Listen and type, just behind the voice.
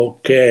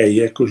Ok,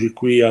 eccoci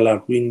qui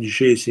alla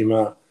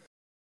 15ª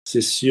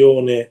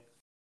sessione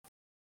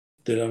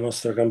della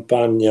nostra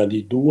campagna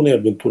di DUNE,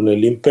 Avventure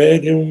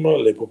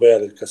nell'Imperium, l'epopea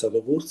del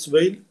casato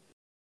Kurtzweil,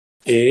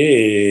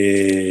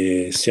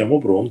 e siamo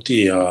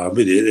pronti a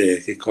vedere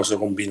che cosa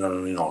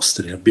combinano i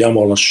nostri.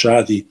 Abbiamo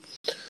lasciati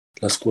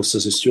la scorsa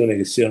sessione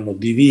che si erano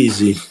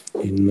divisi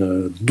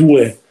in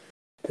due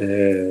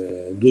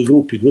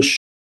gruppi, due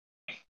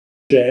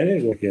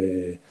scene,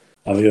 che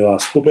aveva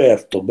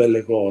scoperto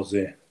belle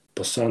cose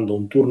passando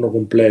un turno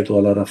completo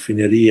alla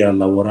raffineria a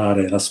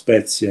lavorare la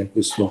spezia in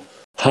questo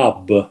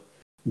hub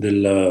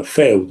del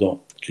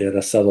feudo che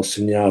era stato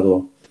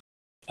assegnato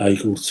ai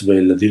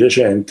Kurtzweil di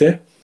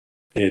recente,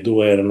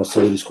 dove erano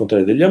stati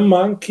riscontrati degli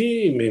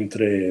ammanchi,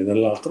 mentre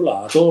dall'altro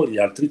lato gli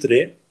altri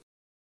tre,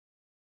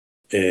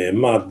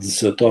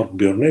 Mads,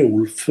 Torbjorn e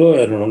Ulf,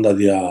 erano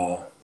andati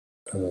a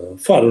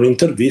fare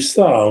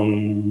un'intervista a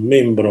un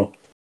membro,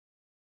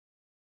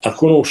 a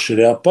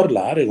conoscere e a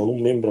parlare con un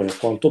membro che a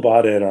quanto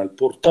pare era il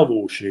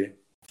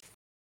portavoce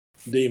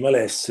dei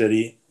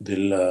malesseri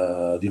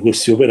di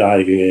questi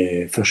operai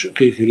che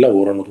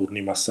lavorano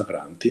turni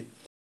massacranti.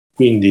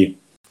 Quindi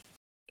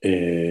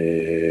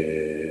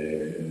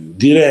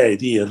direi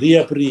di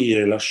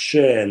riaprire la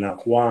scena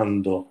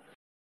quando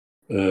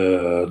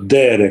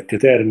Derek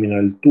termina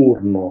il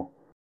turno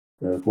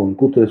con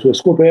tutte le sue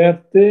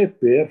scoperte,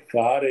 per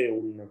fare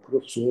un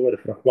crossover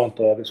fra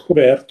quanto avete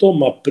scoperto,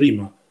 ma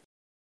prima,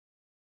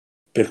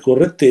 per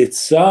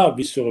correttezza,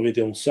 visto che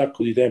avete un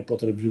sacco di tempo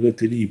tra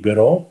virgolette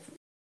libero,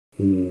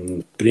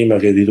 prima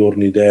che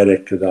ritorni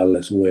Derek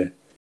dalle sue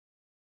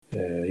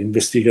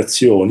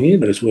investigazioni,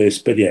 dalle sue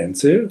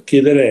esperienze,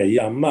 chiederei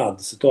a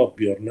Mads,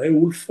 Torbjorn e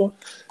Ulf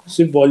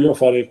se vogliono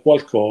fare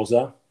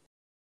qualcosa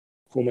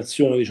come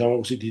azione, diciamo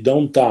così, di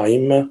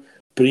downtime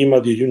prima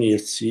di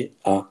riunirsi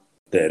a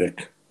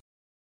Derek.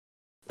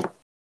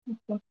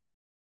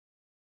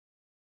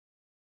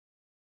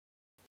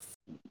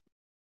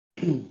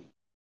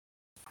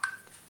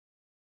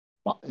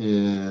 Ma,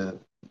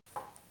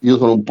 io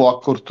sono un po' a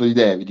corto di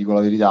idee, vi dico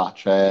la verità,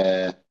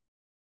 cioè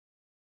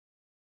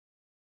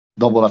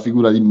dopo la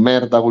figura di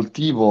merda col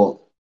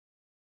tipo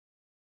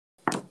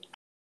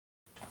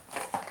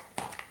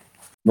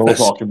non lo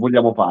so, che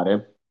vogliamo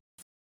fare?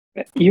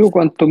 Io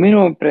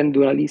quantomeno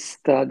prendo una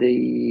lista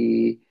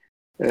dei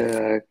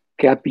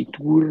capi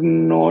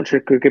turno,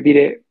 cerco di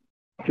capire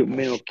più o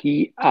meno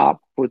chi ha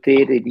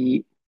potere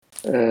di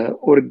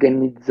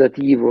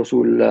organizzativo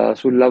sul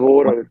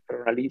lavoro, per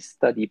fare una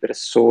lista di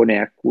persone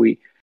a cui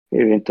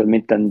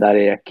eventualmente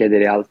andare a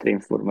chiedere altre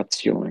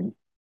informazioni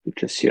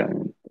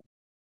successivamente.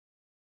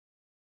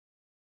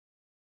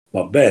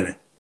 Va bene.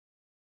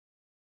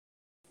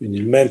 Quindi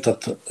il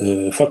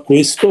Mentat fa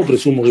questo,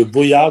 presumo che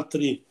voi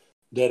altri,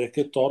 Derek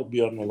e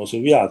Torbjorn, lo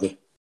seguiate.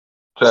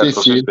 Certo,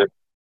 sì.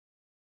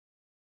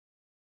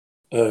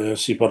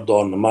 Sì,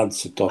 pardon,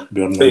 Mads e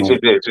Torbjorn. Sì.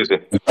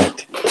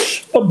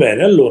 Va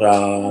bene,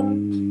 allora,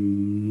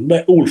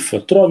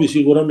 Ulf, trovi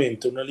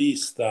sicuramente una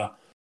lista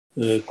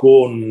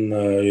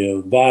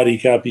con vari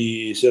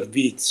capi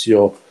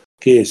servizio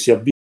che si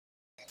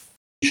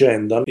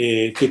avvicendano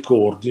e che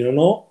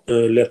coordinano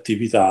le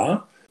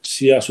attività,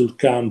 sia sul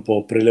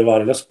campo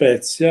prelevare la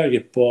spezia,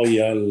 che poi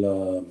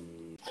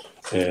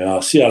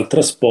sia al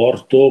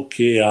trasporto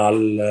che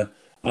alla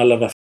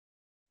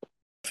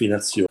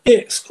raffinazione.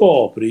 E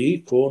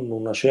scopri con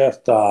una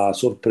certa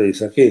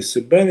sorpresa che,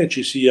 sebbene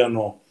ci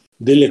siano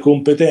delle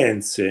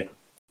competenze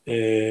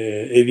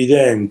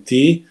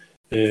evidenti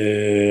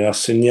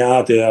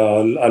assegnate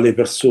alle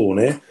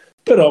persone,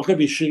 però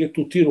capisci che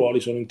tutti i ruoli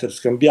sono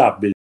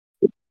interscambiabili.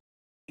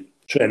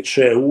 Cioè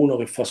c'è uno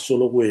che fa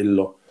solo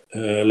quello,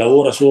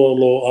 lavora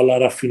solo alla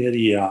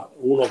raffineria,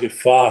 uno che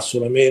fa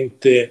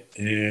solamente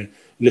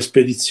le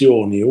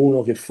spedizioni,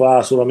 uno che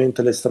fa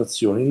solamente le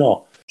estrazioni.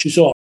 No, ci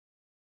sono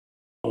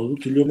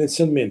tutti gli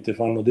inizialmente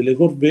fanno delle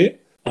corvée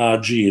a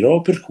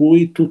giro, per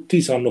cui tutti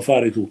sanno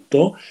fare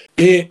tutto.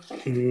 E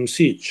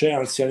sì, c'è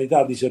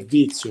anzianità di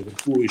servizio, per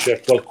cui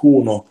c'è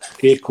qualcuno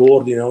che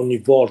coordina ogni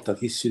volta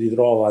chi si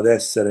ritrova ad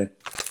essere,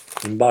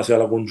 in base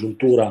alla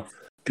congiuntura,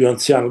 più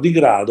anziano di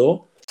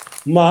grado,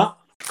 ma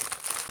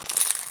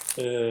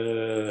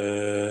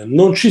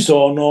non ci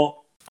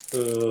sono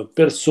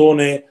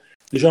persone,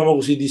 diciamo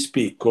così, di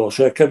spicco.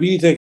 Cioè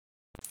capite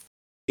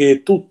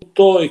che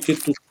tutto e che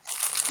tutti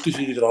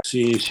si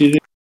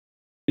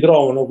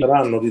ritrovano,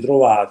 saranno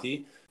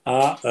ritrovati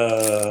a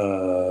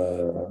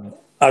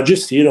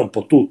gestire un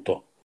po'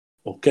 tutto.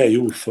 Ok,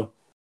 Ulf?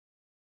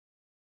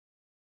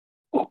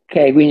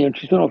 Ok, quindi non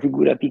ci sono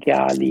figure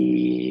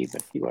apicali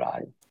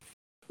particolari.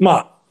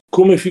 Ma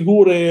come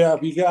figure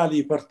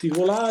apicali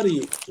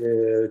particolari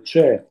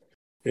c'è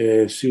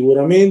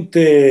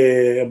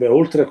sicuramente,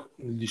 oltre al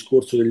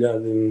discorso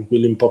degli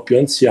quelli un po' più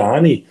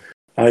anziani,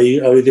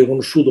 avete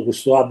conosciuto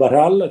questo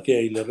Abaral, che è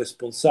il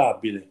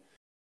responsabile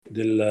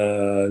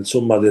dell'hub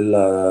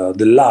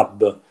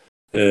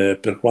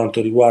per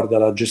quanto riguarda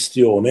la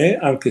gestione,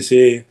 anche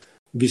se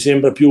vi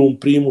sembra più un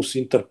primus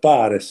inter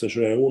pares,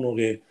 cioè uno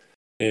che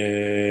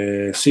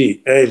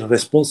sì, è il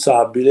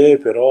responsabile,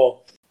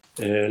 però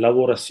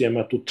lavora assieme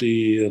a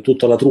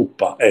tutta la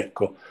truppa.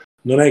 Ecco,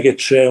 non è che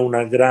c'è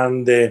una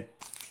grande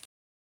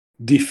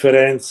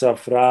differenza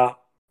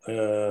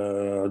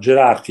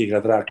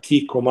gerarchica tra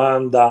chi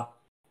comanda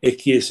e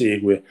chi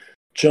esegue.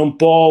 C'è un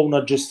po'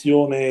 una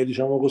gestione,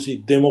 diciamo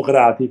così,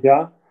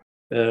 democratica,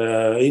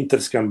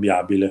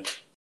 interscambiabile.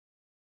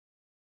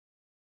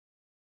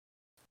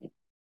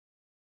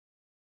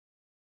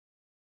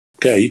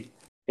 Ok?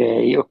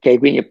 Ok,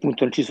 quindi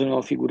appunto non ci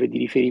sono figure di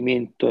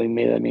riferimento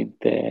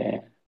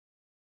immediatamente.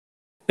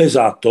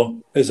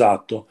 Esatto.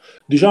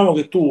 Diciamo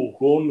che tu,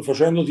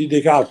 facendoti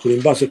dei calcoli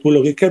in base a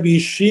quello che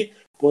capisci,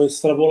 puoi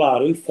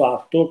estrapolare il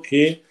fatto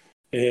che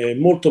è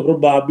molto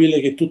probabile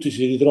che tutti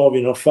si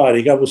ritrovino a fare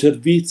i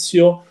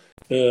caposervizio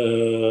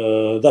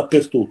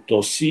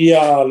dappertutto,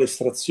 sia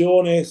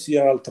l'estrazione,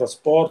 sia il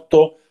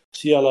trasporto,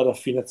 sia la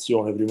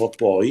raffinazione prima o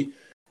poi.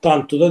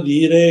 Tanto da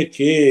dire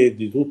che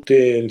di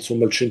tutte,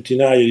 insomma, il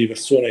centinaio di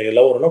persone che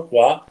lavorano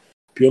qua,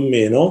 più o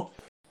meno,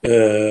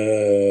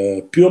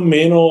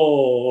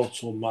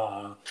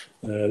 insomma,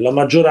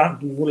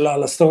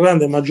 la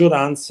stragrande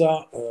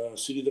maggioranza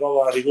si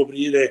ritrova a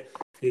ricoprire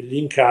gli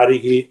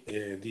incarichi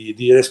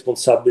di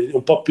responsabilità,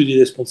 un po' più di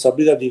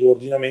responsabilità di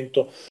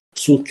coordinamento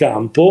sul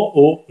campo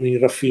o in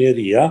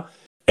raffineria.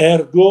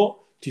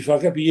 Ergo ti fa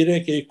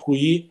capire che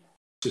qui,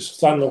 se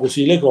stanno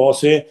così le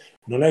cose,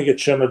 non è che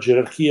c'è una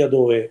gerarchia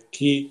dove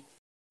chi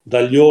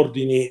dà gli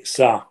ordini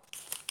sa.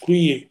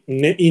 Qui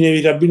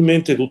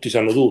inevitabilmente tutti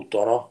sanno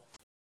tutto, no?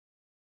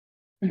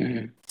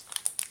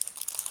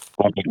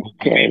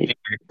 Ok. Il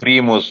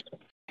primus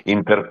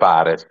inter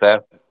pares,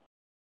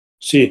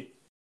 Sì,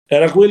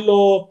 era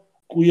quello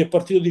cui è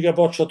partito di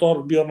capoccia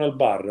Torbjorn al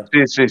bar.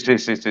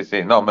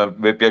 Sì. No,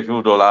 mi è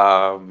piaciuto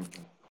la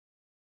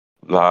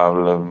La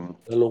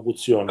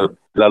locuzione.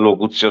 la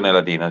locuzione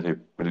latina, sì,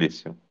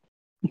 bellissimo.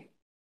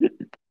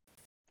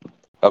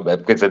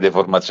 Vabbè, questa è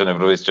deformazione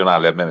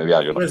professionale, a me mi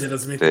piacciono. Poi se la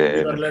smettete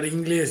di parlare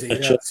inglese,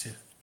 grazie.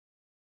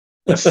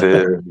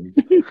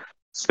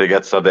 Ste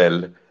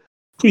cazzatelle.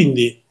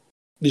 Quindi,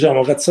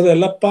 diciamo,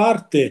 cazzatella a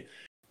parte,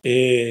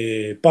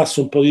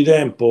 passa un po' di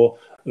tempo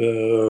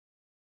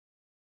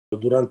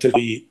durante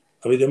cui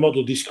avete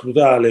modo di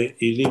scrutare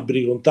i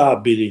libri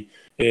contabili,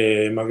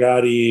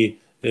 magari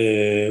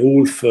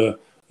Ulf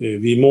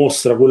vi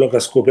mostra quello che ha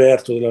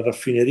scoperto della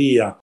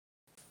raffineria,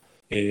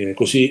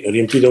 così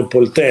riempite un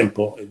po' il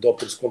tempo e do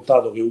per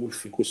scontato che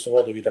Ulf in questo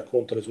modo vi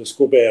racconta le sue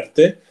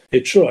scoperte,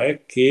 e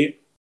cioè che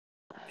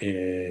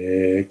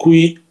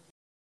qui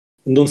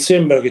non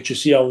sembra che ci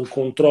sia un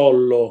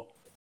controllo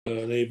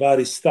nei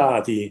vari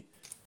stati,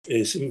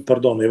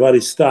 nei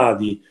vari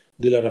stadi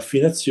della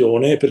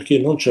raffinazione, perché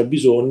non c'è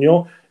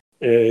bisogno.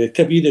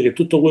 Capite che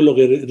tutto quello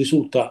che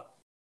risulta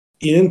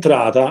in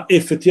entrata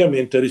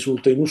effettivamente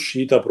risulta in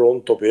uscita,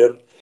 pronto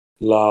per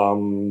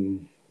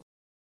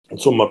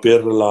insomma,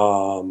 per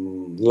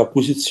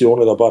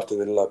l'acquisizione da parte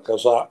del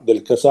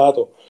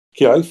casato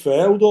che ha il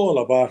feudo,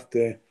 la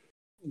parte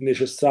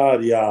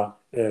necessaria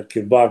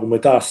che va come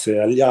tasse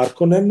agli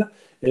Harkonnen,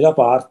 e la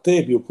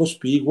parte più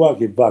cospicua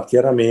che va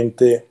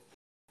chiaramente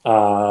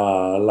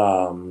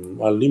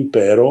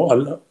all'impero,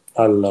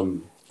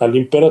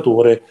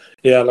 all'imperatore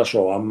e alla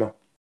Shoam,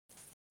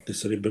 che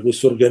sarebbe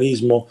questo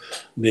organismo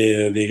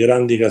dei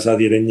grandi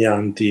casati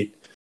regnanti,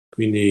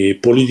 quindi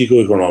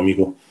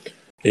politico-economico.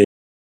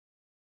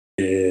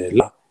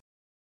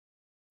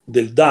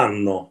 Del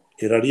danno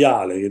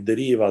erariale che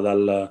deriva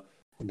da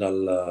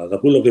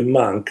quello che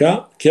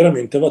manca,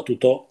 chiaramente va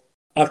tutto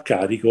a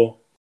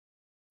carico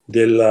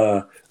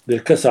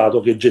del casato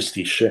che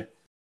gestisce,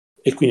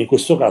 e quindi in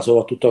questo caso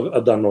va tutto a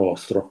danno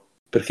vostro,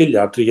 perché gli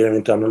altri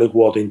chiaramente hanno le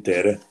quote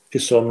intere, che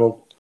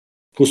sono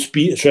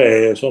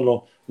cioè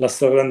sono la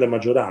stragrande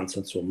maggioranza,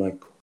 insomma,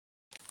 ecco.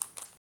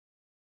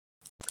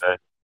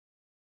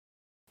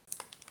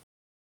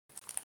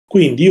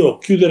 Quindi io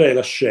chiuderei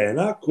la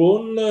scena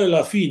con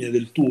la fine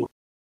del turno,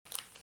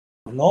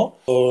 no?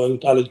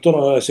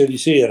 Intorno alle 6 di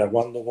sera,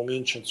 quando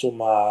comincia,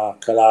 insomma, a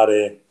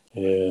calare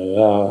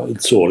il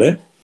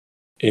sole.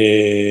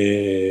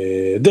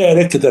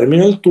 Derek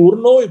termina il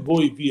turno e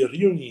voi vi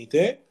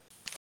riunite.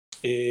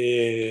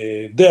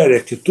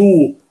 Derek,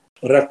 tu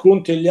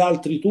racconti agli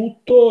altri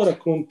tutto,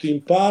 racconti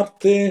in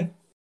parte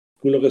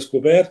quello che hai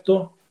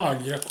scoperto? No,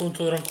 gli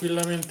racconto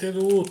tranquillamente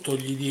tutto,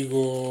 gli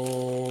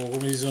dico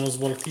come si sono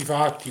svolti i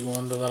fatti, come è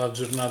andata la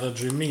giornata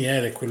giù in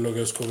miniera e quello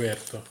che ho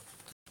scoperto.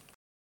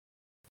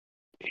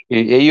 E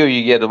io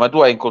gli chiedo, ma tu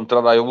hai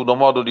avuto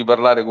modo di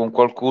parlare con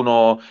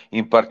qualcuno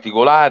in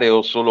particolare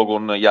o solo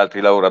con gli altri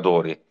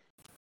lavoratori?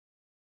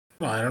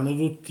 No, erano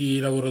tutti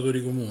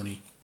lavoratori comuni,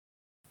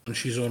 non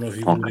ci sono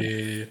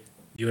figure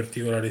di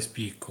particolare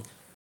spicco.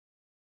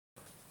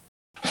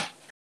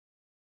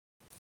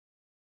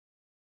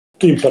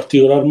 Tu in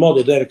particolar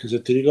modo, Derek,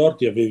 se ti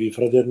ricordi, avevi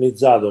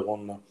fraternizzato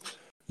con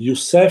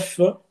Youssef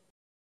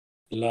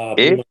la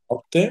prima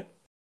notte,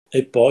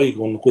 e poi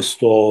con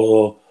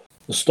questo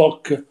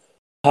Stock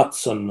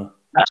Hudson.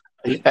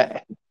 Mi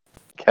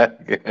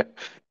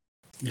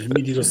Il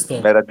mitico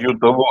Stock. era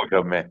giunto voce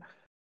a me.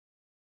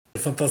 Il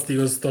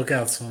fantastico Stock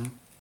Hudson.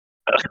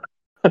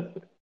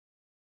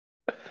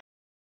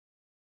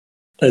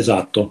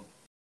 Esatto.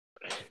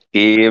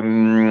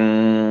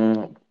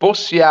 E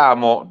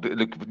possiamo,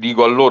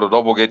 dico a loro,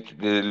 dopo che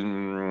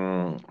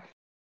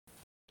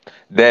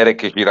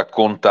Derek ci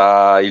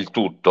racconta il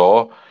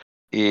tutto,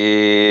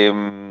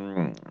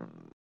 e,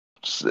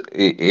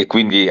 e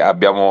quindi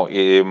abbiamo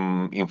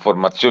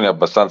informazioni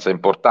abbastanza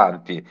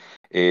importanti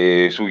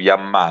sugli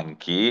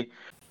ammanchi,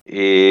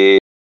 e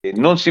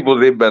non si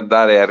potrebbe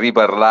andare a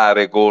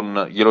riparlare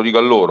con, glielo dico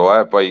a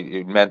loro, poi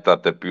il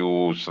Mentat è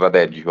più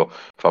strategico,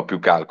 fa più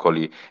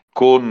calcoli,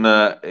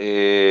 con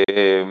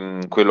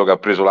quello che ha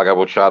preso la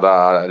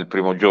capocciata il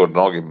primo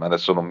giorno, che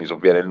adesso non mi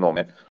sovviene il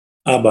nome.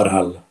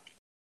 Abaral.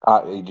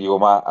 Dico,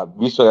 ma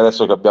visto che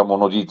adesso che abbiamo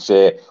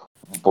notizie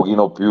un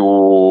pochino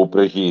più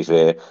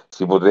precise,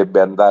 si potrebbe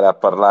andare a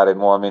parlare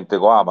nuovamente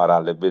con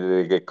Amaral e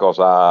vedere che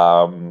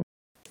cosa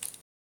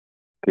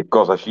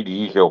ci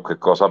dice o che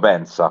cosa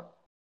pensa.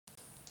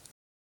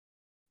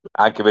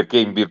 Anche perché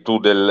in virtù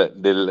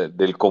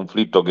del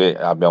conflitto che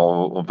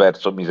abbiamo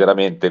perso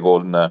miseramente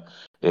con la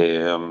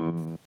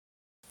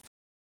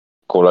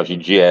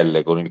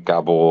CGL, con il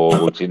capo,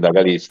 col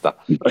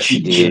sindacalista,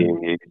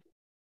 e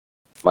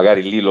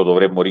magari lì lo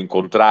dovremmo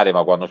rincontrare,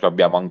 ma quando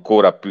abbiamo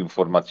ancora più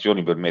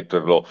informazioni per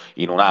metterlo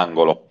in un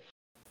angolo.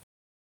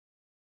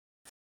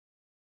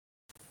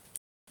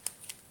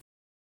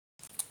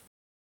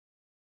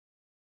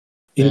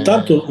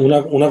 Intanto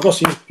una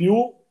cosa in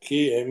più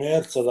che è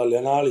emersa dalle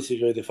analisi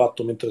che avete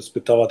fatto mentre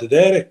aspettavate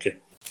Derek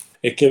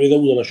è che avete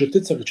avuto la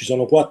certezza che ci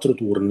sono 4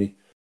 turni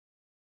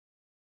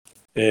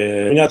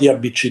nominati A,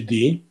 B, C,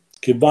 D,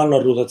 che vanno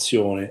a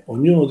rotazione,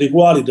 ognuno dei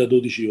quali da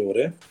 12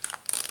 ore,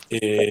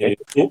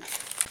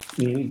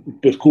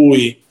 per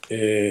cui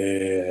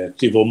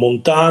tipo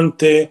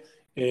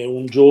montante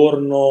un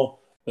giorno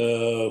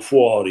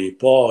fuori,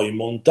 poi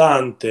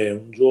montante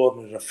un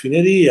giorno in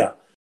raffineria,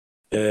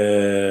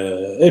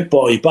 e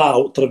poi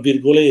tra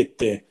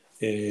virgolette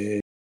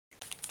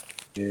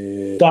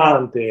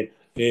montante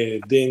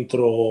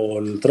dentro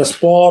il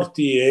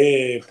trasporti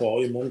e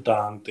poi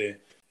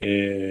montante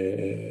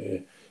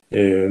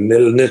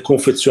nel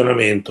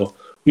confezionamento.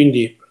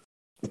 Quindi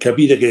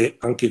capite che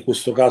anche in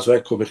questo caso,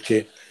 ecco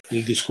perché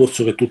il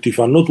discorso che tutti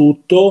fanno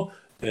tutto,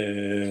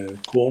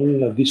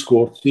 con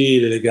discorsi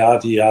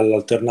legati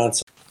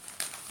all'alternanza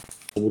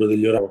pure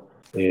degli orari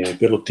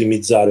per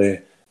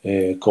ottimizzare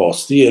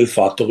costi, e il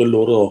fatto che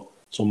loro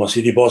insomma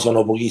si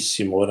riposano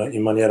pochissimo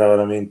in maniera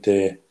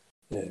veramente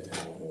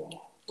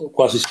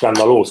quasi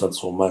scandalosa,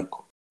 insomma,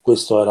 ecco.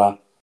 Queste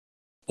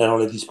erano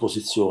le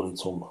disposizioni,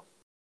 insomma.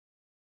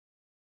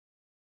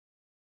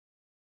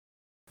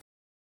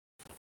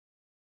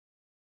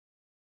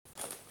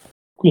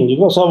 Quindi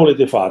cosa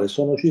volete fare?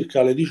 Sono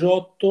circa le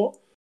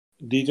 18,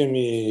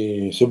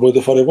 ditemi se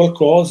volete fare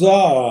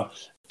qualcosa,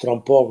 tra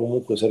un po'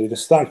 comunque sarete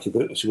stanchi,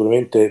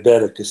 sicuramente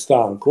Derek è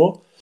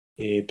stanco,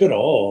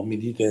 però mi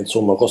dite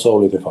insomma cosa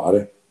volete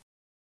fare.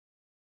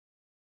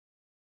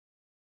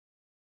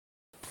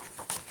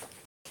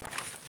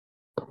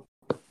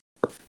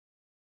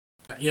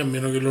 Io a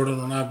meno che loro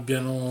non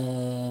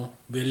abbiano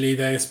delle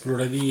idee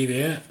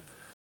esplorative,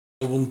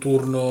 dopo un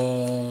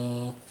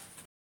turno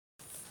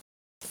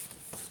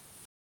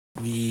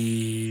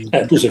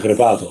Tu sei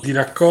crepato. di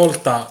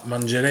raccolta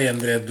mangerei e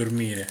andrei a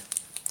dormire.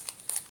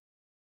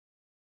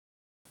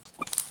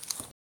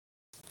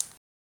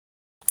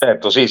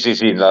 Certo,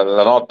 sì,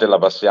 la notte la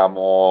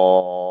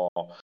passiamo,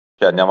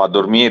 cioè andiamo a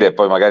dormire e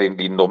poi magari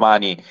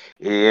l'indomani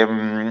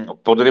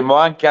potremmo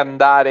anche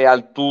andare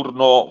al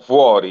turno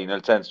fuori,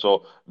 nel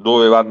senso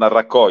dove vanno a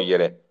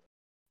raccogliere,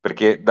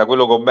 perché da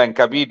quello che ho ben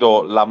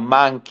capito,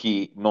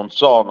 l'ammanchi non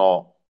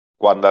sono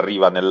quando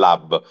arriva nel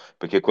lab,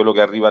 perché quello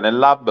che arriva nel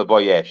lab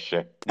poi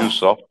esce,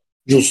 giusto?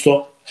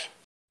 Giusto?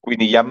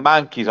 Quindi gli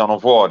ammanchi sono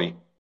fuori.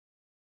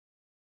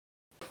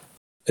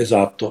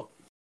 Esatto.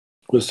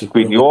 Questo è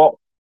quello Quindi che...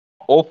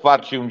 o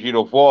farci un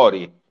giro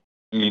fuori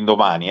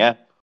l'indomani,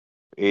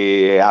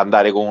 e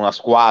andare con una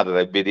squadra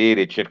e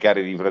vedere,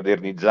 cercare di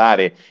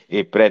fraternizzare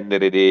e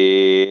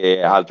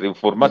prendere altre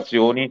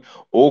informazioni,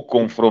 o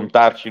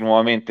confrontarci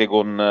nuovamente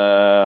con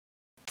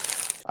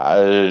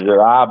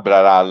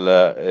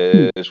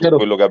Abraral su Piero,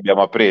 quello che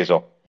abbiamo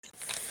appreso.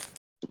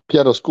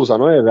 Piero, scusa,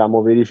 noi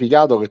avevamo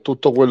verificato che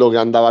tutto quello che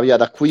andava via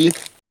da qui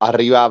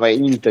arrivava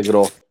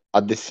integro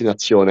a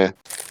destinazione.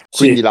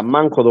 Quindi Sì,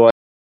 l'ammanco doveva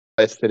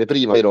essere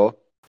prima,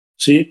 vero?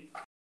 sì,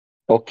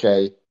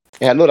 Ok.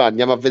 E allora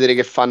andiamo a vedere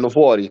che fanno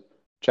fuori.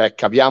 Cioè,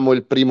 capiamo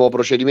il primo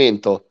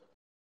procedimento.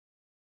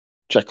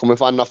 Cioè, come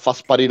fanno a far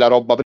sparire la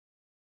roba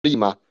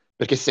prima?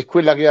 Perché se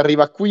quella che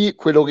arriva qui,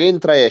 quello che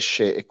entra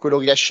esce e quello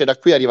che esce da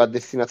qui arriva a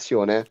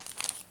destinazione,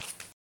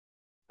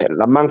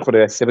 l'ammanco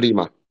deve essere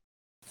prima.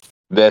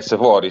 Deve essere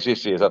fuori,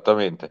 sì,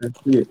 esattamente.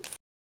 Sì.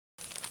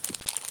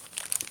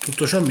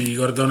 Tutto ciò mi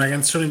ricorda una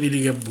canzone di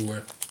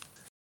Ligabue.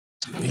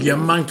 Gli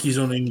ammanchi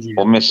sono in Ho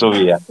giro. messo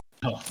via.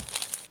 No.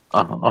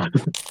 Ah.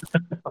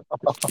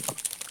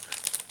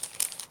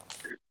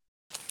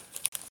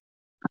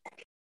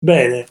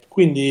 bene,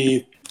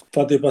 quindi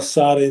fate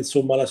passare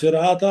insomma la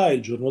serata e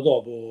il giorno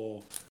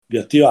dopo vi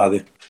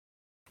attivate.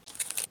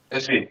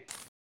 Sì.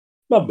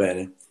 Va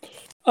bene.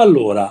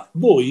 Allora,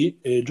 voi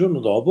il giorno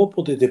dopo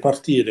potete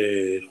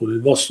partire con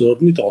il vostro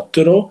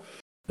ornitottero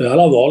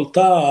alla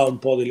volta un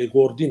po' delle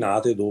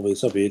coordinate dove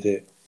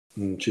sapete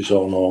ci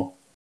sono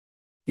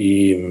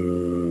i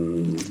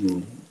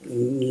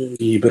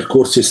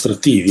percorsi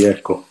estrattivi,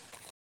 ecco.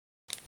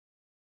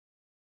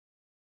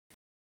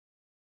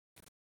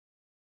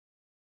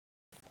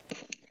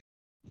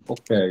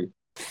 Ok.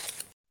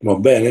 Va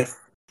bene?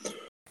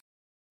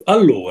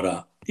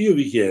 Allora, io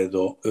vi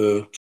chiedo,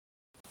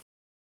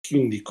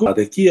 quindi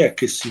chi è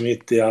che si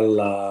mette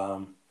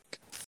alla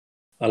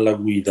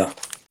guida?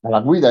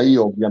 Alla guida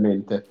io,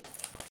 ovviamente.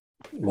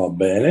 Va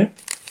bene.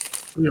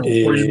 Io ho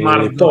poi il E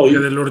Marduk poi,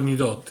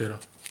 dell'ornitottero.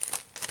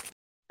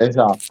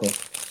 Esatto.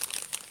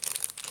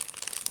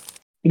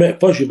 beh,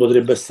 poi ci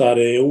potrebbe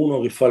stare uno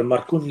che fa il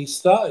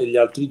marconista e gli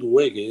altri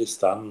due che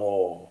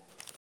stanno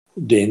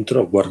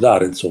dentro a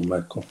guardare, insomma,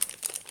 ecco,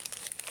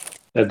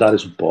 e a dare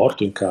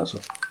supporto in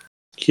caso.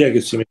 Chi è che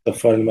si mette a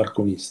fare il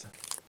marconista?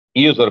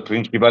 Io sono il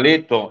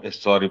principaletto e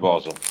sto a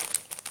riposo.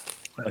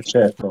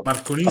 Certo.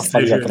 Marconista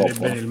Affatica riceverebbe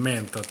troppo. bene il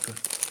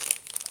Mentat.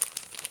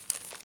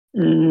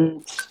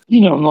 Sì,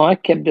 no, non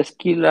è che abbia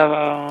skill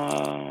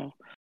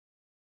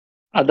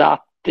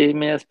adatte in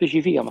maniera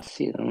specifica, ma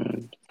sì,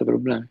 non c'è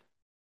problemi.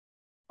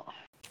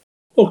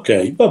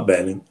 Ok, va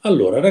bene.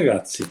 Allora,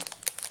 ragazzi,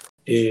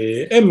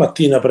 è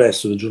mattina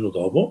presto del giorno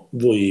dopo,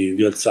 voi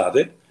vi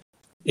alzate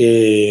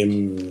e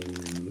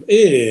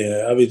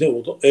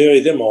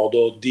avete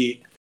modo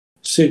di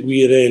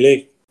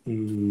seguire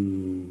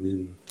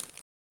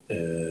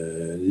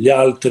gli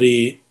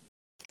altri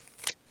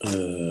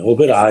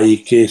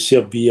operai che si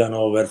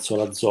avviano verso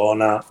la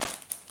zona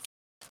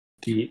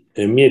di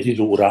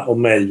mietitura, o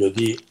meglio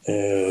di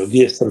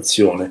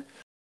estrazione.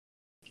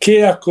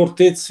 Che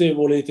accortezze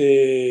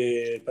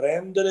volete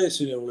prendere?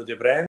 Se ne volete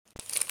prendere,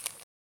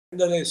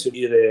 se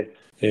volete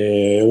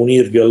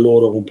unirvi a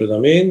loro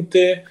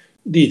completamente,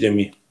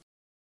 ditemi.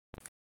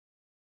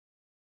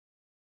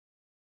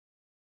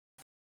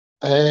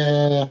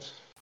 Che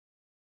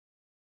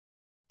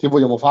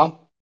vogliamo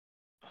fare?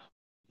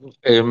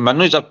 Ma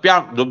noi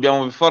sappiamo,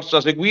 dobbiamo per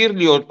forza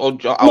seguirli o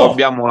No,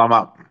 abbiamo la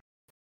mappa?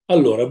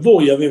 allora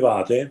voi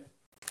avevate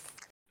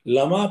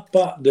la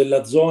mappa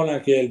della zona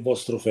che è il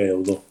vostro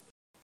feudo.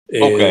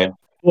 Ok.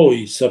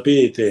 Voi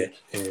sapete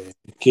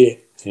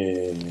che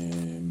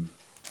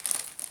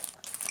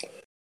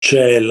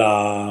c'è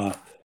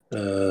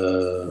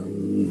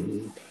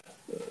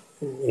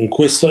in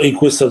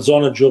questa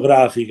zona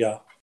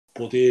geografica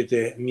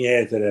potete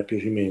mietere a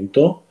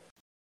piacimento,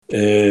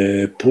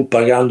 pur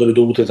pagando le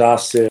dovute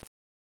tasse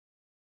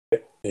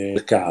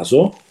nel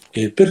caso,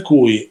 per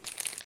cui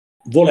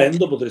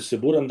volendo potreste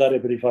pure andare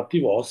per i fatti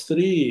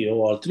vostri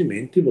o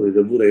altrimenti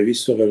potete pure,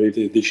 visto che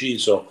avete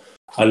deciso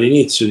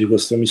all'inizio di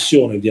questa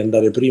missione di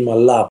andare prima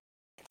all'hub,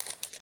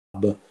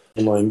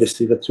 una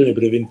investigazione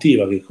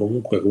preventiva che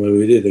comunque come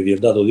vedete vi ha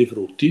dato dei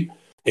frutti,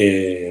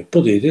 e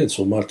potete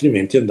insomma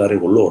altrimenti andare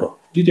con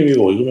loro. Ditemi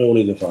voi come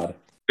volete fare.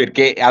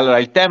 Perché allora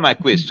il tema è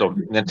questo,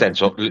 nel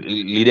senso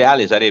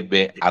l'ideale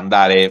sarebbe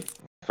andare,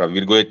 fra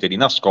virgolette, di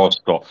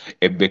nascosto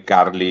e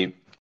beccarli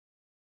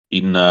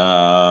in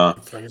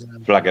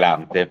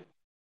flagrante.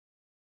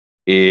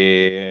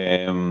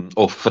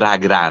 O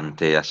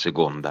fragrante a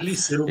seconda. Lì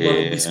si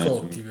rubano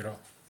biscotti, però.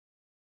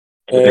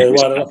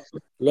 Guarda,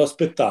 lo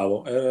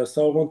aspettavo,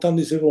 stavo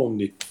contando i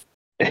secondi.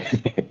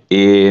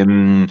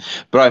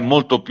 Però è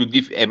molto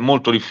è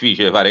molto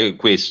difficile fare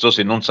questo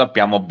se non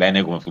sappiamo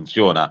bene come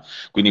funziona.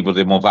 Quindi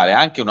potremmo fare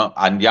anche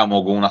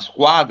andiamo con una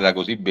squadra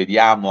così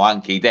vediamo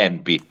anche i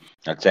tempi.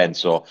 Nel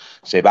senso,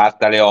 se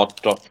parte alle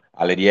 8,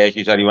 alle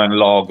 10 si arriva in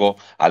loco,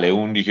 alle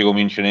 11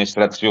 cominciano le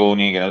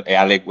estrazioni e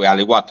alle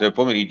 4 del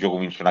pomeriggio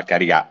cominciano a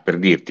caricare, per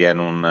dirti, e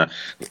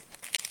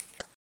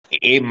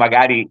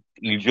magari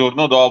il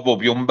giorno dopo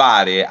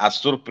piombare a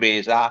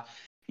sorpresa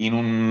in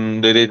una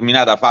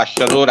determinata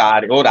fascia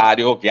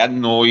orario che a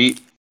noi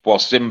può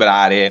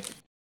sembrare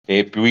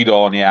più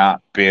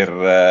idonea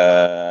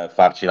per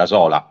farci la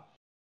sola.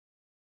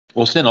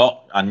 O se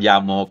no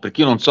andiamo,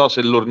 perché io non so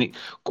se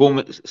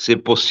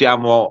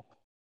possiamo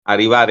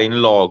arrivare in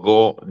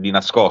loco di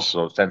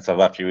nascosto senza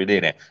farci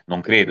vedere,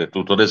 non credo, è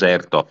tutto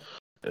deserto.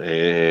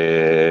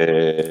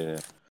 Beh,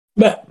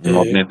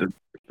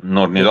 Un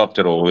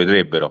ornitottero lo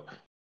vedrebbero.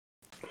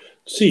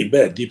 sì,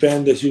 beh,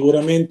 dipende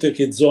sicuramente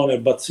che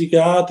zone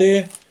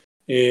bazzicate,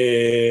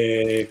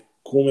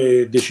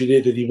 come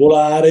decidete di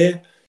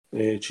volare.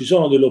 Ci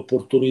sono delle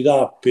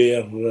opportunità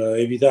per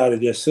evitare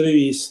di essere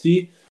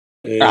visti.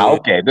 Ah, eh,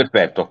 ok,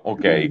 perfetto,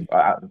 ok.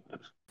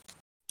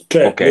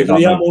 Cioè, Ok, le no, no.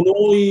 creiamo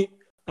noi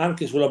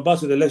anche sulla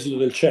base dell'esito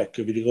del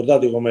check. Vi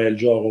ricordate com'è il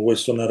gioco,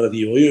 questo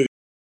narrativo? Io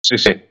Sì,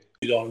 sì.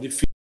 vi do una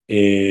difficoltà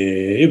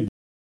e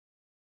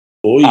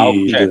Ah, ok,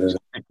 voi certo,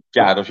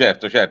 chiaro,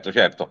 certo, certo,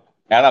 certo.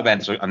 E allora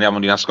penso andiamo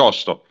di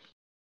nascosto.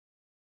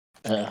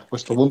 A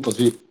questo punto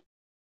sì.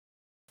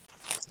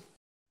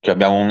 Cioè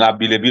abbiamo un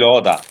abile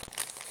pilota.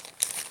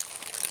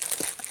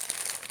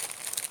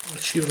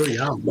 Ci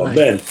proviamo, va dai.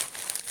 bene.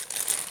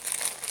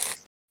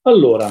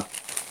 Allora,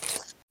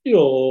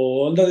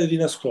 Io andate di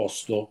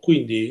nascosto,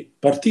 quindi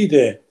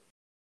partite,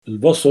 il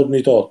vostro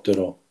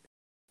ornitottero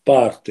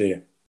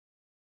parte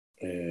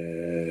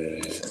eh,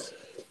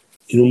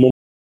 in un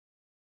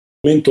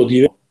momento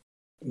diverso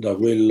da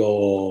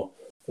quello,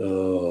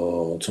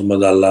 insomma,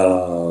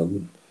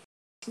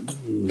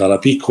 dalla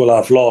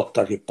piccola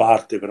flotta che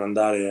parte per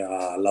andare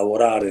a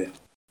lavorare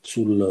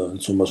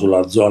insomma,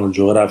 sulla zona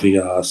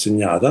geografica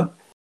assegnata.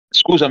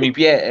 Scusami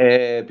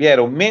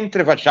Piero,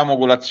 mentre facciamo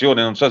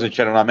colazione, non so se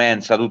c'era una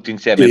mensa tutti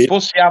insieme, Sì.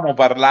 possiamo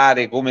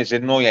parlare come se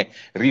noi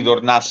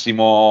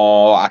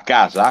ritornassimo a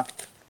casa?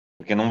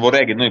 Perché non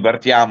vorrei che noi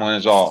partiamo, ne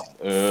so,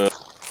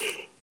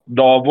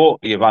 dopo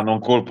gli fanno un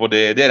colpo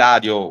di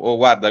radio, oh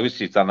guarda,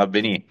 questi stanno a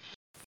venire.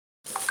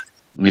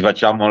 Gli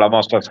facciamo la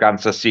mostra a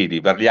Kansas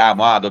City,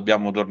 parliamo,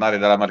 dobbiamo tornare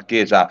dalla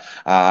Marchesa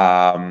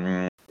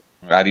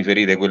a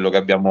riferire quello che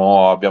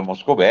abbiamo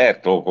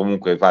scoperto, o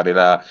comunque fare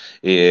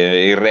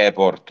il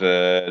report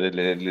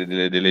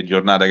delle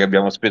giornate che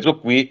abbiamo speso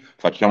qui,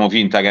 facciamo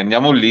finta che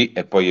andiamo lì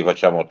e poi gli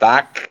facciamo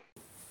tac.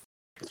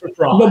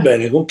 Va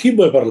bene, con chi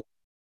vuoi parlare?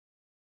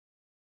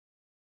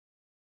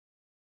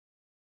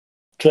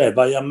 Cioè,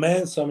 vai a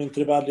mensa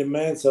mentre parli in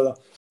mensa,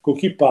 con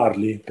chi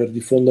parli per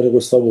diffondere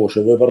questa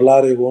voce? Vuoi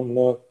parlare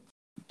con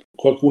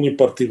qualcuno in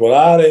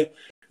particolare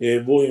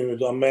e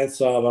voi a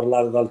mensa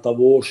parlare ad alta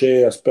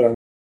voce, sperando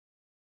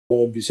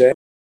che vi senta?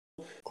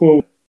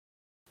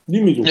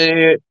 Dimmi tu.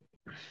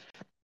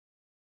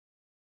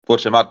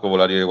 Forse Marco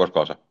vuole dire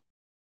qualcosa.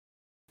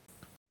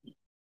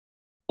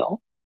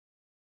 No?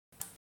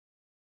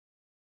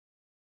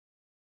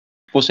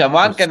 Possiamo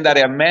anche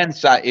andare a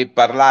mensa e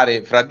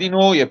parlare fra di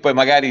noi e poi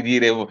magari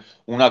dire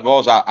una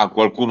cosa a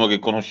qualcuno che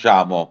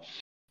conosciamo,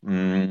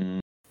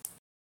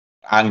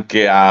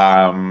 anche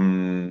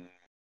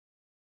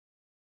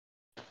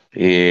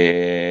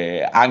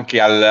anche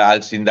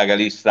al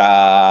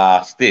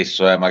sindacalista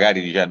stesso,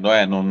 magari dicendo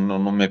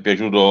non mi è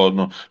piaciuto,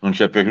 non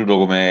ci è piaciuto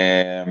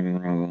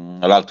come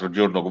l'altro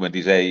giorno come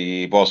ti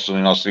sei posto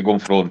nei nostri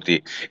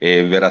confronti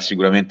e verrà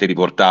sicuramente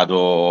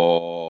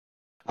riportato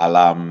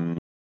alla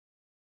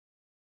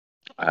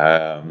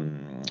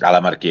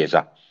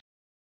Marchesa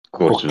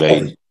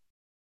Kurtzweil. Ok.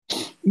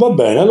 Va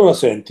bene, allora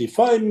senti,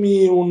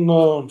 facciamo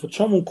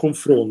un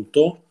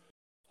confronto.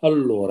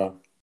 Allora,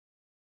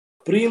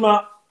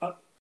 prima,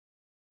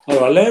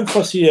 allora,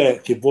 l'enfasi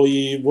è che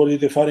voi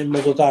volete fare in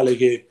modo tale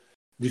che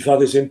vi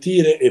fate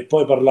sentire e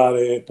poi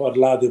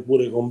parlate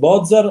pure con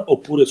Bozar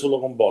oppure solo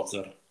con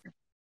Bozar?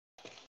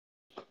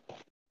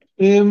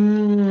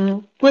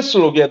 Questo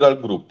lo chiedo al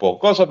gruppo.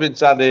 Cosa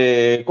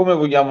pensate? Come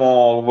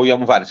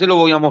vogliamo fare? Se lo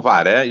vogliamo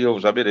fare, io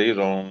sapete, io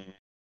sono un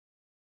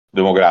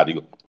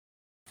democratico.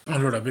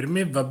 Allora, per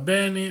me va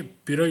bene,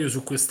 però io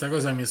su questa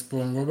cosa mi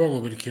espongo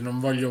poco perché non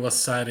voglio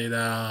passare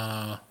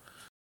da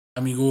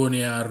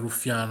amigone a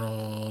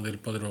ruffiano del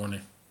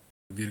padrone,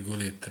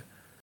 virgolette.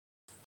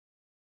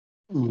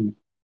 Mm.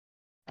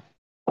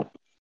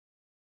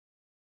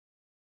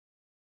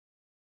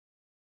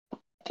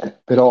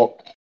 Però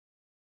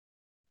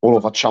o lo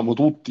facciamo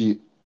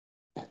tutti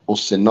o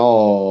se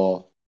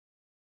no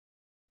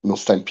non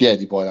sta in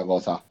piedi poi la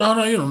cosa. No,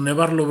 no, io non ne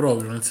parlo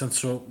proprio, nel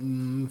senso,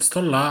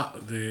 sto là,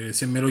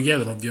 se me lo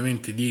chiedono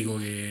ovviamente dico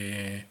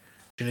che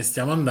ce ne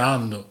stiamo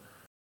andando,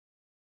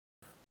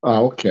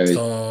 Ah, ok,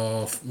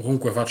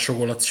 comunque faccio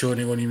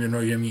colazione con i miei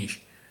nuovi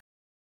amici,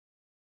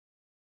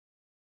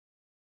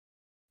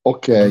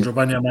 ok. mangio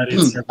pane e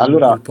amarezza con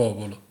Allora, col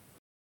popolo.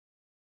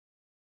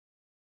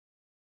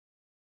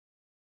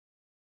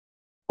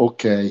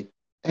 ok.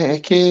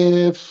 È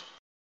che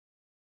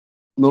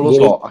non lo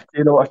so,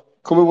 Volete-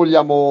 come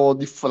vogliamo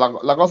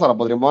la cosa la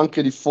potremmo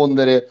anche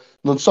diffondere.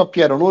 Non so,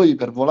 Piero, noi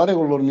per volare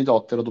con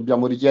l'ornitottero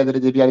dobbiamo richiedere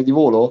dei piani di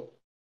volo?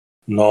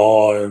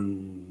 No,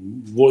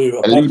 voi a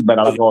È parte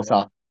libera la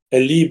cosa. è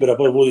libera,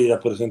 poi voi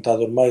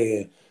rappresentate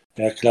ormai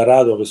è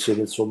acclarato che siete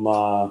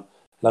insomma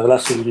la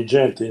classe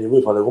dirigente, quindi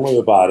voi fate come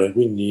vi pare,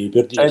 quindi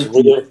per dire, se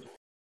Senti, volete.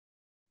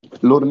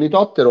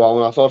 l'ornitottero ha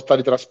una sorta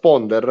di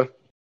transponder?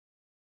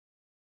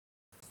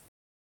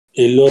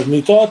 E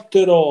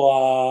l'ornitottero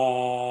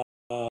ha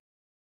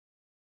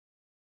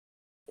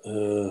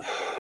eh,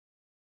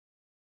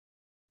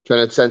 Cioè,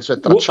 nel senso è u-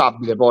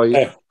 tracciabile poi?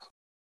 eh,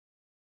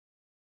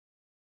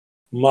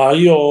 ma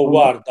io Mm.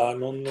 guarda,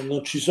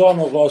 non ci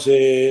sono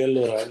cose,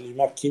 allora, i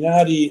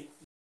macchinari,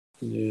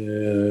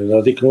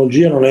 la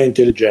tecnologia non è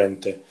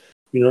intelligente,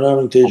 quindi non ha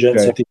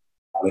un'intelligenza Ok,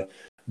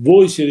 artificiale.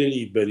 Voi siete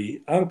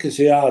liberi, anche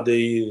se ha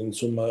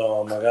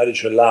insomma, magari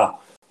ce l'ha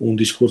un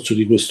discorso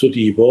di questo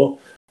tipo,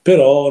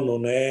 però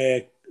non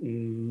è,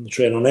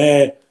 cioè non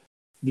è,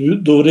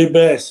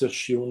 dovrebbe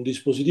esserci un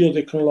dispositivo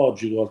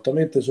tecnologico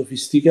altamente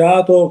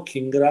sofisticato che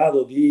è in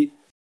grado di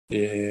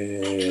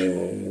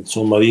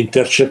insomma, di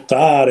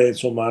intercettare,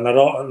 insomma,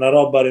 una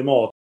roba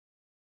remota,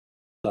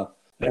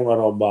 è una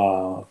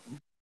roba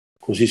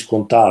così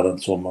scontata,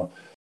 insomma.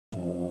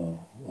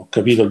 Ho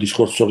capito il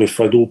discorso che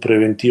fai tu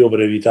preventivo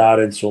per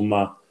evitare,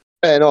 insomma.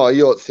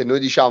 no, se noi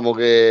diciamo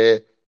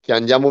che che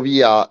andiamo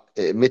via,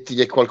 metti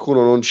che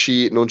qualcuno non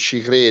ci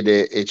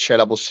crede e c'è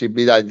la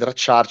possibilità di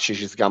tracciarci,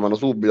 ci sgamano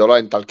subito. Allora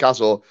in tal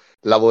caso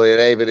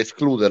lavorerei per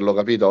escluderlo,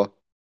 capito?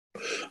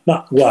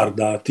 Ma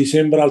guarda, ti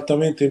sembra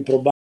altamente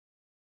improbabile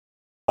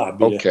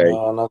Ok,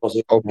 una cosa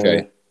del ok.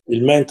 genere?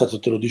 Il Mentat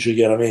te lo dice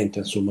chiaramente,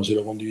 insomma, se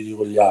lo condividi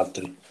con gli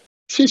altri.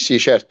 Sì, sì,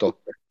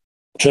 certo.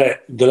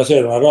 Cioè, della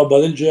serie, una roba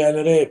del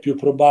genere è più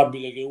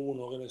probabile che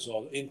uno, che ne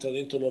so, entra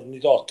dentro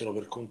l'ornitottero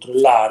per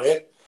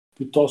controllare,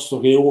 piuttosto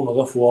che uno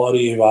da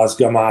fuori va a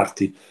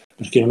sgamarti,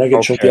 perché non è che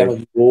c'è un Ok, piano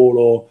di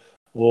volo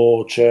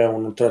o c'è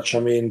un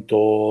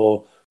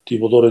tracciamento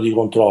tipo torre di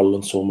controllo,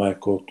 insomma,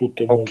 ecco,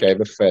 tutto ok, molto...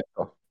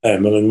 perfetto.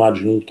 me lo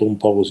immagino tutto un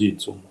po' così,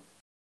 insomma.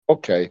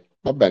 Ok,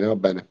 va bene, va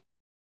bene.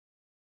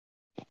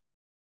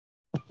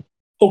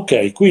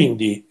 Ok,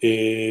 quindi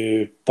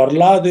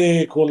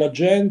parlate con la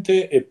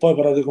gente e poi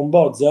parlate con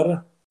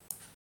Bozar?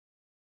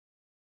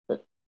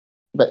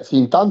 Beh, sì,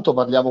 intanto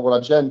parliamo con la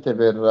gente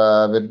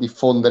per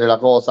diffondere la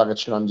cosa che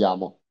ce ne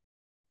andiamo.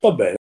 Va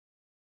bene.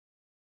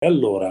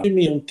 Allora,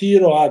 dimmi un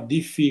tiro a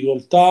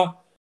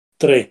difficoltà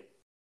 3.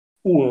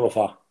 Uno lo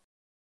fa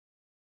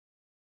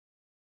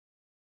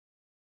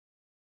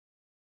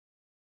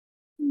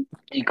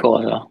Di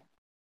cosa?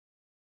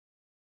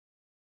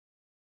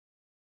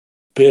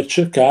 per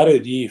cercare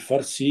di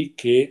far sì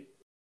che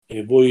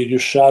voi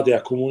riusciate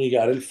a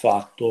comunicare il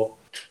fatto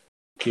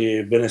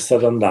che ve ne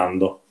state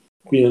andando.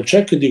 Quindi un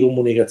check di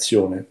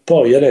comunicazione.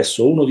 Poi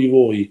adesso uno di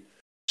voi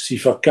si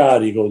fa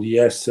carico di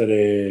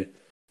essere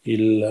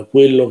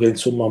quello che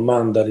insomma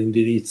manda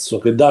l'indirizzo,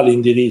 che dà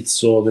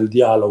l'indirizzo del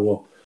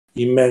dialogo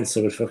in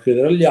mensa per far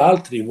credere agli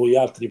altri, voi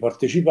altri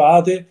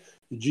partecipate.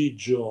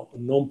 Gigio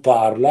non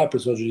parla, il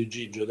personaggio di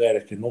Gigio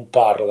Derek non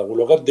parla da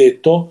quello che ha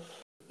detto,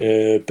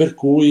 per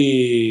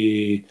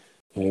cui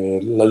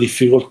la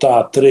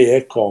difficoltà 3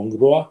 è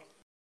congrua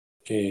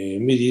e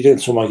mi dite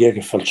insomma chi è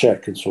che fa il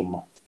check,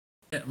 insomma.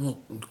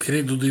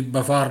 Credo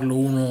debba farlo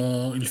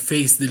uno, il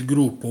face del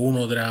gruppo,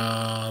 uno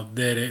tra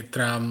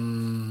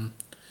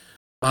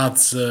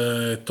Maz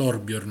e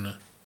Torbjorn.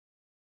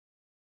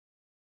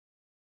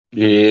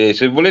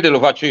 Se volete lo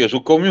faccio io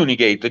su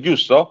Communicate,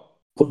 giusto?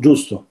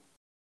 Giusto?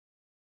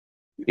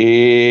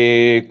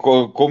 E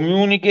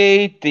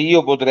Communicate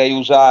io potrei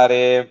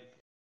usare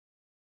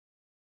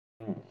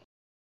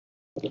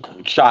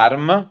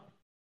Charm,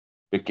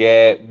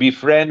 perché è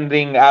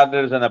befriending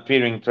others and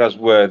appearing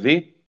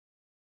trustworthy.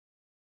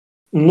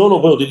 Non lo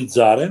puoi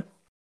utilizzare?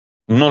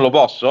 Non lo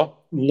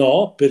posso?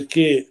 No,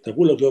 perché da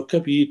quello che ho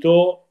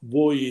capito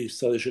voi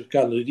state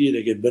cercando di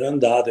dire che ve ne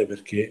andate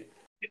perché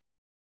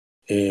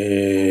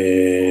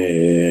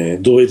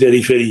dovete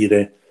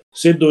riferire.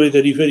 Se dovete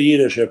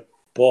riferire c'è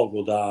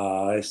poco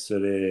da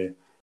essere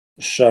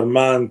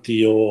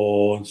charmanti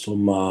o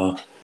insomma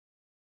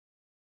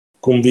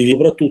convivi,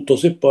 soprattutto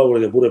se poi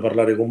volete pure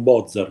parlare con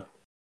Bozar.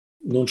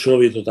 Non ce lo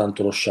vedo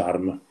tanto lo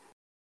charme.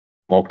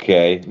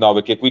 Ok, no,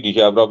 perché qui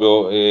diceva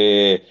proprio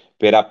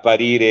per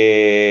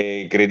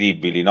apparire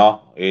credibili,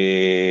 no?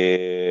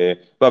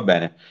 Va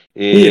bene.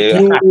 Qui è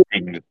più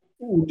Acting.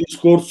 un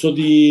discorso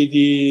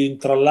di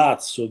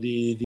intrallazzo,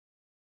 di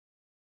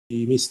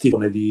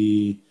mistione,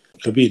 di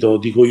capito,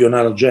 di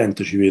coglionare la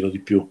gente, ci vedo di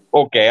più.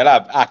 Ok,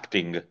 allora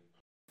acting.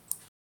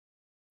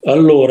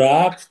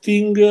 Allora,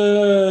 acting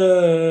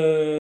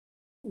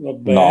va No.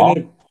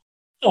 bene,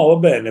 no, va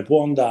bene,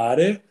 può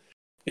andare.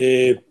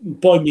 E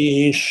poi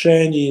mi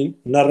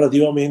insceni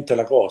narrativamente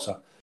la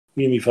cosa.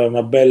 Quindi mi fai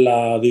una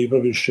bella, devi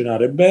proprio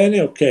inscenare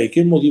bene. Ok,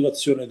 che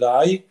motivazione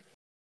dai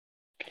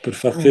per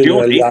far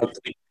credere agli Duty?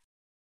 altri?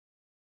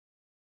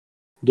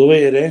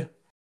 Dovere?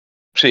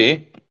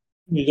 Sì.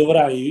 Quindi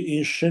dovrai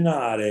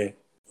inscenare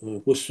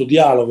questo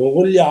dialogo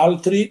con gli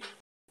altri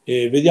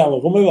e vediamo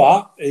come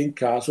va e in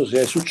caso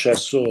se è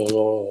successo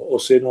o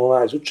se non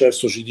hai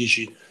successo ci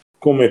dici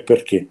come e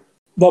perché.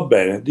 Va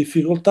bene,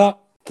 difficoltà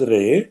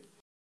 3.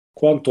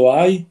 Quanto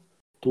hai?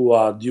 Tu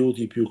a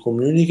duty più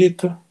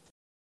communicate?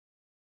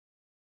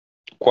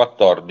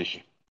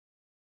 14.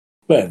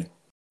 Bene,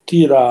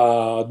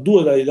 tira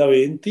 2 dadi da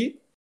 20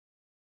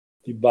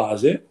 di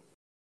base.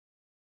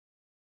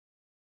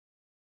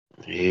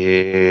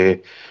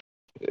 E...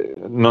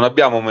 non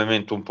abbiamo un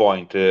momentum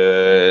point.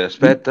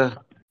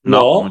 Aspetta. No,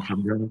 No, non ci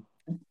abbiamo.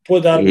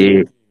 puoi darmi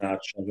E punto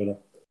minaccia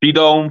però. ti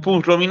do un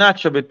punto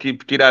minaccia per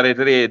tirare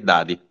tre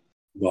dadi.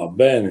 Va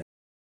bene.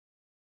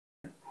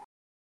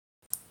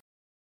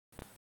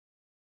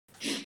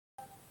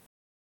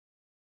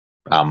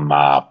 A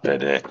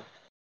mappere.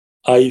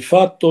 Hai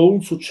fatto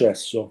un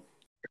successo.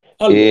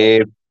 Allora,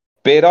 E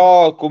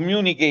però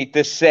communicate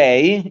è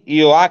 6,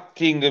 io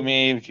acting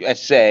è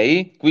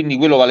 6, quindi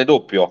quello vale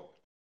doppio.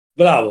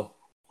 bravo.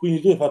 Quindi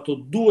tu hai fatto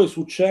 2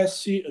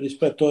 successi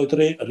rispetto ai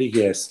 3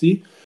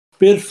 richiesti.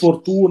 Per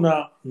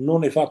fortuna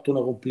non hai fatto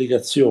una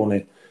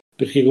complicazione,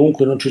 perché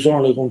comunque non ci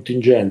sono le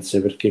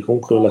contingenze, perché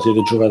comunque la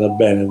siete giocata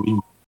bene,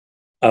 quindi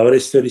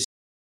avreste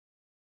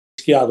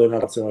rischiato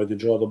in se non avete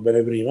giocato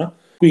bene prima.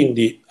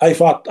 Quindi hai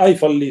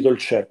fallito il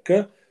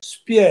check.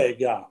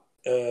 Spiega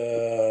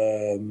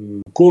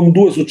con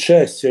 2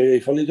 successi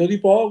hai fallito di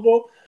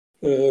poco.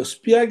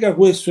 spiega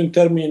questo in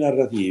termini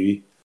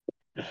narrativi,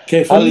 che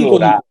hai fallito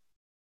di...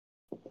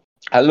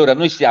 Allora,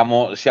 noi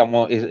siamo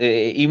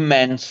in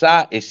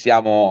mensa e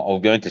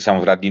ovviamente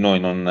siamo fra di noi,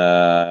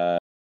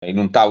 in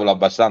un tavolo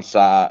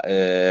abbastanza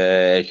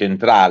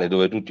centrale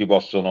dove tutti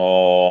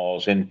possono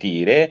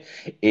sentire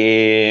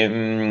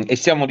e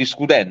stiamo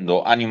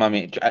discutendo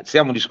cioè,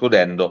 stiamo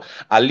discutendo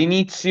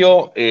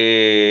all'inizio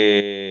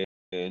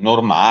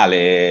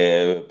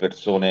normale,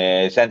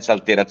 persone senza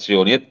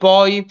alterazioni e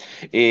poi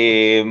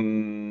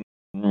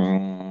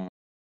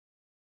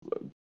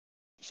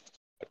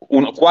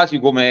quasi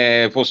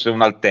come fosse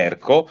un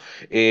alterco,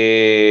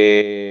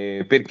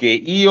 perché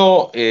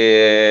io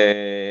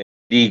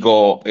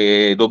dico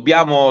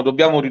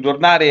dobbiamo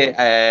ritornare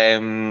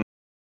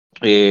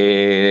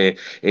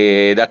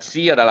da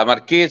zia, dalla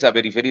Marchesa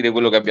per riferire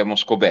quello che abbiamo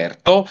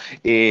scoperto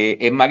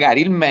e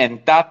magari il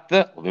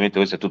Mentat, ovviamente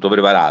questo è tutto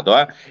preparato,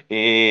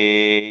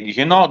 e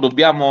dice no,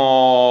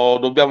 dobbiamo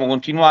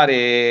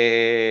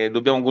continuare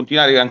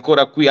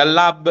ancora qui al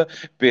lab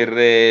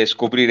per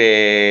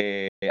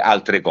scoprire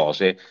altre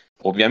cose.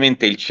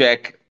 Ovviamente il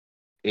check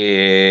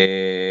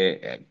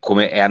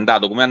come è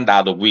andato,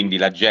 quindi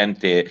la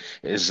gente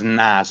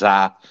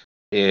snasa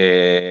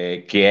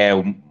che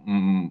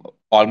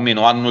o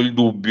almeno hanno il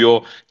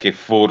dubbio che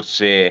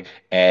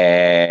forse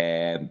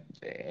è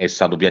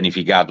stato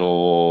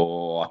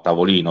pianificato a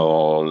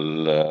tavolino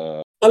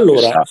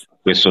Allora,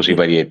 questo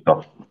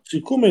siparietto.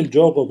 siccome il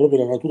gioco,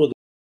 proprio la natura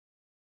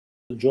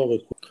del gioco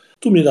è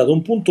tu mi hai dato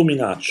un punto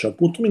minaccia. Un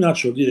punto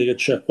minaccia vuol dire che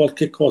c'è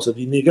qualche cosa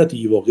di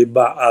negativo che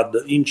va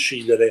ad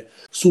incidere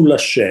sulla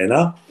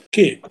scena,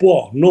 che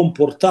può non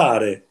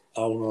portare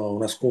a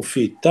una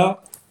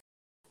sconfitta,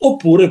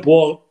 oppure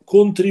può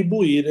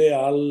contribuire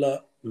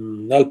al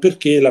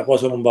perché la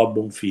cosa non va a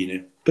buon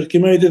fine. Perché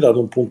mi avete dato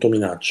un punto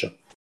minaccia.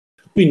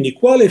 Quindi,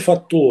 quale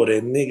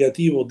fattore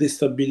negativo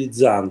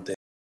destabilizzante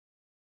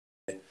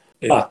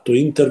fatto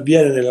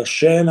interviene nella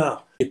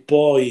scena e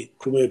poi,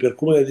 per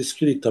come l'avete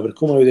descritta, per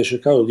come avete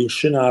cercato di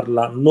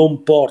inscenarla,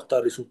 non porta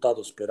al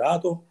risultato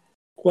sperato?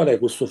 Qual è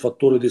questo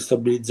fattore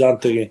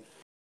destabilizzante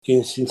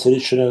che si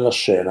inserisce nella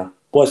scena?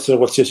 Può essere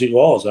qualsiasi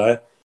cosa,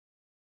 eh?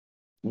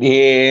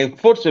 E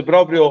forse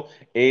proprio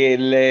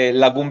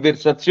la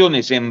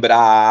conversazione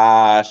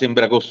sembra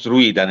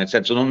costruita, nel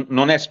senso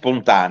non è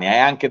spontanea, è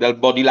anche dal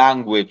body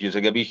language si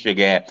capisce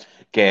che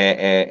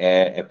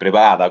è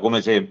preparata,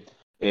 come se,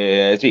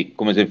 sì,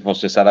 come se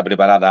fosse stata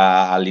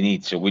preparata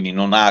all'inizio, quindi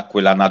non ha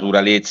quella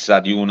naturalezza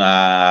di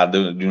una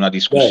Bello.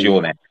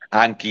 discussione.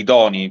 Anche i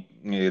toni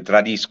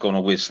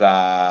tradiscono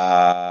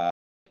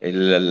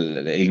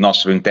il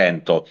nostro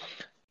intento.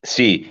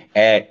 Sì,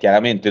 è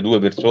chiaramente due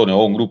persone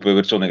o un gruppo di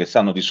persone che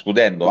stanno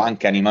discutendo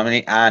anche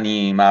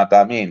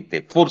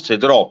animatamente, forse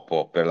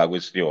troppo per la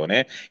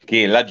questione,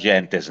 che la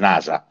gente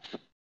snasa.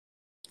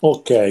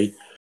 Ok,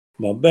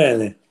 va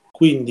bene.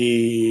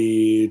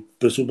 Quindi,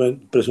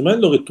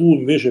 presumendo che tu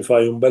invece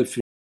fai un bel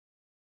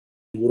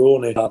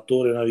figurone da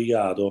attore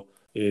navigato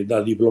e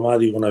da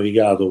diplomatico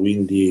navigato,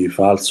 quindi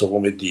falso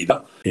come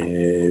dita,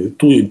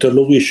 tu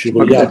interloquisci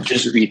con gli da altri,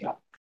 gesuita.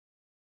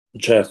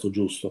 certo,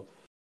 giusto,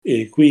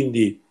 e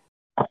quindi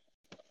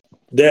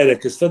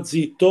Derek sta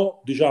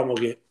zitto, diciamo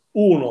che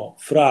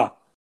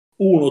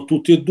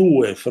tutti e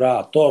due,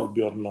 fra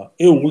Torbjorn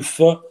e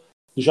Ulf,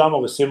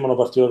 diciamo che sembrano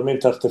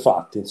particolarmente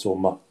artefatti,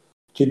 insomma.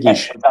 Che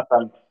dici?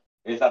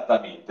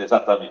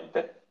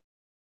 Esattamente.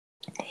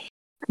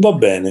 Va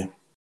bene.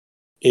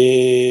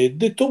 E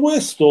detto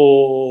questo,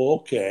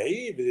 ok,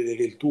 vedete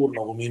che il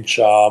turno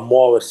comincia a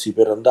muoversi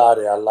per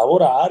andare a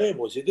lavorare,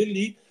 voi siete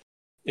lì.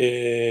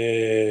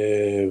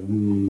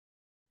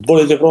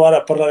 Volete provare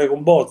a parlare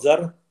con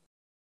Bozar?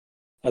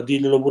 A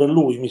dirglielo pure a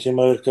lui, mi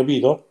sembra aver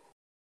capito.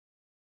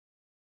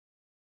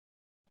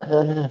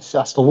 A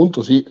sto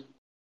punto sì.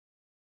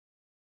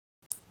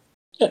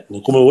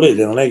 Come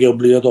volete, non è che è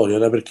obbligatorio,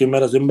 era perché mi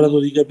era sembrato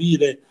di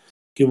capire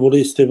che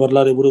voleste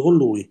parlare pure con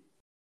lui.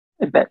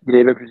 E beh,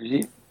 direi proprio di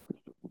sì.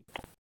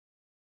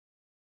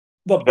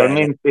 Va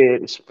bene.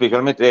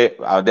 Specialmente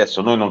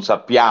adesso noi non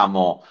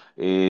sappiamo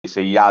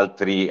se gli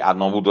altri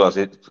hanno avuto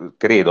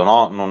credo,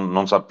 no?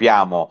 Non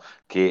sappiamo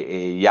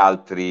che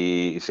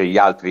se gli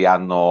altri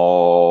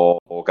hanno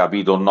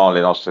capito o no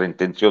le nostre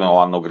intenzioni o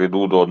hanno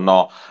creduto o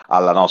no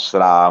al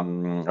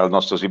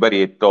nostro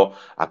siparietto.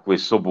 A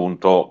questo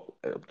punto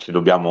ci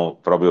dobbiamo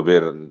proprio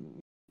per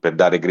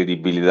dare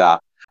credibilità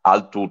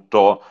al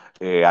tutto.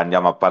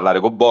 Andiamo a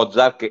parlare con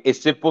Bozark e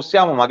se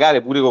possiamo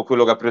magari pure con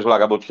quello che ha preso la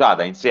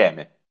capocciata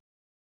insieme.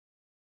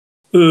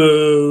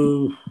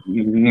 Eh,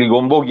 Li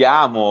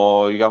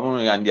convochiamo, diciamo,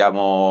 e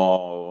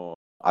andiamo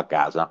a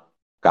casa,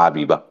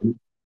 capiva.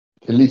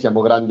 E lì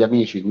siamo grandi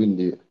amici,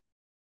 quindi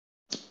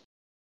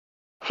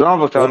Se no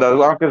possiamo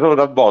andare anche solo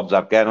da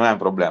Bozark, non è un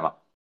problema.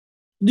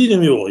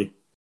 ditemi voi.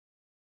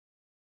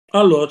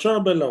 Allora, c'è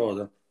una bella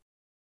cosa.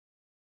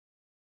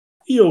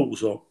 Io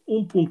uso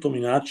un punto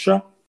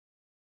minaccia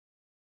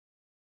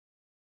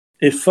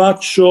e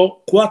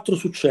faccio 4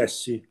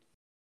 successi.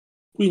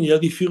 Quindi la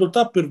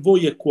difficoltà per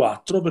voi è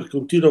 4 perché è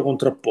un tiro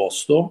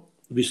contrapposto.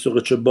 visto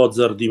che c'è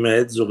Bozar di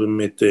mezzo che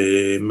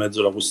mette in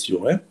mezzo la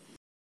questione.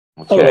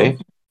 Ok. Allora,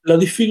 la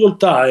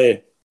difficoltà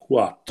è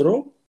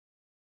 4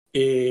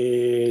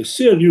 e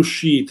se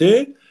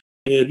riuscite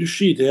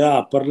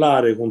a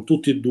parlare con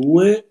tutti e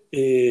due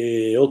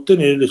e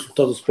ottenere il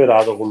risultato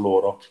sperato con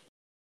loro,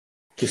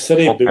 che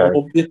sarebbe Ok. un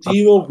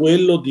obiettivo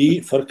quello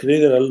di far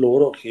credere a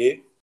loro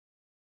che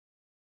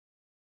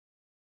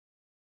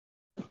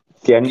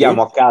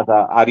Andiamo a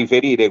casa a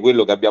riferire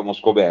quello che abbiamo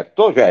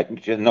scoperto, cioè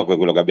no,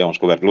 quello che abbiamo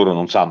scoperto, loro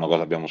non sanno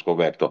cosa abbiamo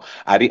scoperto,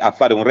 a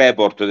fare un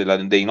report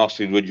dei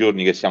nostri 2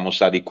 giorni che siamo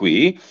stati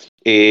qui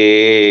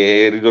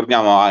e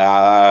ritorniamo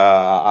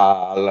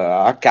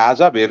a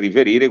casa per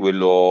riferire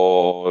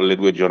le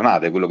 2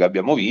 giornate, quello che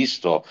abbiamo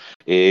visto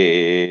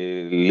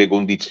e le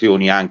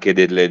condizioni anche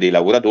dei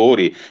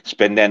lavoratori,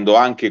 spendendo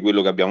anche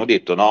quello che abbiamo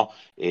detto, no?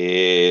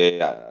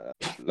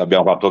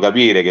 L'abbiamo fatto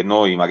capire che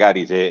noi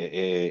magari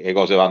se le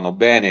cose vanno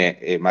bene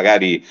e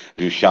magari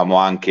riusciamo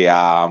anche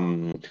a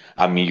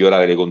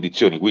migliorare le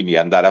condizioni, quindi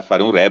andare a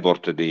fare un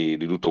report di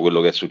tutto quello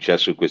che è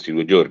successo in questi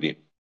 2 giorni.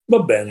 va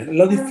bene,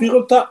 la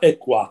difficoltà è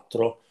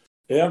 4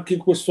 e anche in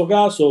questo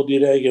caso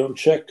direi che è un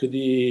check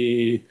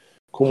di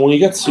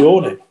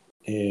comunicazione.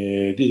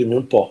 Ditemi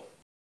un po'.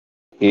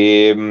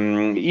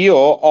 Io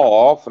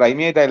ho fra i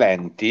miei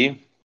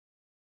talenti,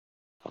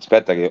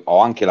 aspetta che ho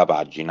anche la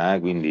pagina,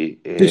 quindi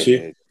Sì,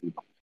 sì.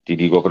 ti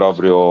dico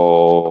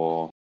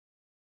proprio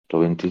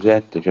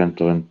 127,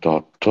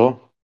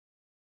 128.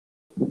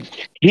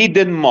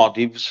 Hidden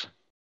Motives.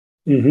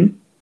 Mhm.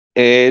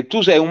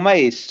 Tu sei un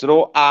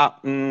maestro a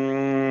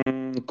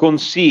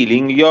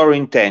concealing your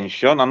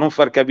intention, a non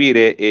far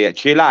capire e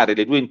celare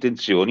le tue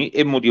intenzioni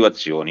e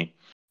motivazioni.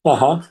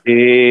 Ah,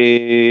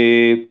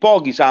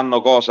 Pochi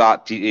sanno cosa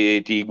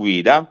ti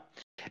guida,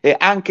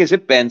 anche se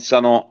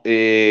pensano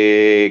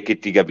che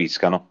ti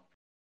capiscano.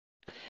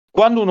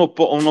 Quando un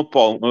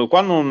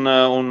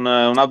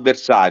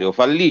avversario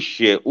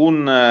fallisce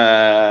un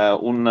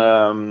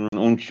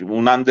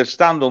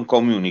understand on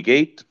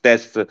communicate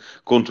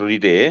test contro di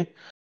te,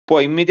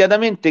 puoi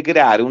immediatamente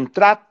creare un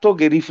tratto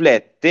che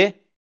riflette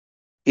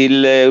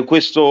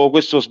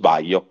questo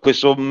sbaglio,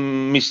 questo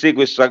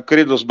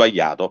credo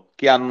sbagliato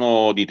che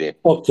hanno di te.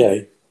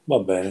 ok, va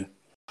bene.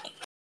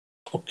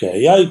 Ok,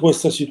 hai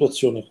questa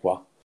situazione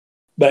qua.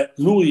 Beh,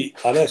 lui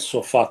adesso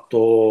ha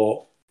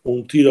fatto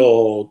un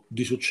tiro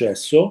di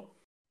successo,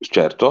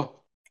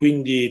 Certo,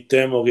 quindi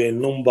temo che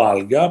non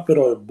valga,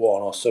 però è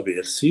buono a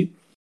sapersi.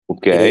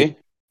 ok.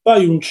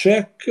 Fai un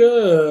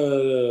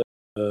check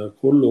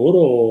con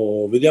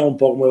loro, vediamo un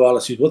po' come va la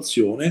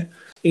situazione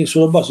e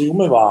sulla base di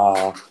come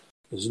va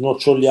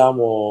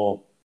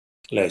snoccioliamo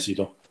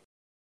l'esito.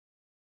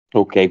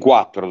 Ok,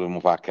 4 dobbiamo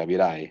fare,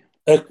 capirai.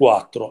 È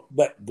 4.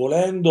 Beh,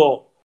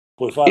 volendo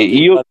puoi E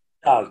farti io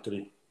gli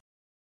altri.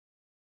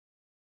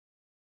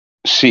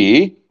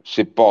 sì,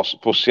 se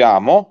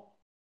possiamo,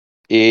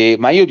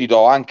 ma io ti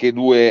do anche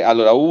due,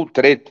 allora,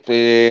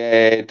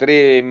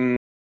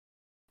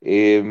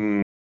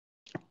 ehm,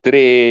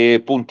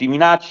 3 punti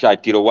minaccia e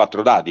tiro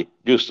 4 dadi,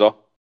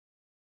 giusto?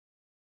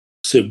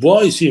 Se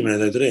vuoi, sì, me ne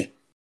dai 3.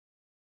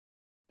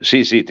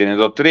 Sì, sì, te ne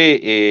do 3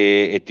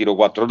 e tiro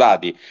 4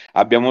 dadi.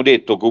 Abbiamo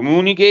detto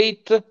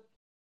communicate,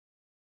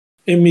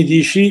 E mi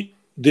dici,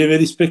 deve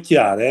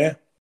rispecchiare, eh?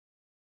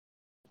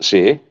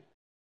 sì,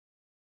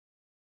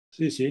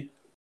 Sì, sì.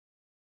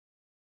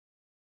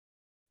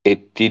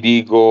 e ti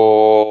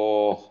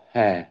dico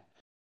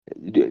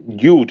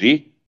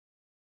duty,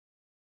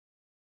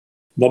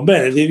 Va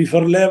bene, devi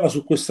far leva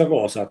su questa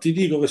cosa. Ti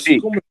dico che sì,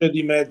 siccome c'è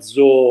di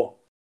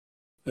mezzo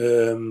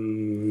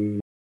ehm,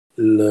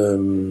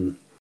 il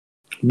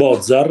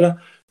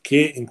Bozar,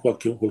 che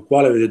col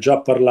quale avete già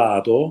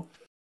parlato,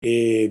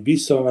 e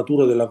vista la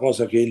natura della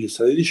cosa che gli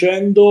state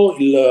dicendo,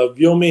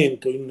 vi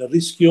aumento in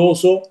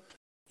rischioso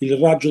il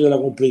raggio della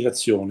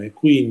complicazione.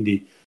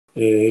 Quindi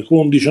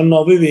con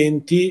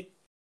 19-20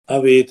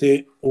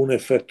 avete un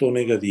effetto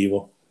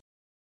negativo.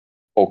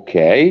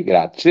 ok,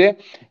 grazie.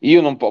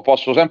 Io non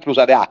posso sempre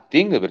usare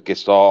acting perché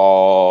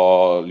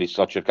li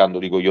sto cercando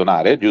di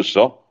coglionare,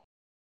 giusto?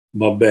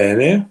 Va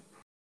bene?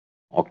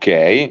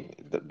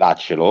 Ok,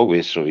 daccelo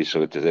questo, visto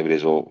che ti sei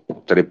preso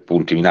 3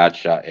 punti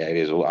minaccia e hai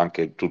reso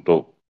anche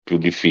tutto più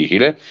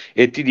difficile,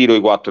 e ti tiro i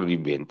 4 di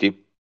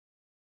 20.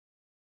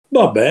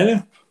 Va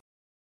bene?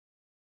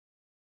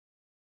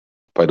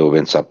 Poi devo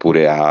pensare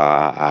pure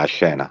a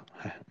scena.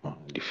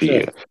 No, è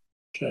difficile. Certo,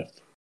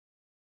 certo.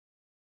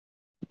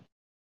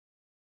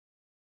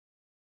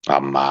 A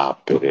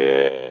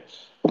mappe.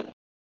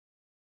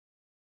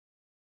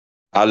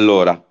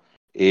 Allora, Dato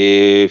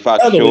che gli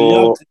faccio.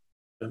 altri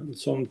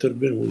sono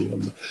intervenuti,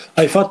 vabbè.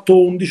 Hai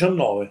fatto un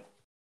 19,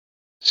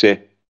 Sì,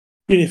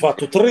 quindi hai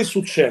fatto 3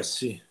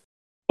 successi.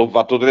 ho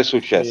fatto 3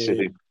 successi, E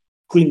sì.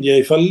 quindi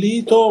hai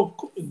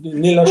fallito.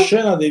 Nella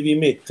scena devi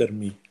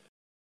mettermi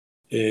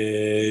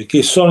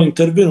che sono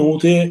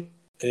intervenute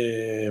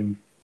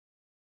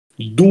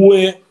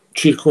 2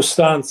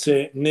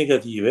 circostanze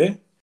negative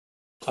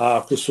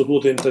a questo tuo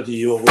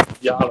tentativo, con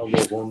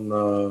dialogo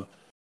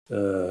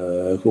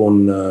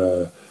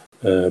con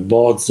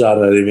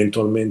Bozar,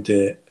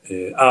 eventualmente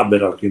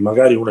Aberal, che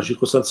magari una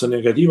circostanza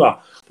negativa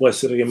può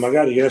essere che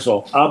magari, che ne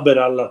so,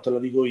 Aberal, te la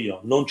dico io,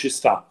 non ci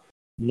sta,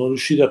 non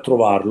riuscite a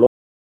trovarlo,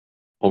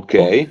 Ok,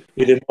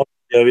 ed è modo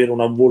di avere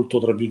un avvolto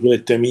tra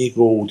virgolette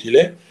amico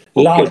utile.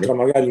 ok. L'altra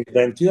magari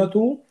inventila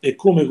tu, e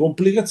come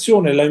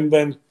complicazione la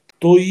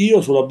invento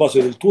io sulla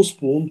base del tuo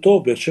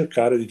spunto per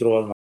cercare di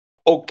trovare una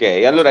Ok,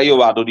 cosa. allora io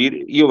vado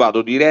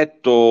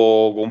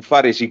diretto con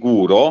fare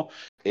sicuro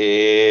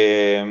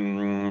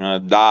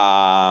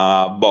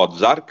da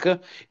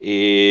Bozark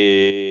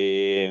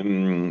e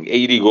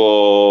gli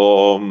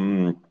dico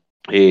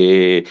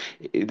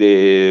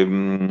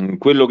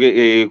quello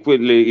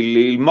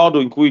il modo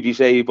in cui ti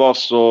sei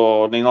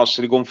posto nei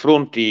nostri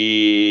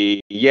confronti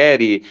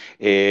ieri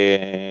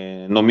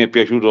non mi è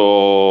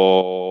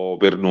piaciuto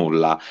per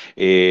nulla.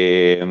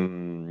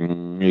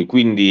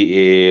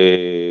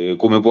 Quindi,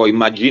 come puoi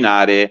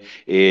immaginare,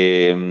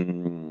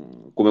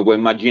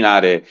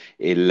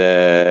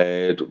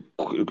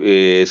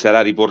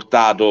 sarà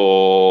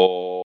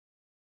riportato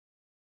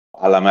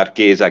alla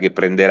marchesa che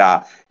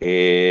prenderà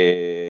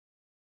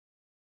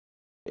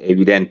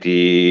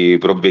evidenti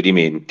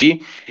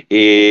provvedimenti,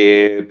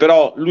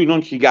 però lui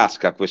non ci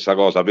casca a questa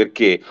cosa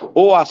perché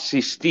o ha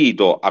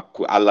assistito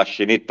alla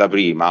scenetta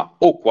prima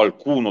o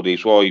qualcuno dei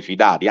suoi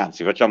fidati,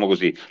 anzi facciamo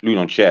così, lui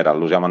non c'era,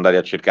 lo siamo andati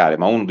a cercare,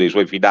 ma uno dei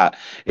suoi fidati,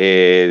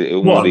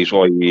 uno dei Buono,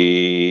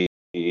 suoi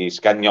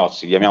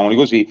scagnozzi, chiamiamoli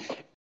così,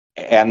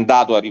 è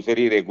andato a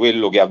riferire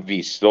quello che ha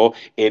visto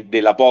e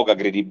della poca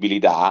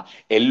credibilità,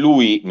 e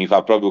lui mi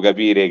fa proprio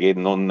capire che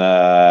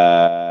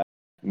non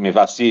mi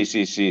fa sì,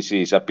 sì, sì,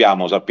 sì,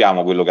 sappiamo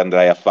quello che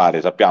andrai a fare,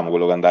 sappiamo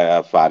quello che andrai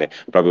a fare,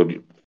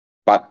 proprio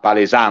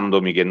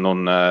palesandomi che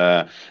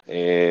non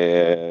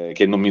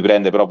mi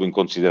prende proprio in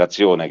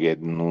considerazione, che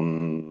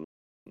non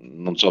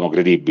sono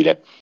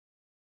credibile.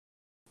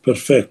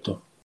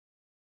 perfetto.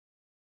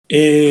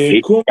 E E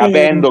come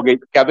capendo che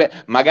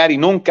magari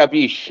non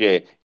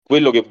capisce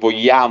quello che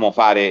vogliamo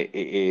fare,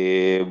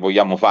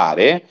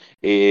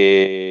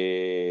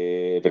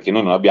 perché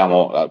noi non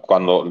abbiamo,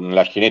 quando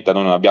nella scenetta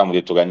noi non abbiamo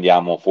detto che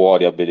andiamo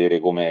fuori a vedere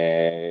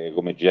come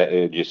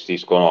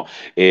gestiscono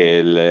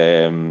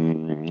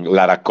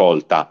la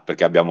raccolta,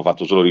 perché abbiamo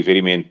fatto solo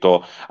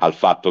riferimento al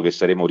fatto che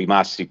saremo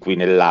rimasti qui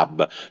nel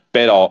lab,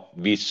 però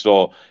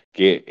visto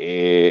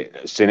che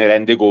se ne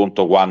rende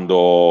conto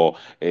quando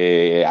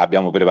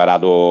abbiamo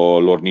preparato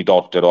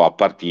l'ornitottero a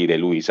partire,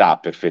 lui sa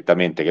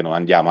perfettamente che non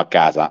andiamo a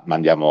casa, ma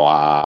andiamo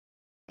a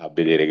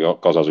vedere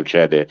cosa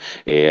succede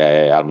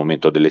al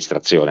momento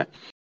dell'estrazione.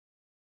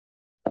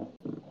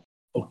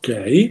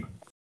 ok,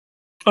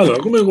 allora,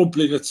 come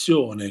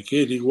complicazione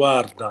che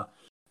riguarda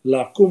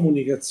la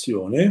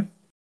comunicazione,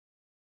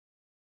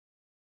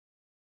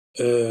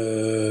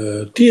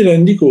 ti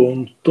rendi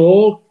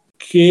conto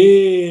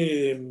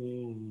che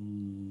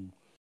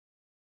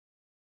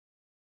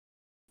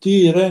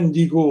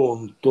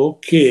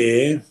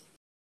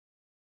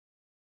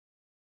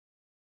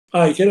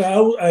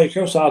hai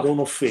causato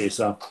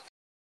un'offesa,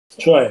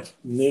 cioè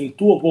nel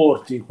tuo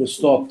porti in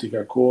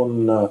quest'ottica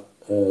con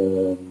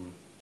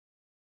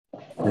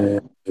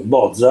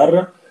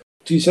Bozar,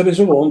 ti sei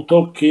reso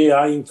conto che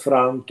hai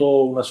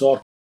infranto una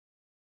sorta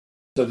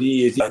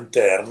di etica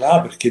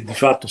interna, perché di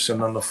fatto stai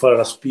andando a fare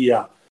la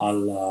spia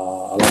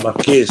alla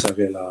marchesa,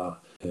 che è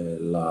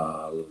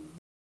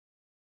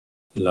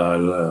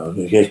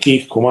che è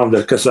chi comanda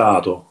il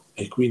casato,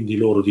 e quindi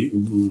loro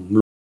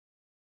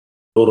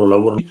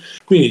lavorano.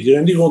 Quindi ti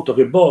rendi conto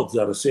che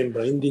Bozar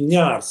sembra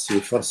indignarsi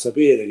e far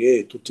sapere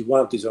che tutti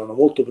quanti saranno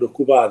molto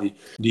preoccupati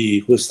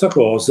di questa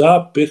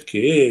cosa,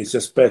 perché si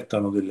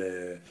aspettano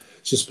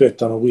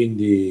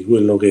quindi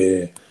quello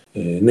che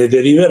ne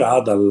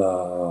deriverà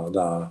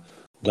da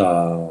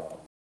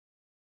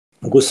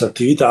questa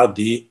attività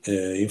di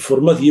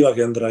informativa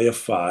che andrai a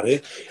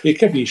fare, e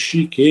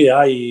capisci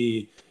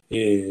che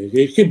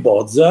che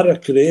Bozar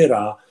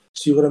creerà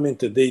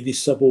sicuramente dei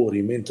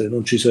dissapori mentre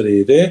non ci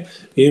sarete,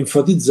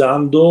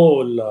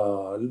 enfatizzando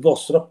il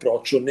vostro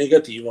approccio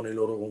negativo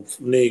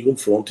nei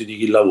confronti di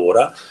chi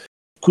lavora,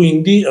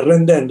 quindi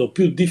rendendo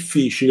più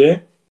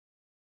difficile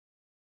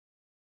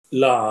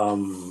la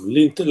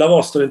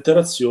vostra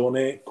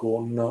interazione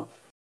con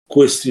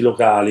questi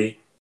locali.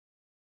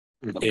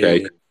 Ok.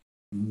 E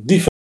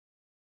di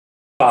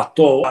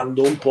fatto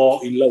quando un po'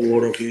 il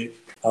lavoro che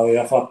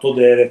aveva fatto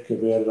Derek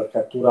per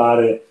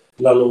catturare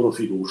la loro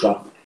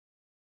fiducia.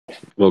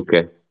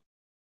 Ok.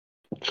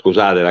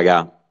 Scusate,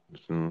 raga,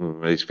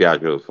 mi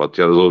dispiace, ho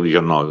tirato solo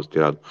 19, ho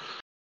tirato.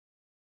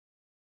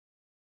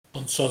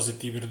 Non so se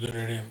ti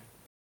perdoneremo.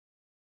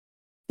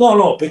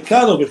 No,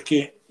 peccato,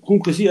 perché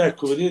comunque sia,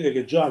 ecco, vedete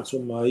che già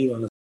insomma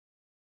Ivan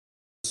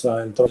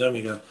sta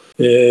entrando.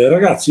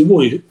 Ragazzi,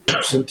 voi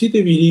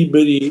sentitevi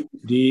liberi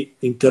di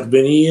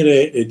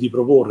intervenire e di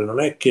proporre, non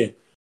è che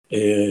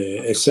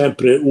è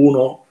sempre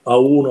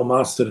 1-1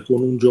 master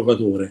con un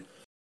giocatore.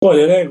 Poi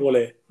le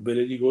regole ve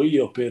le dico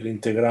io per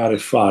integrare e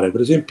fare.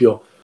 Per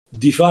esempio,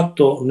 di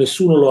fatto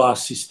nessuno lo ha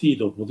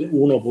assistito,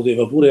 uno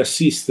poteva pure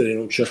assistere in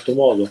un certo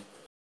modo,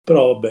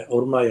 però vabbè,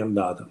 ormai è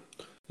andata.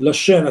 la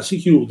scena si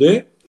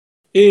chiude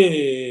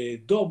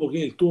e dopo che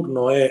il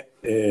turno è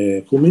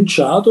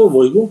cominciato,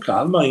 voi con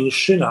calma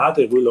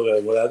inscenate quello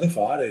che volete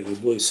fare, che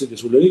voi siete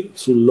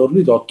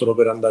sull'ornitottero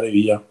per andare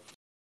via.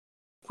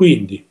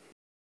 Quindi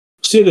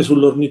siete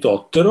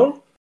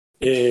sull'ornitottero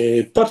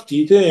e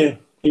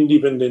partite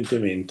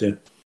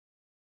indipendentemente.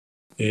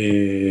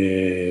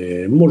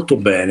 Molto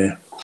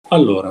bene.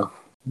 Allora,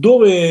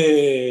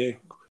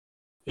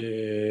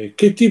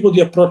 che tipo di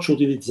approccio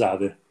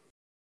utilizzate?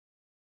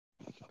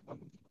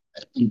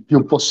 Il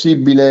più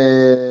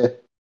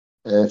possibile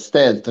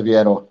stealth,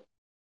 Piero.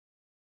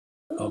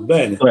 Va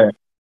bene. Cioè,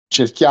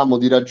 cerchiamo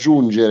di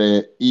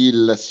raggiungere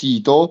il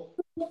sito,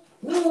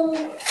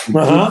 il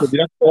punto di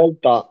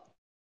raccolta.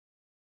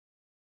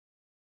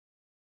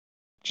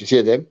 Ci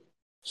siete?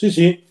 Sì,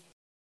 sì.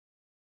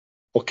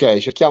 Ok,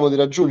 cerchiamo di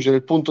raggiungere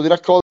il punto di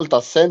raccolta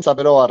senza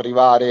però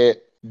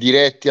arrivare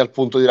diretti al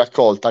punto di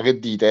raccolta. Che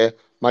dite?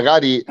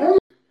 Magari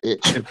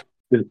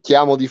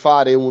cerchiamo di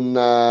fare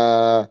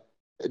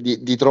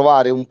di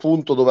trovare un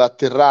punto dove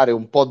atterrare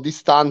un po'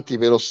 distanti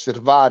per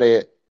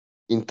osservare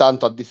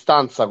intanto a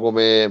distanza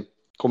come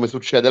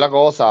succede la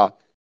cosa,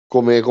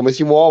 come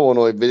si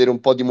muovono e vedere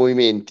un po' di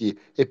movimenti.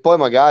 E poi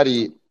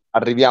magari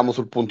arriviamo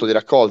sul punto di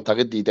raccolta.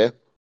 Che dite?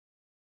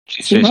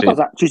 Sì, una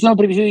cosa, ci sono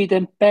previsioni di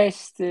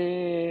tempeste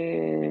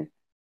per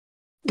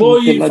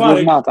Puoi la fare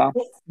giornata?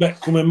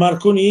 come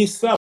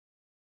marconista,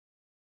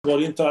 può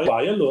rientrare.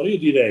 Vai. Allora io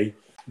direi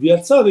vi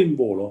alzate in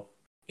volo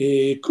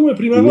e come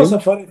prima cosa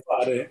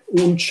fare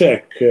un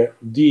check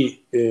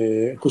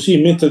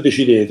così mentre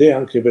decidete,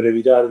 anche per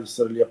evitare di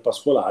stare lì a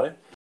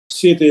pascolare,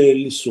 siete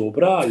lì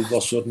sopra il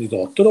vostro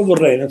ornitottero.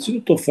 Vorrei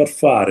innanzitutto far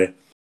fare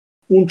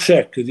un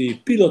check di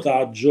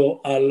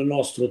pilotaggio al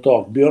nostro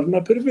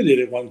Torbjorn per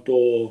vedere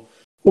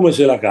come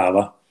se la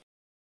cava,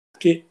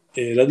 che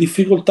la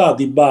difficoltà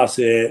di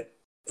base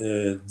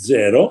è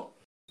 0.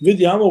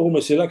 Vediamo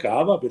come se la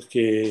cava,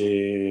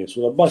 perché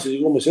sulla base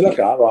di come se la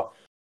cava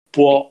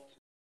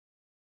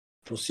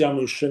possiamo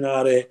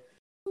inscenare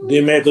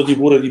dei metodi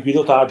pure di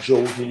pilotaggio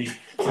utili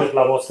per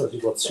la vostra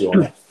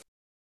situazione.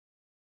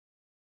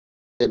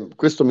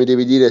 Questo mi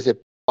devi dire se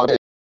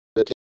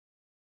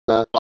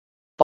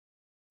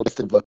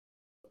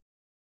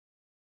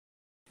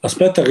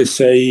Aspetta che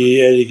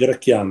eri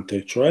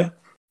cracchiante, cioè?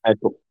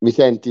 ecco, mi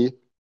senti?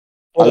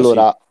 Ora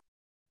Allora, sì,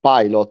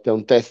 pilot è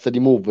un test di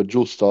move,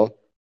 giusto?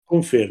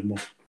 confermo.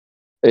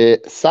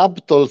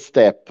 Subtle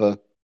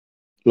step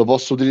lo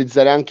posso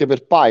utilizzare anche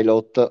per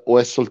pilot o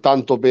è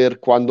soltanto per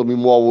quando mi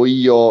muovo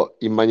io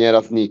in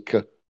maniera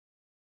sneak?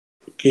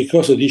 Che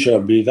cosa dice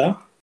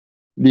l'abilità?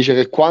 Dice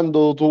che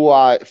quando tu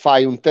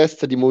fai un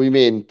test di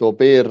movimento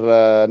per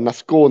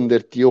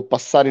nasconderti o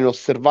passare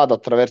inosservato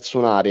attraverso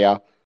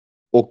un'area,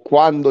 o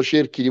quando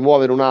cerchi di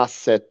muovere un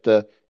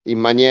asset in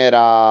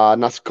maniera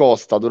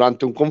nascosta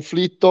durante un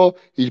conflitto,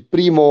 il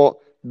primo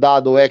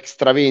dado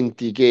extra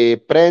 20 che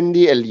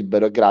prendi è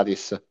libero, è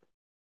gratis.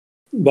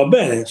 Va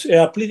bene, è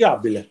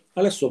applicabile.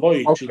 Adesso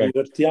poi ci Ok.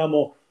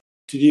 divertiamo,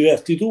 ti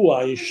diverti tu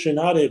a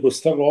inscenare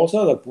questa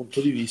cosa dal punto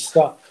di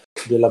vista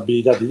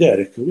dell'abilità di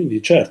Derek, quindi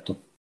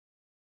certo.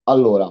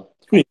 Allora,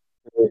 Quindi,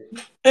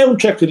 è un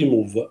check di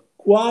move.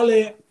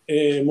 Quale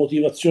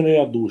motivazione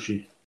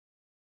adduci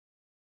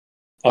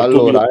al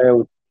tuo allora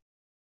pilota?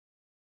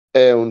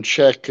 è un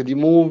check di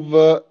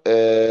move.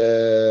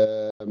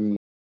 Eh,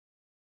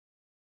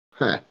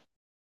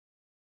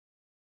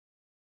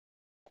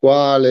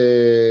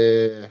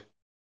 quale,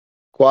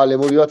 quale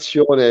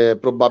motivazione?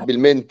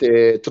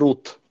 Probabilmente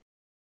truth.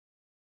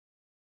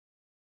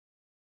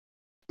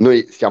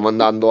 Noi stiamo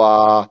andando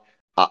a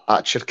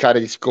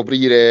cercare di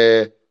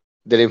scoprire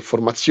delle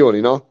informazioni,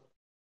 no?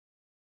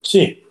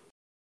 Sì,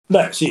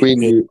 beh, sì.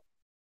 Quindi,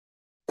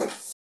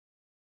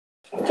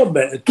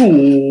 Vabbè,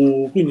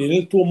 tu quindi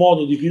nel tuo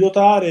modo di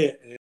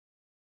pilotare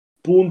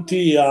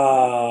punti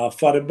a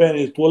fare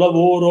bene il tuo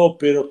lavoro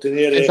per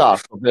ottenere.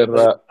 esatto,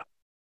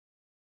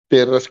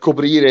 per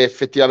scoprire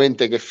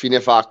effettivamente che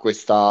fine fa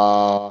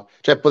questa.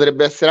 Cioè,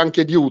 potrebbe essere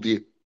anche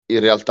duty, in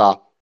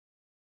realtà.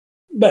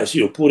 Beh, sì,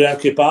 oppure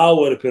anche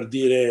power per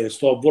dire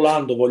sto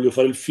volando, voglio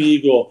fare il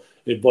figo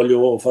e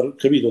voglio far,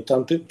 capito,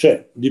 tante,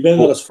 cioè,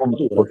 dipende dalla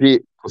sfumatura.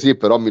 Così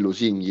però mi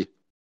lusinghi.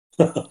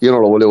 Io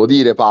non lo volevo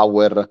dire,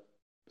 power.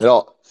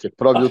 Però se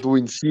proprio Vai, tu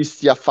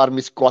insisti a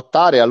farmi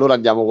squattare, allora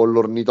andiamo con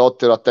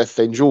l'ornitottero a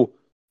testa in giù.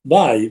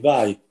 vai,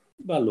 vai.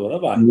 Allora,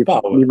 vai, Mi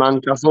power.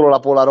 manca solo la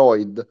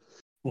Polaroid.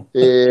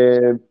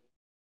 E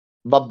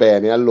va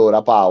bene,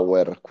 allora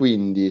power.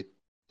 Quindi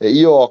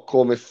io ho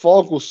come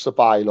focus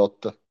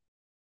pilot.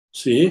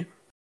 Sì,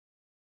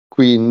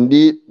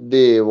 Quindi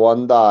devo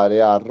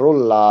andare a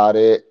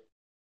rollare.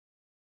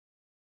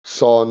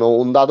 Sono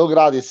un dato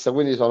gratis,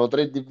 quindi sono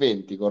 3 di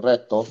 20,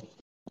 corretto?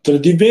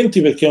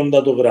 3D20 perché è un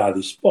dato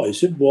gratis. Poi,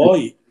 se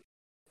vuoi,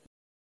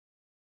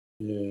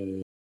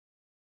 eh,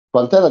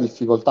 Quant'è la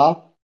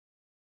difficoltà?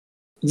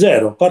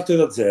 0, parte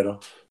da 0.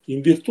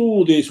 In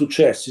virtù dei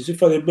successi, se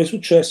fate bei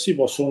successi,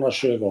 possono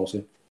nascere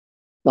cose.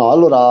 No,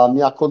 allora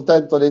mi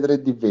accontento dei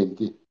 3 di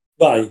 20.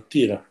 Vai,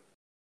 tira.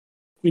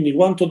 Quindi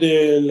quanto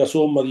della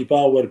somma di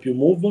power più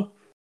move?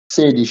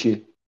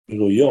 16. I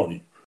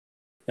coglioni.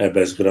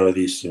 Beh,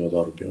 sgravatissimo,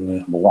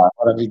 Torbjorn.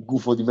 Guarda che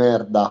gufo di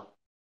merda.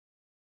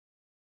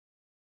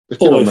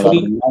 Perché Oh, non hai me l'ha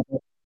fallito.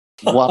 regalato?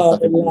 Guarda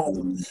che ma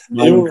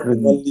E è uno è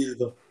incredibile.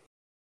 fallito.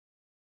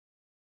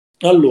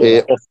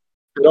 Allora,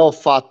 Però ho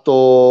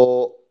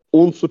fatto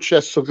un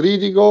successo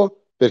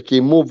critico perché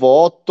in Move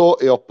ho 8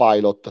 e ho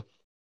Pilot.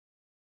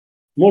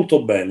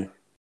 molto bene.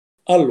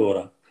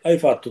 Allora, hai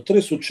fatto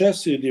 3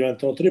 successi che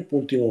diventano 3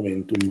 punti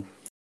momentum.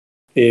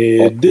 E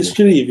Ottimo.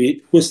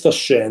 descrivi questa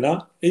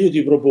scena e io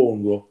ti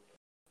propongo,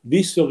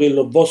 visto che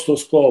il vostro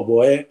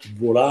scopo è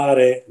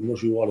volare, non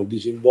ci vuole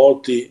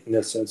disinvolti,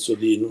 nel senso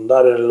di non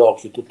dare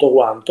nell'occhio e tutto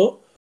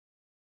quanto,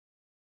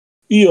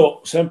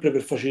 io sempre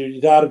per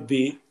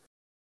facilitarvi,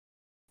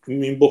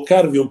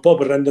 imboccarvi un po'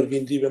 per rendervi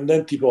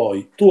indipendenti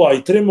poi, tu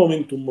hai 3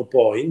 momentum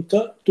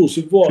point, tu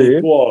se vuoi Sì,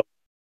 puoi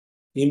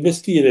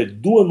investire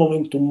 2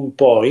 momentum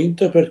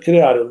point per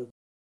creare un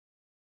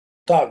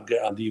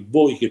tag di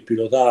voi che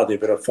pilotate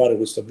per fare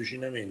questo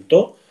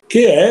avvicinamento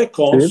che è sì.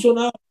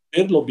 consona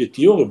per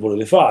l'obiettivo che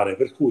volete fare.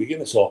 Per cui, che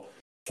ne so,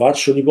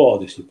 faccio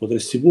un'ipotesi,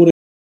 potresti pure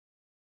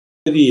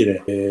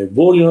dire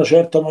voli in una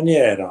certa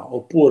maniera,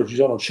 oppure ci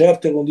sono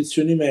certe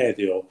condizioni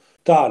meteo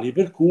tali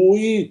per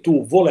cui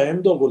tu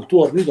volendo col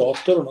tuo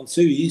ornitottero non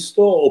sei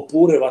visto,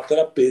 oppure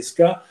vattene a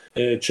pesca,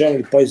 c'è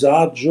il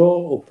paesaggio,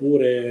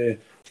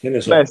 oppure che ne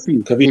Beh, so, sì,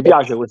 mi capito?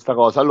 piace questa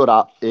cosa.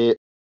 Allora,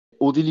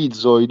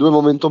 utilizzo i 2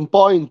 momentum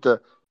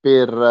point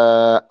per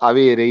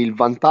avere il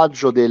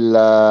vantaggio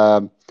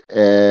della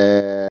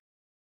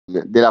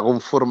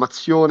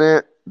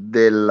conformazione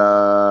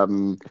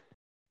del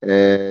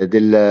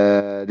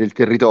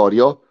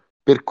territorio,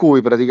 per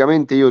cui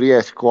praticamente io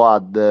riesco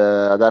ad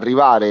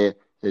arrivare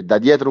da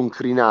dietro un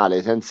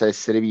crinale senza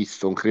essere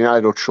visto, un crinale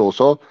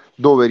roccioso,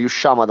 dove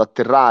riusciamo ad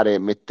atterrare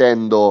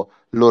mettendo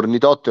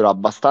l'ornitottero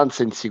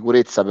abbastanza in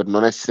sicurezza per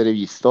non essere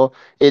visto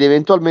ed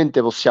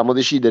eventualmente possiamo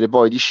decidere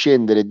poi di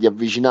scendere e di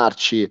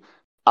avvicinarci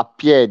a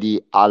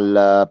piedi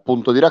al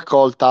punto di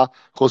raccolta,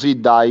 così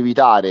da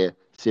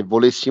evitare, se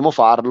volessimo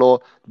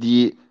farlo,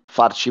 di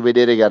farci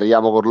vedere che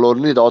arriviamo con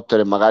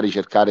l'ornitottero e magari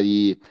cercare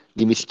di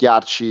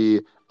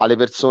mischiarci alle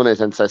persone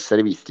senza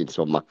essere visti,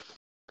 insomma,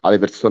 alle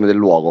persone del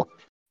luogo.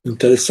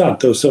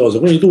 Interessante questa cosa.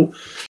 Quindi tu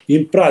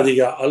in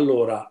pratica,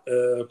 allora,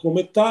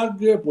 come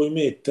tag puoi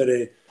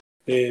mettere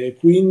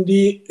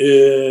quindi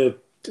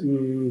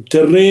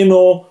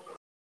terreno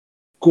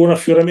con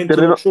affioramenti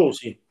Terreno...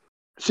 rocciosi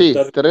per Sì,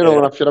 dare terreno con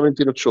un'idea,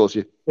 affioramenti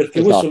rocciosi.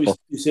 perché questo vi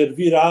Esatto,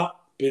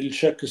 servirà per il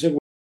check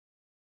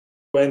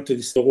seguente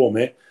di sto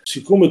come.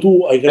 Siccome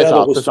tu hai creato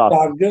esatto, questo esatto.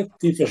 tag,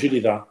 ti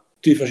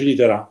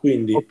faciliterà.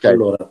 Quindi, Ok,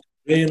 allora,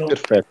 terreno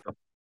perfetto.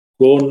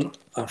 con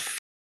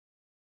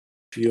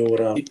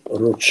affioramenti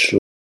rocciosi.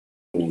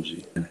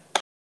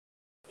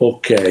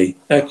 Ok,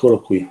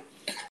 eccolo qui.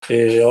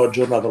 Ho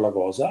aggiornato la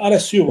cosa.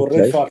 Adesso io Ok.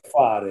 vorrei far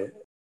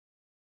fare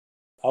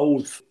a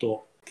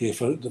Ulfto che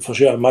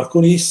faceva il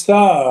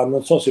marconista,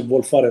 non so se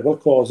vuol fare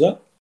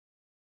qualcosa.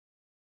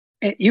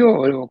 Io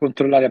volevo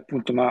controllare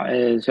appunto, ma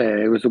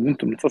cioè, a questo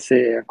punto non so se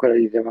è ancora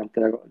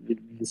rilevante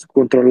di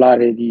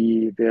controllare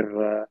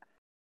per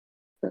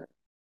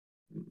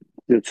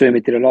situazione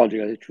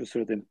meteorologica, se ci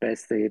fossero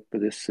tempeste che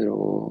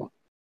potessero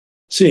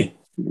Sì,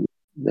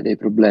 dare dei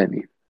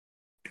problemi.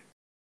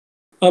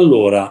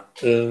 allora,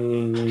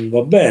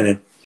 va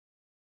bene.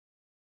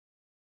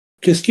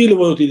 Che skill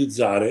vuoi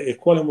utilizzare e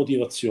quale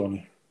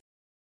motivazione?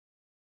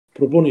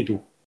 Proponi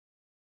tu.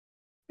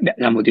 Beh,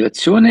 la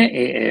motivazione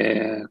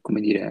è,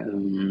 come dire,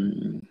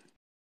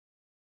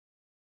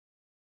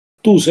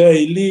 Tu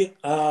sei lì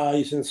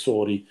ai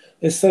sensori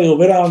e stai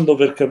operando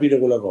per capire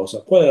quella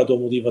cosa. Qual è la tua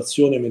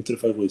motivazione mentre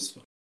fai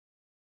questo?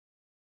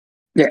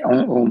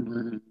 ho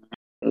un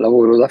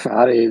lavoro da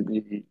fare,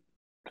 di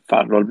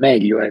farlo al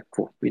meglio,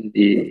 ecco,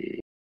 quindi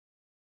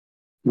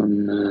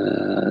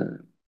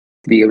non,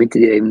 tipicamente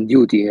direi un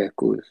duty,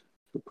 ecco. Questo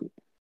qui.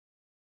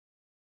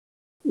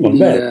 Va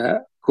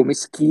bene, Come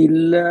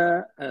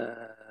skill,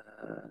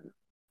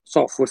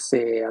 so,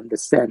 forse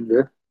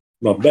understand,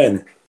 va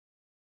bene.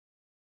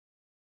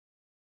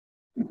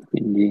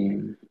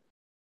 quindi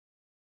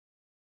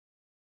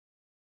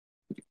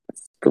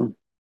questo.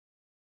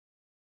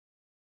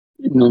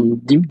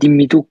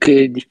 Dimmi tu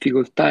che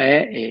difficoltà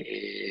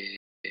è,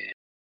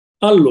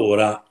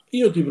 Allora,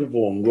 io ti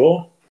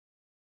propongo.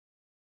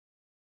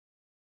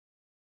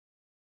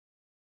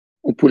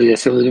 oppure se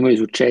secondo me i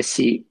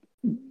successi,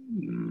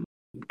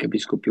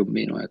 capisco più o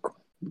meno, ecco.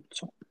 Non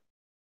so.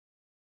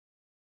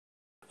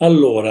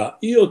 Allora,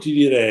 io ti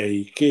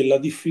direi che la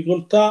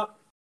difficoltà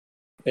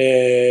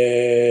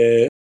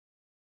è,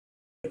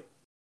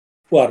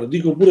 guarda,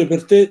 dico pure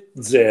per te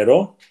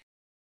zero,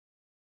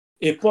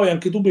 e poi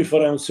anche tu mi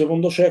farai un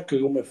secondo check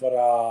come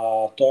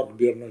farà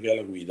Torbjorn che è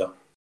la guida.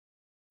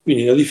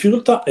 Quindi la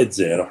difficoltà è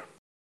zero.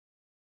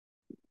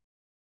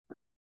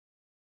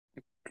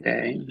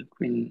 Ok,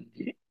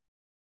 quindi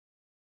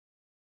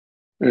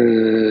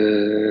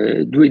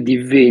 2 di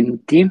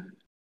 20,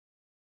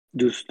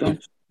 giusto?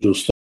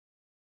 Giusto?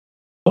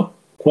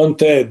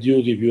 Quant'è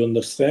duty più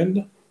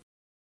understand?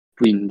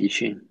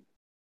 15.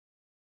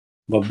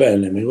 Va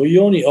bene, me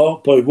coglioni.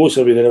 Poi voi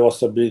sapete le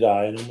vostre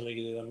abilità, non me le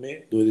chiedete a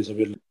me, dovete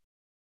saperle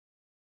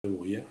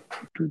voi.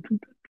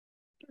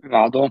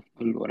 Vado,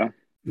 allora.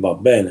 Va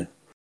bene.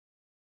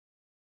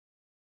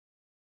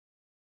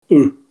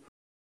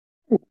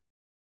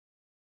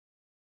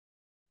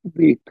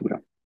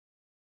 Addirittura.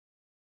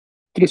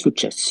 3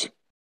 successi.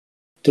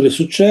 3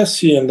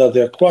 successi,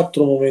 andate a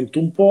 4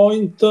 momentum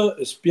point.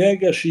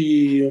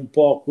 Spiegaci un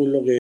po'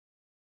 quello che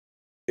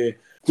è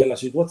la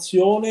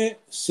situazione.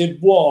 Se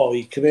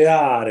vuoi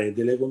creare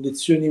delle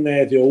condizioni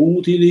meteo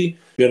utili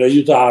per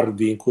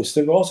aiutarvi in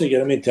queste cose,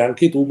 chiaramente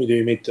anche tu mi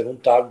devi mettere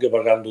un tag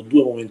pagando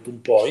 2 momentum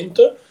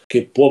point,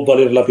 che può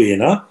valer la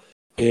pena.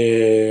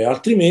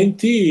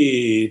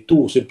 Altrimenti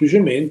tu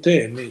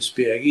semplicemente mi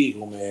spieghi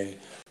come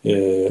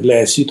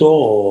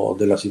l'esito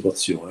della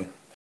situazione.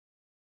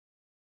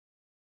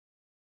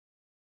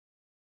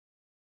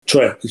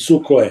 Cioè, il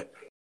succo è,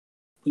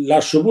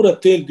 lascio pure a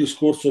te il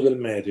discorso del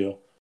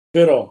meteo,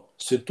 però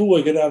se tu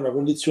vuoi creare una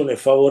condizione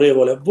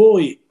favorevole a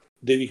voi,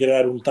 devi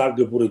creare un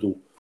tag pure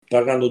tu,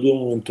 pagando 2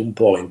 momentum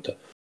point.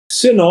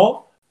 Se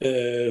no,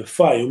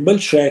 fai un bel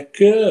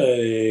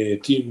check,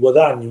 ti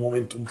guadagni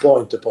momentum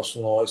point,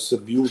 possono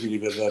esservi utili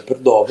per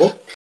dopo,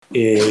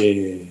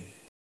 e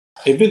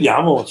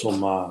vediamo,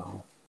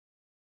 insomma,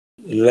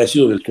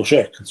 l'esito del tuo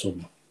check,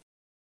 insomma.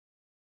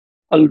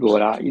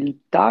 Allora,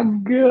 il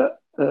tag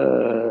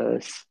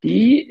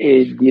sì,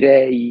 e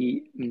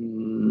direi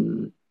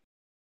un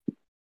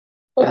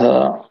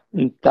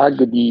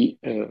tag di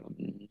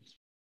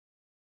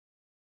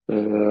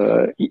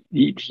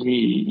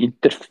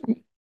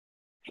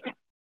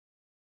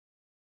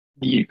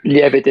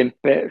lieve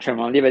cioè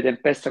una lieve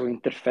tempesta con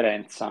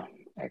interferenza,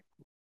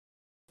 ecco,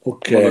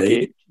 Ok, in modo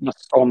che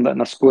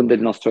nasconde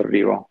il nostro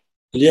arrivo.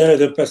 lieve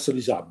tempesta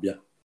di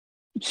sabbia.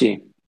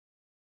 Sì.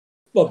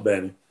 Va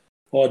bene,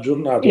 ho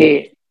aggiornato.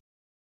 E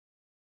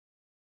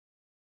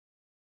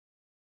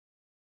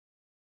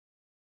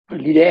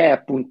l'idea è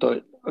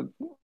appunto,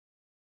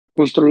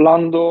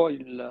 controllando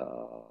il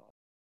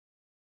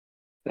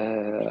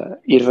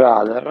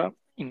radar,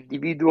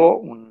 individuo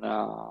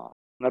una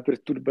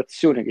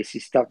perturbazione che si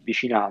sta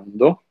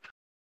avvicinando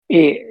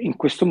e in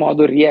questo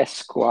modo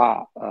riesco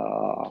a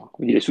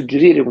come dire,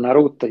 suggerire una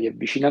rotta di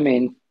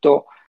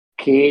avvicinamento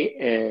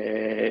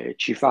che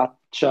ci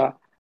faccia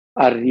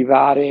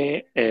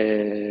arrivare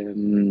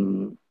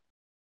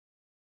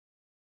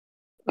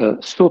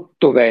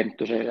sotto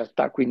vento, cioè in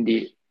realtà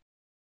quindi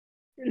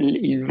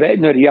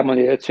noi arriviamo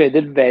nella direzione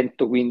del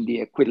vento, quindi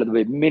è quella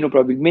dove meno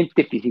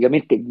probabilmente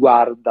fisicamente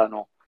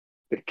guardano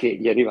perché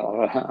gli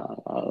arriva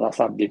la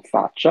sabbia in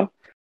faccia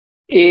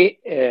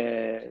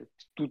e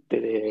tutte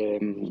le,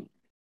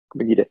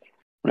 come dire,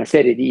 una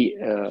serie di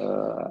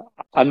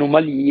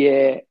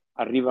anomalie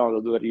arrivano da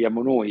dove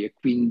arriviamo noi e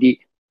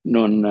quindi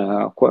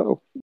non,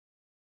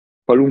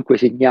 qualunque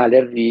segnale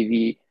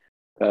arrivi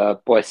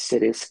può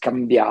essere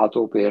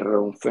scambiato per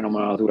un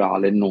fenomeno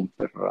naturale, non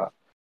per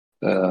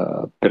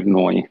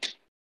noi.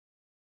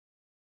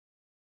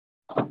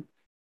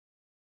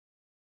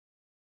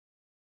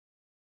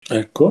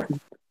 Ecco.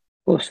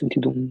 Ho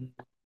sentito un...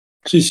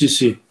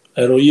 Sì,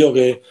 ero io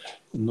che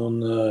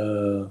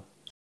non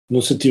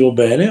sentivo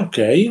bene,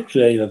 ok,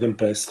 crei la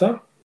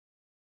tempesta.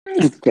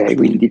 Ok,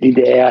 quindi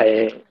l'idea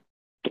è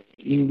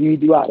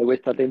individuare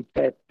questa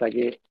tempesta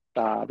che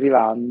sta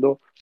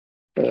arrivando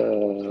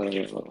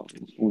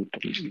appunto,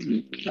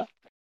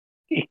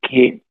 e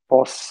che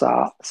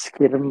possa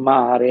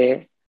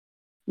schermare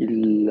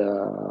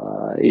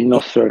il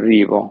nostro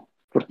arrivo.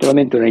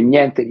 Fortunatamente non è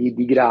niente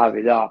di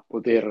grave da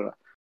poter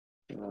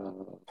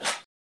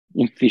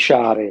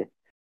inficiare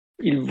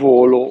il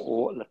volo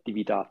o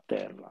l'attività a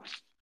terra.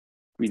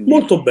 Quindi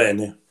Molto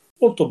bene,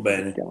 molto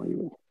bene.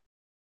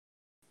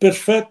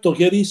 Perfetto,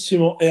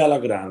 chiarissimo e alla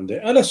grande.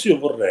 Adesso io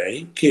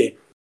vorrei che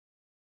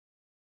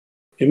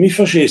mi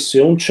facesse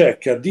un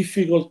check a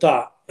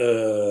difficoltà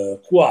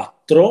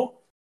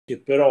 4, che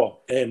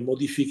però è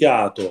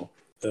modificato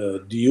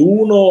di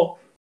 1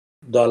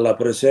 dalla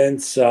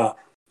presenza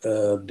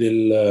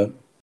del...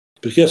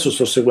 Perché adesso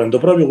sto seguendo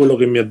proprio quello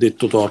che mi ha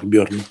detto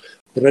Torbjorn,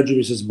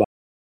 correggimi se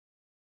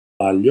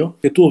sbaglio,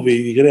 che tu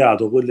avevi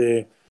creato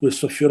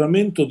questo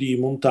affioramento di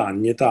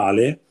montagne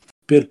tale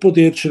per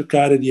poter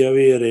cercare di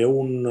avere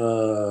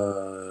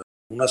una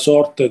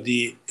sorta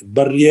di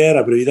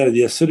barriera per evitare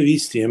di essere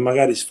visti e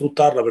magari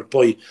sfruttarla per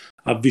poi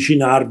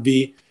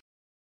avvicinarvi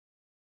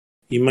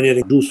in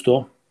maniera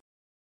giusto?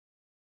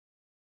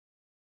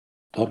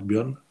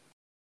 Torbjorn?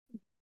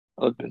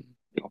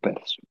 Abbiamo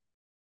perso.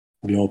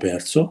 Abbiamo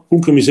perso.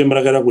 Comunque mi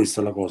sembra che era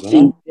questa la cosa,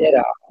 Sì, no?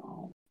 era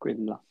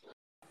quella.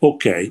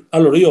 Ok,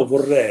 allora io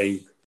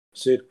vorrei,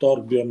 se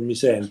Torbjorn mi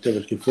sente,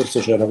 perché forse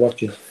c'era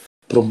qualche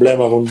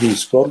problema con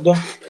Discord,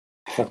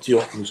 infatti io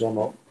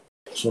sono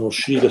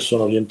uscito e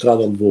sono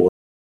rientrato al volo.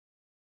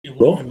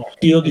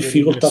 Io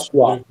difficoltà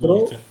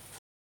 4.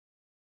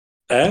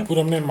 Pure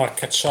a me mi ha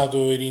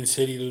cacciato e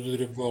reinserito 2 o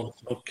 3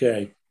 volte.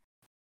 Ok.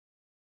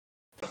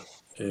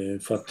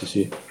 Infatti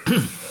sì.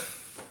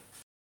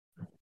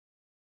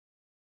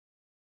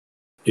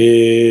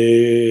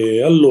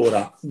 E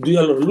allora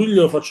lui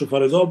glielo faccio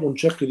fare dopo un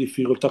check di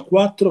difficoltà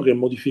 4 che è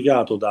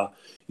modificato da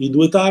i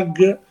due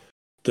tag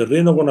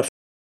terreno con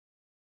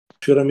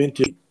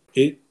affioramenti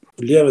e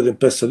lieve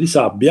tempesta di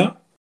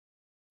sabbia,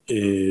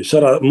 e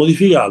sarà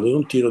modificato in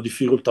un tiro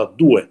difficoltà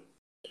 2.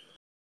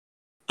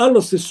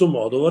 Allo stesso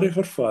modo vorrei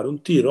far fare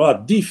un tiro a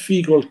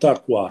difficoltà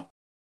 4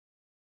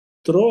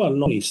 al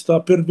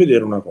nonista per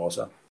vedere una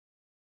cosa.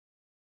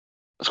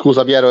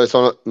 Scusa Piero,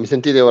 mi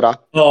sentite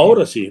ora? No,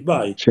 ora sì,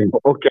 vai. Sì.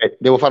 Ok,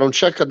 devo fare un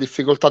check a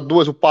difficoltà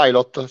 2 su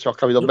Pilot, se ho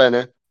capito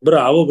bene?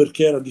 Bravo,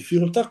 perché era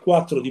difficoltà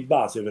 4 di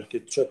base,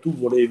 perché cioè, tu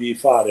volevi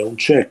fare un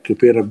check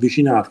per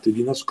avvicinarti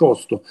di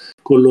nascosto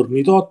con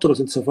l'ornitottero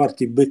senza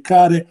farti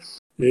beccare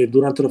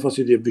durante la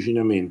fase di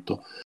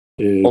avvicinamento.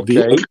 Ok.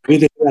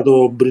 Avete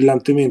creato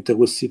brillantemente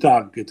questi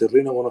tag,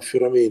 terreno con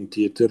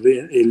affioramenti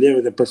e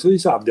lieve tempesta di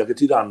sabbia, che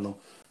ti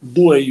danno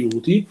 2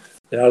 aiuti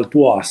al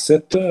tuo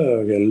asset,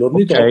 che è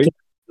l'ornitottero, Ok.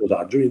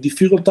 pilotaggio. Quindi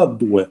difficoltà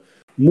 2,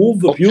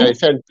 move più... Ok,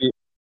 senti,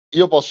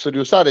 io posso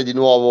riusare di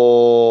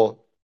nuovo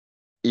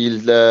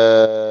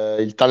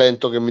il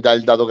talento che mi dà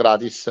il dato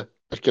gratis,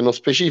 perché non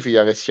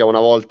specifica che sia una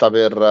volta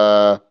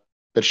per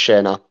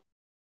scena.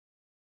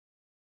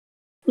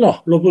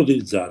 No, lo puoi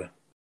utilizzare.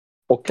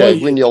 Ok, Poi,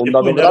 quindi ho un e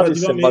dato poi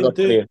gratis e vado a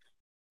 3.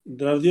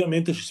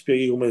 narrativamente ci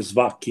spieghi come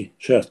svacchi,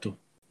 certo.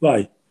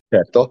 Vai.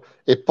 Certo.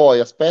 E poi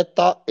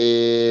aspetta,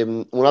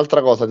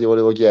 un'altra cosa ti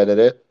volevo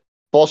chiedere.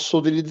 Posso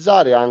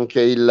utilizzare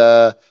anche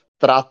il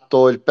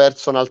tratto, il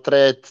personal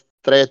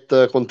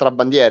threat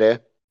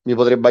contrabbandiere? Mi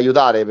potrebbe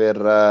aiutare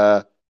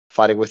per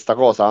fare questa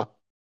cosa?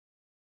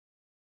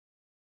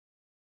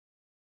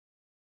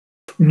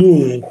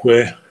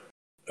 Dunque,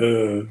 Cioè,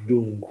 non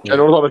dunque.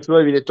 lo so, perché tu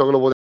avevi detto che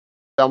lo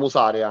potevamo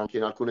usare anche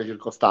in alcune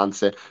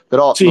circostanze,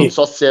 però non Sì,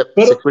 so se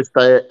però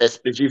questa è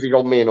specifica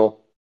o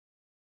meno.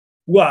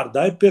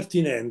 guarda, è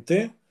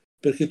pertinente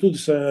perché tu ti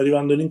stai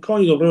arrivando in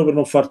incognito proprio per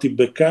non farti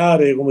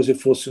beccare come se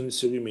fosse un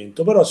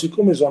inseguimento. Però,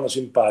 siccome sono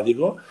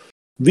simpatico,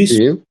 visto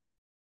Sì,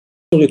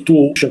 che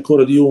tu c'è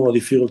ancora di 1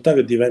 difficoltà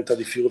che diventa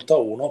difficoltà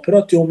 1,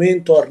 però ti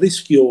aumento a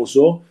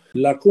rischioso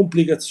la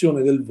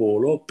complicazione del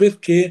volo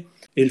perché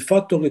il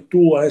fatto che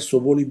tu adesso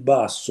voli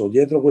basso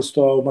dietro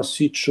questo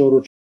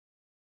massiccio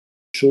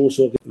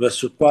roccioso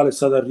verso il quale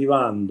state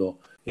arrivando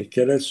e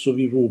che adesso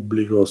vi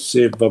pubblico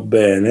se va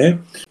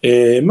bene,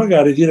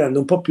 magari ti rende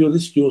un po' più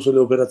rischioso le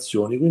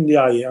operazioni, quindi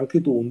hai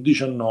anche tu un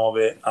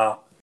 19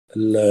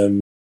 al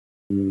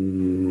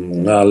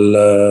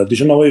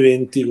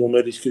 19-20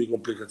 come rischio di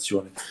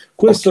complicazione.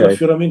 Questo è ok,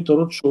 l'affioramento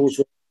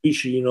roccioso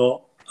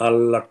vicino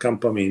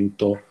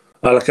all'accampamento,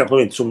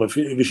 insomma,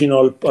 vicino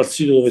al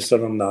sito dove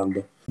state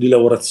andando di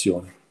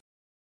lavorazione.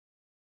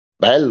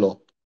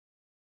 bello,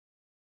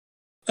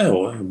 È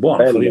buono,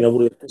 bello. farina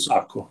pure del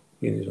sacco,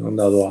 quindi sono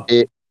andato a...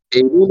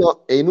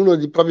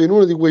 Proprio in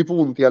uno di quei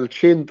punti al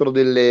centro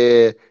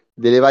delle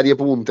varie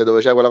punte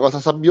dove c'è quella cosa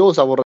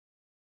sabbiosa vorrei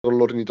con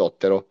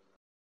l'ornitottero.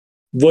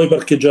 Vuoi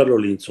parcheggiarlo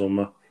lì,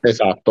 insomma.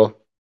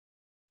 Esatto.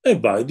 E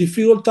vai,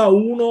 difficoltà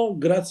 1,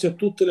 grazie a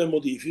tutte le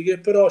modifiche,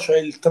 però c'è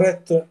il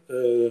threat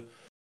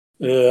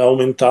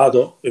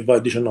aumentato e va a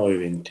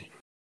 19-20.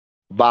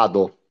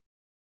 Vado.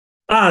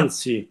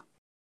 Anzi,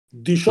 No,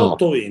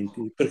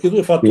 18-20, perché tu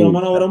hai fatto una minchia,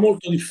 manovra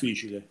molto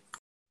difficile.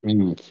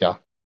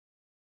 minchia.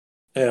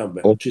 E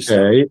vabbè, ci Ok, sta.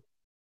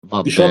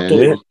 va bene.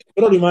 18-20,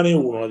 però rimane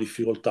 1 la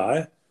difficoltà,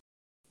 eh.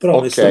 Però Ok,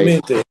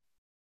 onestamente è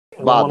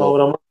una vado.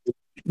 manovra molto...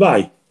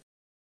 Vai,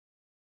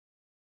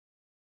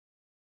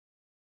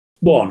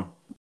 buono.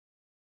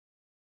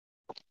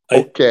 Hai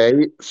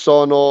Ok,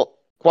 sono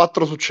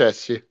 4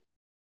 successi.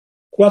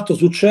 4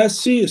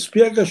 successi,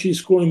 spiegaci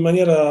in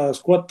maniera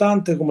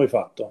squattante come hai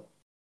fatto.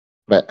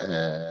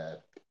 Beh,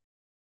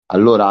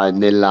 allora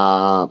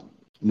nella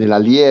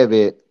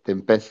lieve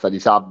tempesta di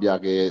sabbia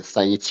che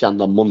sta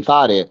iniziando a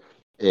montare,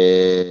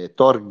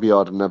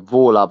 Torbjorn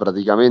vola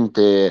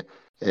praticamente,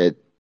 eh,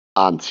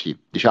 anzi,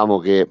 diciamo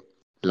che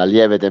la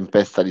lieve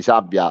tempesta di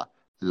sabbia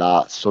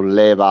la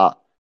solleva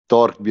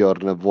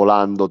Torbjorn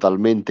volando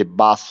talmente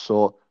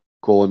basso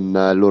con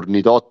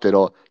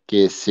l'ornitottero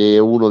che se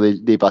uno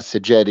dei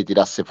passeggeri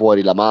tirasse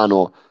fuori la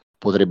mano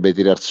potrebbe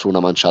tirar su una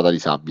manciata di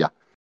sabbia.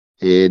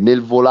 E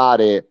nel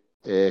volare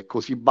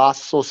così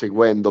basso,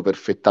 seguendo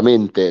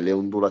perfettamente le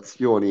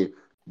ondulazioni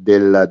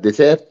del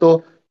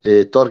deserto,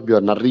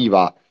 Torbjorn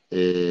arriva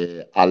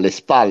alle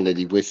spalle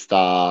di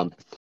questa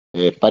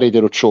parete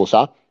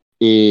rocciosa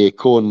e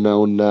con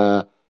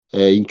un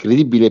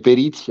incredibile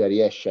perizia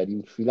riesce ad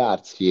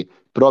infilarsi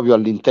proprio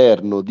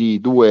all'interno di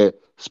 2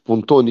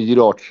 spuntoni di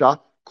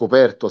roccia,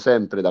 coperto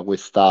sempre da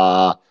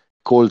questa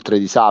coltre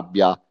di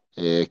sabbia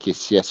che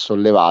si è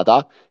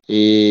sollevata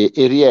e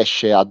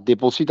riesce a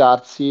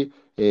depositarsi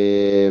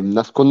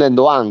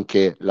nascondendo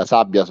anche la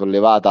sabbia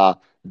sollevata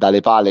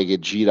dalle pale che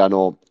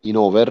girano in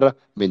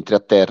over mentre a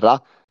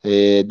terra,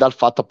 dal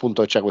fatto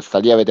appunto che c'è questa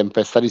lieve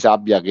tempesta di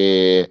sabbia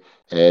che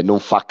non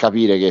fa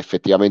capire che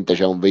effettivamente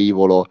c'è un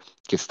velivolo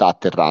che sta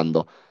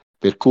atterrando.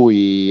 Per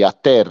cui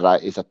atterra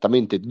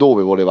esattamente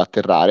dove voleva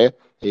atterrare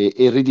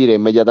e ritira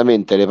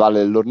immediatamente le pale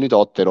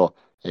dell'ornitottero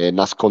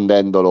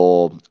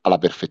nascondendolo alla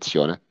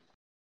perfezione.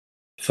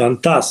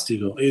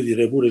 Fantastico, io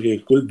direi pure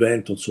che quel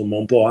vento, insomma,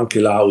 un po' anche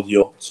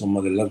l'audio,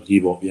 insomma,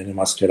 dell'arrivo viene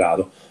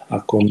mascherato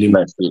a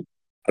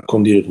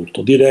condire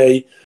tutto.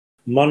 Direi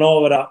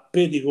manovra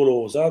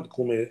pericolosa,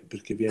 come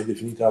perché viene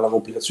definita la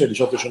complicazione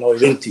 18, 19,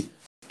 20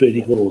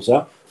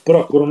 pericolosa,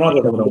 però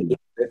coronata da un grande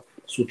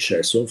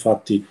successo.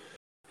 Infatti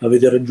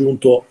avete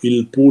raggiunto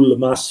il pool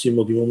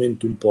massimo di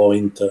momentum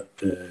point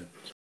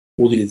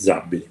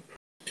utilizzabili.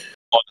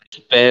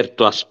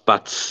 L'esperto ha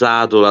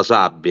spazzato la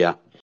sabbia.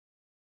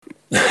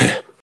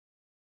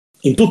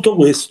 In tutto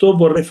questo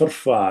vorrei far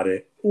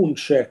fare un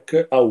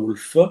check a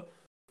Ulf,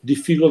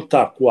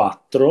 difficoltà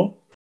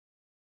 4.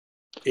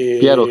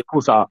 Piero,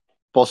 scusa,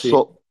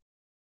 posso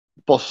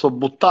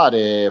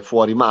buttare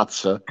fuori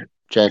Maz?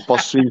 Cioè,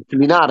 posso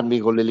inclinarmi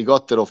con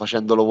l'elicottero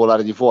facendolo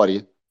volare di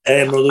fuori?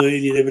 Me lo dovevi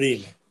dire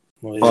prima.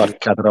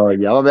 Porca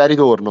troia, vabbè,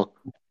 ritorno.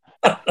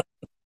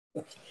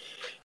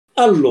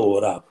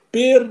 Allora,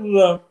 per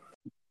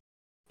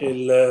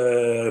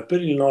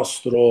il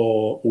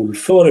nostro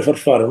Ulf vorrei far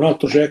fare un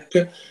altro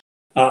check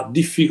a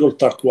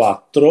difficoltà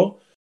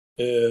 4,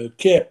 che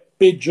è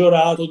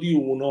peggiorato di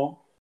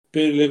 1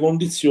 per le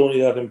condizioni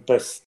della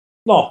tempesta.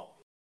 No,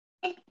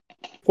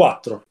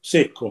 4,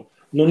 secco.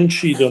 Non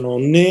incidono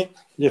né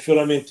gli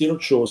affioramenti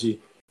rocciosi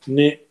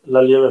né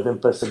la lieve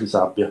tempesta di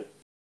sabbia.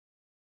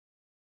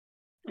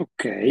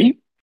 Ok.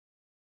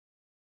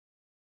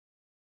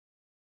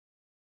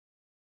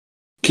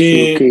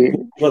 Che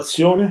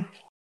situazione?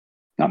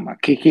 No, ma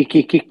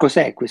che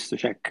cos'è questo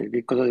check?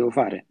 Che cosa devo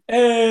fare?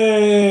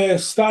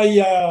 Stai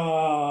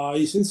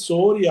ai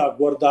sensori a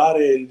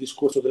guardare il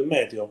discorso del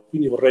meteo,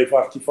 quindi vorrei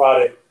farti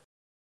fare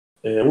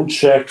un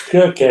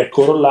check che è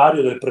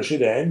corollario del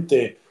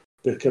precedente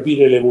per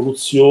capire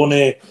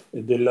l'evoluzione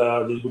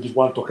di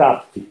quanto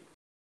capti.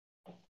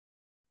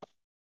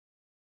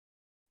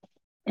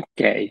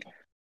 Ok.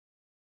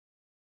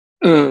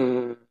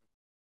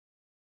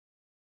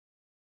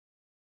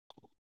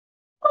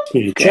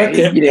 Quindi il Ok,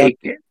 check direi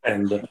che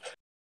understand.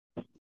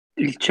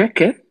 il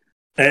check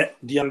È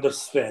di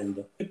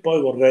understand, e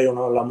poi vorrei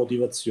la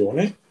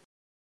motivazione,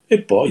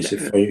 e poi se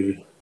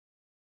fai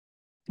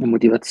la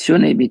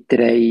motivazione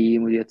metterei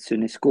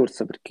motivazione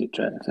scorsa, perché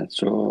cioè nel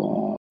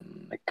senso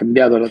è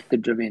cambiato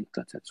l'atteggiamento,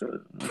 nel senso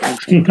non sono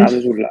centrato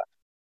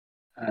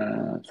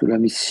sulla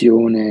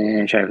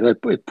missione, cioè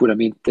è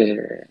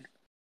puramente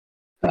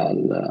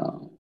alla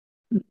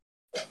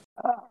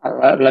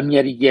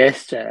mia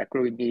richiesta, cioè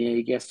quello che mi viene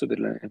richiesto per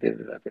la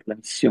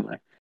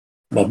missione.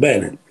 va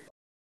bene.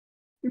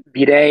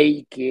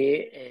 Direi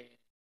che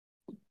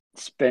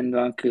spendo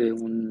anche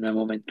un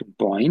momentum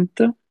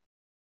point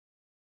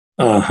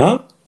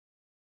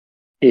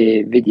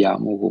e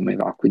vediamo come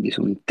va. Quindi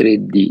sono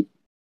 3 di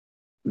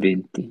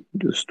 20,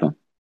 giusto?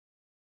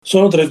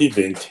 Sono 3 di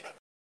 20.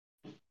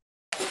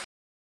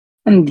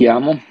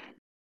 Andiamo.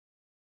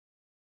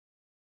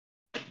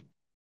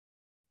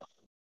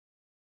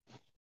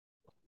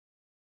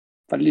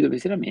 Fallito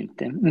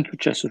miseramente, un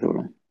successo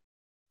solo.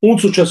 Un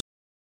successo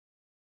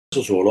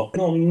solo.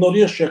 Non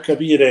riesci a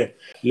capire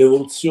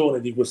l'evoluzione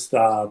di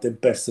questa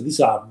tempesta di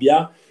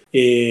sabbia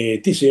e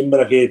ti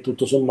sembra che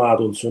tutto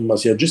sommato, insomma,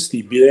 sia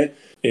gestibile,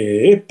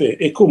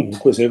 e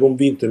comunque sei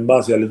convinto in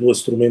base alle tue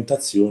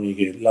strumentazioni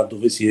che là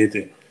dove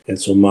siete,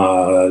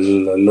 insomma,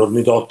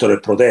 l'ornitottero è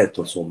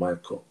protetto, insomma,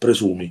 ecco,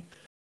 presumi.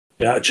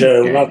 C'è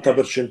un'alta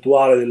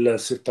percentuale del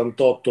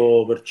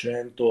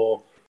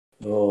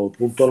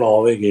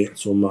 78,9% che,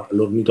 insomma,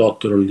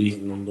 l'ornitottero lì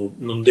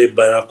non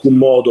debba in alcun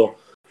modo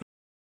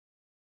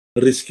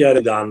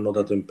rischiare danno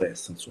da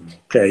tempesta, insomma,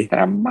 ok?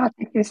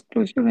 Drammatica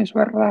esplosione su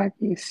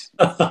Arrakis.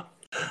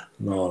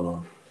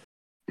 No.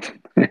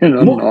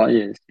 No,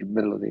 è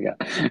bello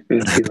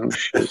perché non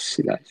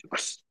uscissi, dai.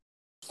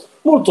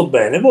 Molto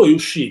bene, voi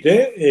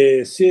uscite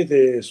e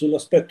siete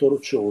sull'aspetto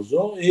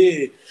roccioso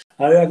e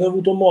avevate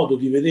avuto modo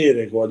di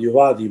vedere,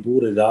 coadiuvati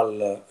pure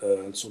dai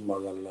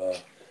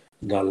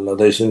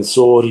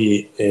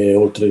sensori,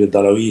 oltre che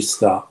dalla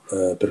vista,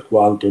 per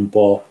quanto un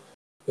po'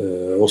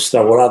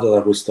 ostacolata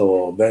da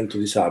questo vento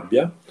di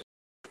sabbia,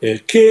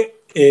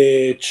 che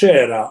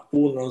c'era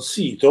un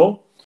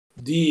sito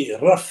di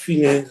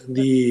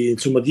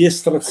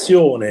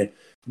estrazione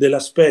della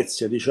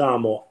spezia,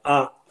 diciamo,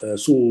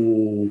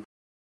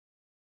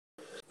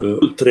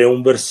 oltre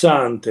un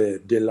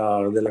versante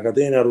della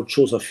catena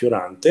rocciosa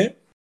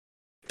affiorante.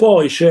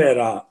 Poi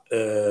c'era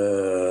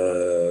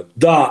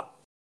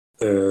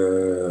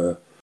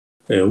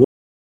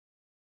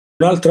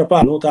un'altra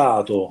parte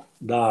notato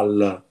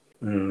dal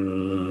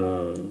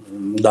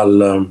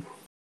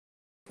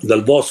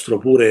vostro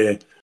pure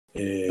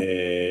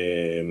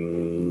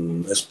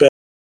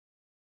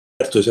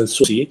esperto ai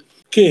sensori,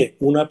 che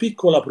una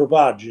piccola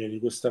propaggine di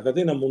questa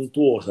catena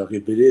montuosa che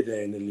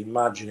vedete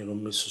nell'immagine che ho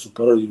messo su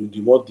parole di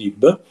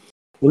WhatDib,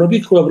 una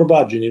piccola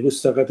propaggine di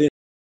questa catena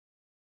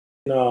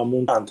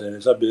montante nelle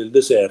sabbie del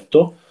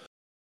deserto,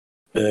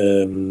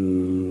 come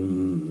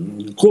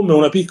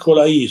una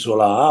piccola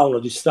isola a una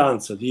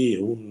distanza di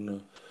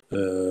un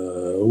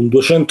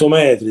 200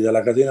 metri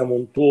dalla catena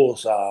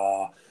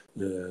montuosa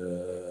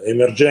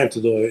emergente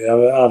dove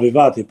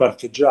avevate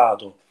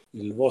parcheggiato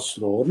il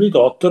vostro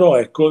ornitottero,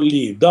 ecco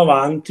lì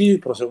davanti,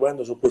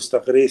 proseguendo su questa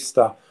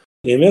cresta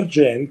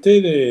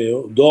emergente,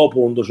 dopo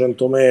un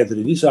 200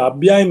 metri di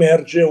sabbia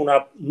emerge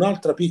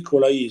un'altra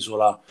piccola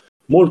isola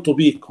molto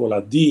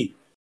piccola di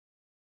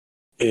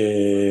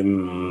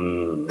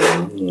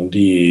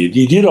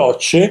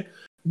rocce,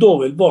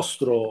 dove il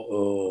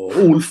vostro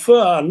Ulf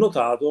ha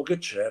notato che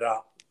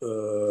c'era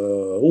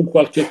un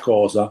qualche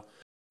cosa.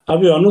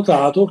 Aveva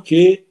notato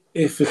che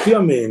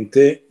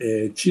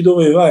effettivamente ci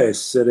doveva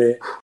essere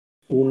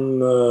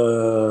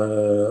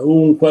una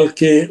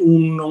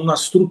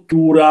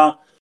struttura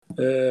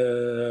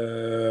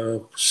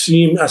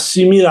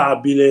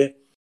assimilabile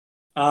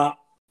a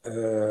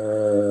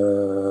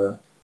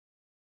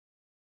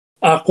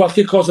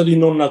qualche cosa di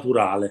non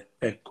naturale.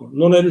 Ecco,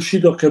 non è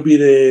riuscito a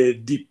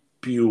capire di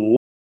più.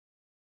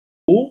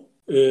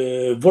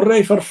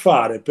 Vorrei far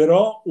fare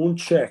però un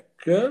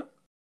check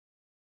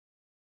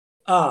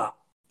a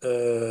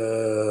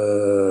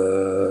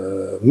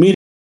mi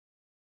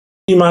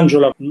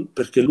rimangio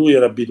perché lui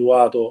era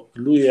abituato,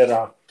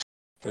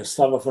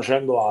 stava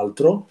facendo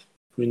altro,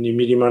 quindi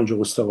mi rimangio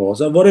questa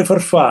cosa. Vorrei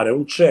far fare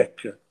un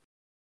check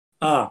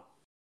a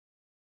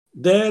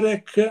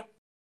Derek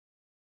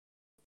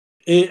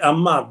e a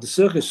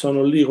Mads, che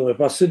sono lì come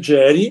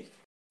passeggeri,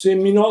 se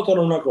mi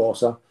notano una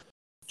cosa.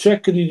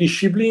 Check di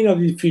disciplina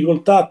di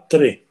difficoltà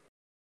 3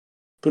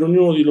 per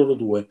ognuno di loro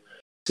due.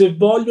 Se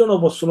vogliono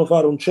possono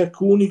fare un check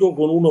unico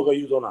con uno che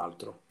aiuta un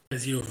altro.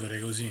 Sì, io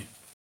farei così.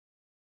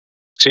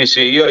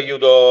 Sì, io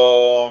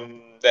aiuto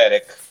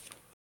Derek.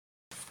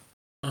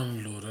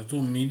 Allora, tu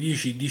mi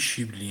dici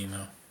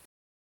disciplina.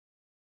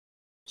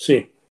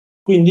 Sì,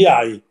 quindi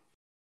hai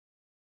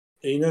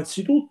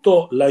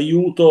innanzitutto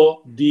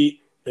l'aiuto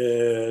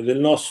del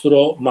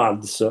nostro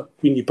Mads.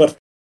 Quindi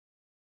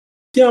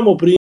partiamo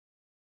prima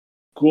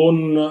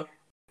con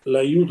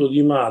l'aiuto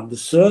di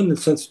Mads, nel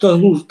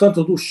senso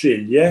tanto tu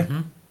scegli,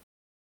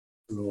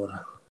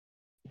 Allora.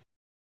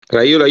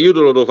 Io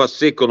l'aiuto lo devo fare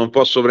secco, non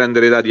posso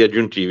prendere dati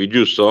aggiuntivi,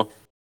 giusto?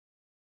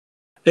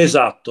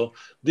 Esatto,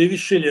 devi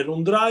scegliere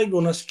un drive,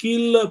 una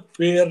skill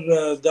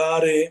per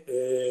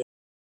dare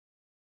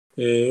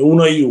un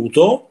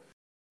aiuto,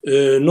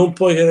 non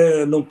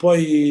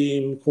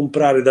puoi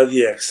comprare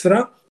dati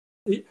extra.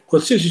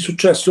 Qualsiasi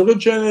successo che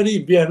generi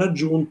viene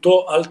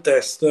aggiunto al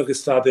test che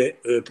state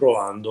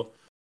provando.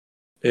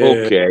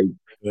 Ok,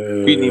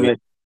 quindi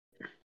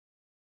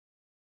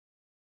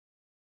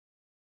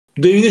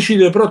devi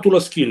decidere però tu la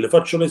skill.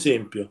 Faccio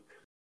l'esempio: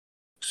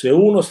 se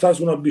uno sta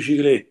su una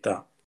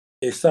bicicletta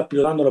e sta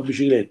pilotando la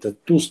bicicletta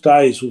e tu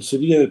stai sul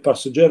sedile del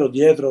passeggero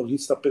dietro chi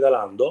sta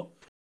pedalando,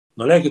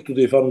 non è che tu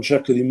devi fare un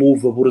check di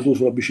move pure tu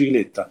sulla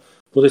bicicletta.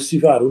 Potresti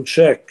fare un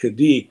check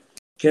di,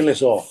 che ne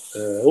so,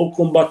 o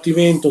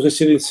combattimento se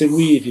siete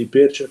inseguiti,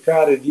 per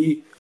cercare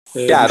di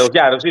chiaro,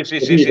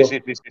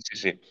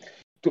 sì.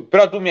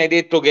 Però tu mi hai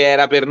detto che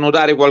era per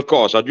notare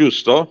qualcosa,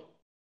 giusto?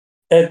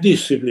 È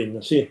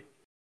discipline, sì.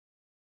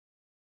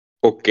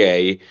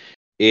 Ok,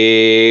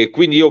 e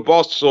quindi io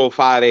posso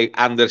fare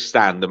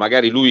understand,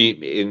 magari lui,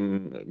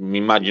 mi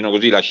immagino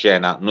così la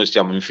scena, noi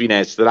stiamo in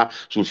finestra,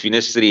 sul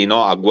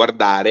finestrino a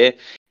guardare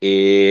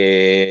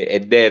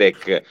e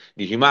Derek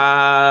dici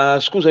ma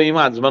scusami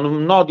Maz, ma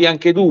non noti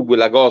anche tu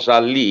quella cosa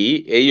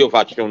lì? E io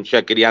faccio un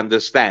check di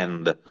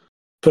understand.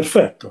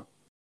 Perfetto.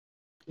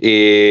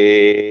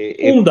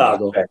 Un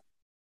dado.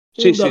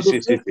 Sì,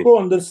 secco,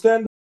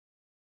 understand,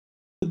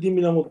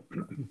 dimmi la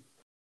motivazione.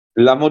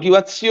 La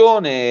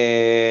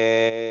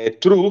motivazione è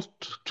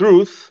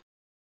truth.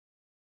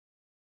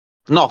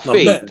 No,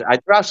 faith. I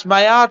trust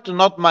my heart,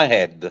 not my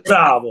head.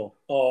 Bravo.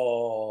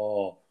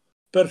 Oh,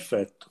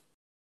 perfetto.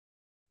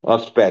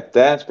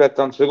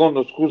 Aspetta un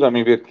secondo,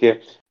 scusami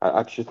perché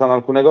ci stanno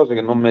alcune cose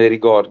che non me le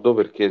ricordo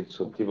perché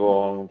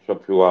tipo non c'ho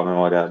più la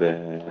memoria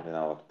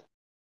della volta.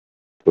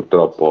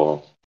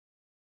 Purtroppo.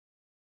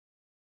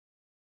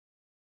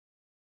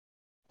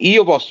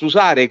 Io posso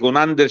usare con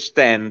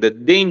understand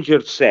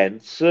danger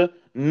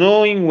sense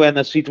knowing when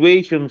a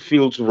situation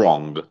feels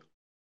wrong.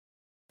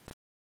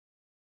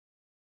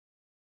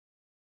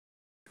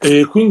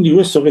 E quindi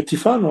questo che ti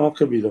fa? Non ho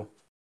capito.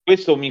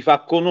 Questo mi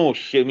fa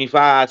conoscere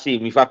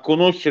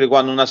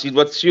quando una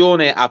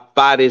situazione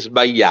appare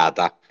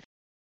sbagliata.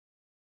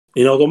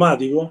 In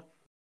automatico?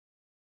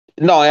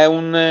 No, è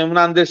un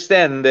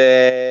understand,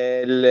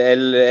 è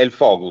il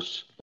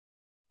focus.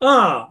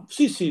 Ah,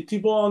 sì, ti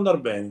può andare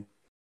bene.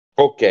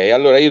 Ok,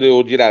 allora io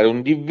devo girare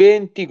un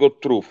D20 con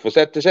truff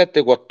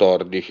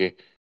 7-7-14.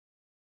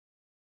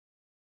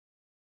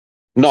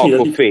 No, Sì,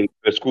 con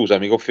faith,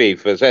 scusami, con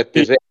faith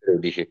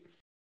 7-6-13.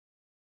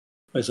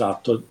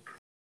 Esatto.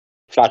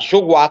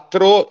 Faccio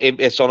 4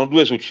 e sono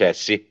 2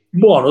 successi.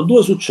 Buono,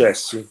 2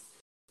 successi.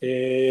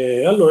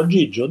 Allora,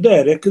 Gigio,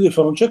 Derek deve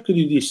fare un check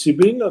di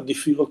disciplina,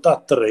 difficoltà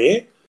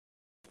 3.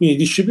 Quindi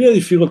disciplina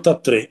difficoltà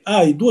 3.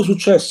 Hai 2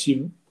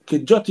 successi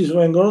che già ti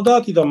vengono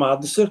dati da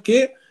Mads,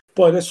 che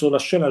poi adesso la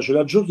scena ce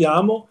la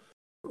giochiamo.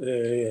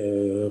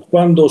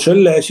 quando c'è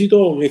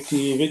l'esito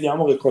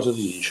vediamo che cosa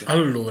ti dice.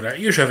 Allora,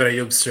 io ci avrei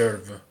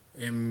observe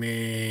e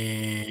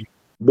mi...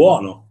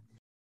 Buono,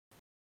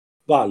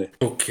 vale.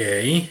 Ok,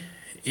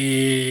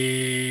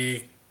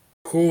 e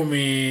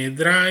come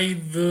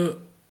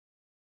drive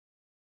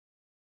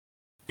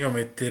io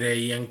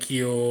metterei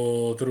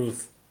anch'io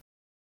truth.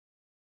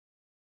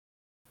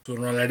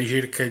 Sono alla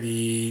ricerca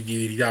di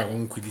verità,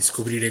 comunque di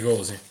scoprire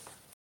cose.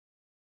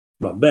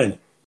 Va bene.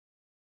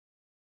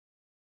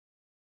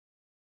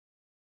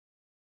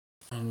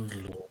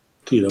 Allora,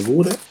 Tira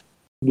pure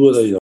 2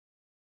 dadi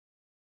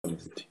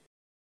davanti.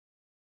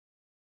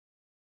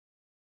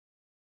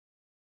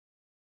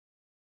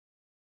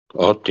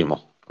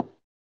 Ottimo.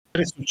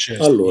 3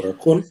 successi. Allora,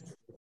 con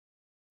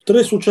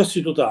 3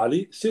 successi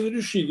totali siete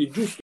riusciti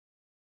giusto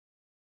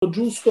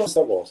a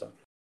questa cosa.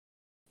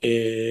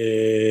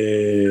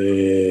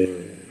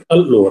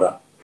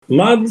 Allora,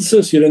 Mads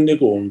si rende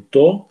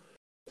conto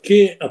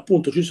che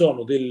appunto ci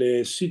sono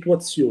delle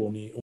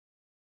situazioni un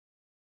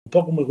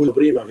po' come quello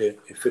prima, che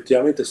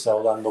effettivamente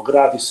stavo dando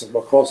gratis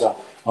qualcosa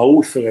a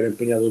Ulf che era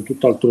impegnato in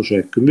tutt'altro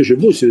check. Invece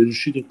voi siete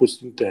riusciti in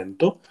questo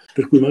intento,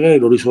 per cui magari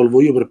lo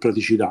risolvo io per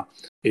praticità.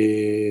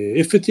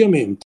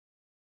 Effettivamente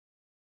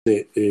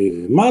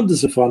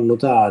Mads fa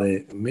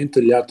notare,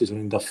 mentre gli altri sono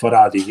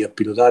indaffarati, chi a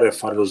pilotare e a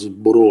fare lo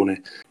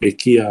sborone e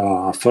chi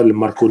a fare il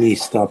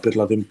marconista per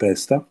la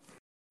tempesta,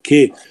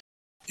 che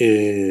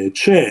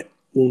c'è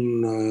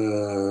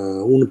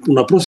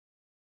una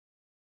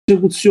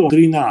prosecuzione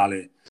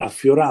crinale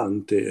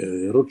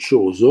affiorante,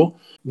 roccioso,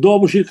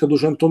 dopo circa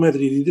 200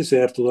 metri di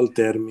deserto dal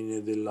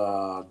termine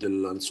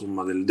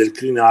del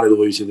crinale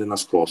dove vi siete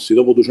nascosti.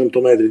 Dopo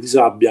 200 metri di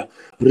sabbia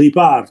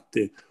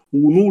riparte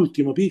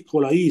un'ultima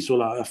piccola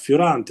isola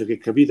affiorante che,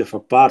 capite, fa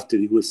parte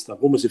di questa,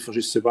 come se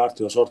facesse parte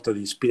di una sorta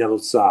di spina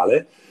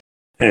dorsale,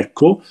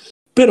 ecco.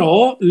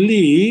 Però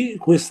lì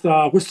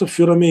questo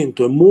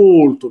affioramento è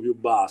molto più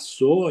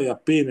basso, è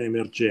appena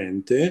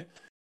emergente,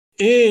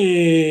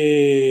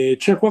 e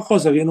c'è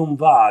qualcosa che non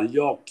va agli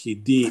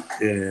occhi di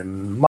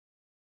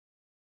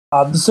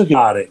Mads,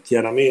 che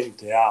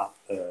chiaramente a,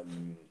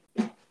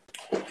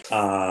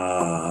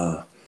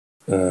 a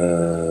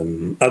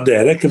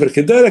Derek,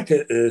 perché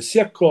Derek si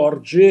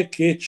accorge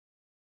che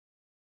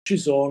ci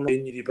sono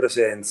segni di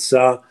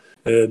presenza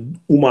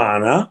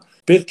umana,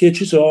 perché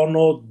ci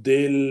sono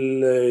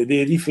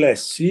dei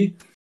riflessi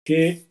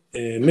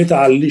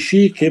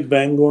metallici che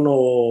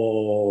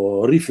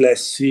vengono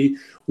riflessi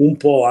un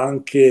po'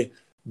 anche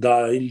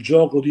dal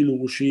gioco di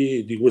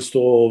luci di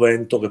questo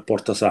vento che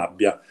porta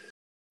sabbia.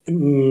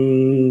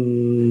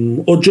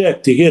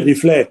 Oggetti che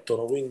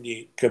riflettono,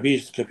 quindi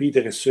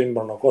capite che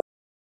sembrano cose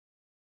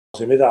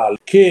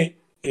metalliche,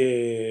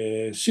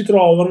 che si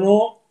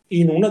trovano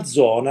in una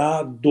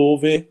zona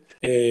dove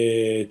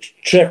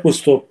c'è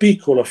questo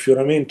piccolo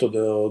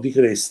affioramento di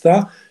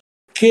cresta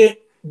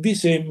che vi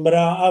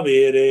sembra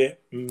avere,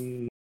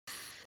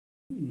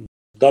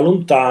 da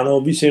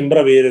lontano, vi sembra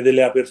avere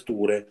delle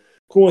aperture,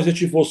 come se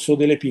ci fossero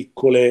delle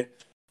piccole,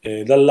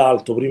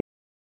 dall'alto, prima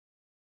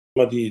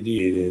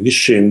di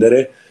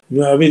scendere.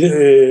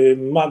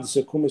 Mads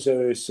è come se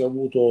avesse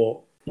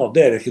avuto, no,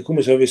 Derek è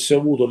come se avesse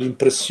avuto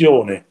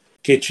l'impressione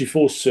che ci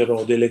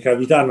fossero delle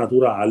cavità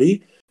naturali,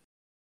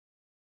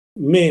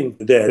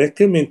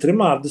 mentre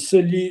Mads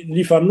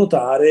gli fa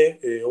notare,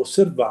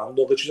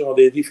 osservando, che ci sono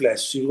dei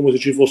riflessi, come se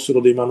ci fossero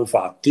dei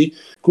manufatti,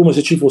 come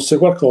se ci fosse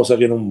qualcosa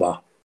che non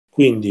va.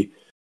 Quindi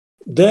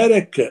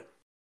Derek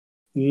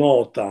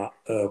nota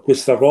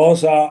questa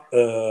cosa,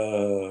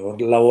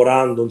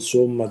 lavorando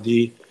insomma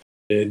di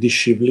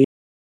disciplina,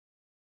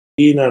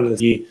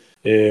 di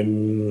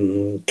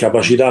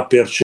capacità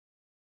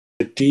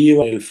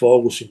percettiva, nel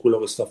focus in quello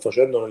che sta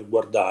facendo, nel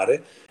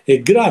guardare,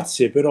 e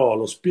grazie però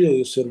allo spirito di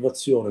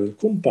osservazione del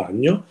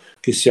compagno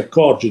che si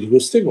accorge di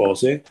queste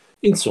cose,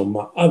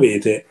 insomma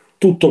avete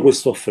tutto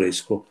questo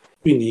affresco.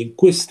 Quindi in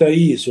questa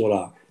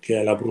isola, che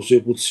è la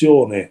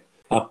prosecuzione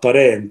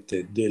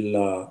apparente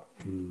della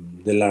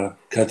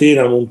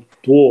catena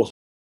montuosa,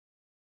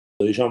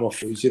 diciamo, a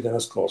cui vi siete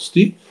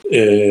nascosti,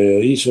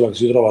 isola che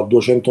si trova a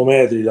 200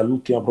 metri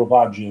dall'ultima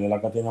propaggine della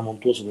catena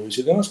montuosa dove vi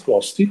siete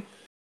nascosti,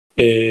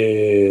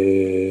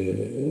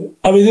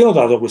 avete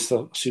notato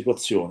questa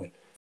situazione.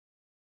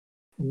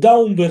 Da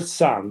un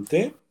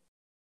versante,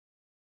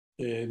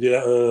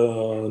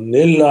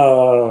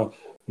 nella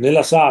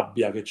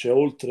sabbia che c'è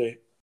oltre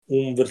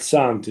un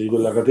versante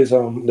della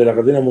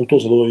catena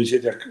montuosa dove vi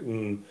siete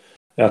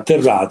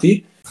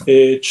atterrati,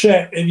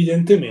 c'è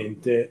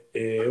evidentemente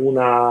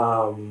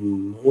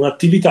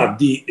un'attività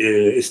di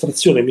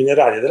estrazione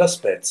mineraria della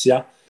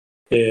spezia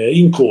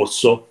in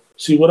corso,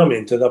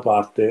 sicuramente da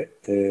parte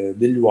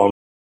degli uomini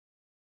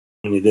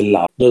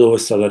dell'hub, da dove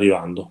state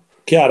arrivando.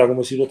 Chiara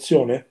come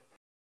situazione?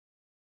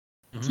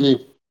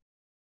 Sì.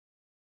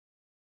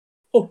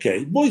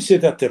 Ok, voi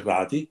siete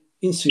atterrati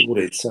in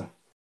sicurezza.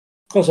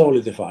 Cosa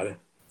volete fare?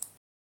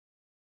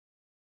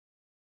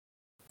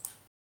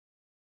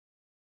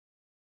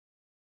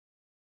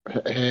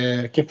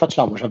 Che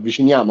facciamo? Ci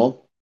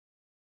avviciniamo?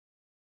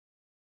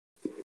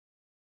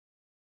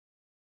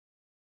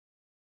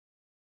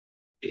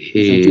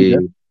 Mi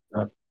sentite?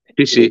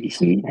 Sì, sì.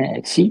 Sì,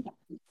 sì.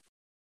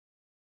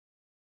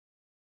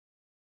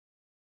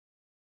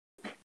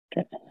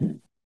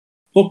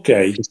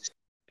 Ok,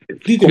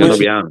 ditemi Piano se...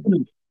 piano.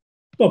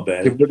 Va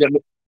Che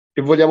bene.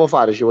 vogliamo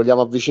fare? Ci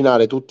vogliamo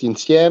avvicinare tutti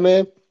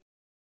insieme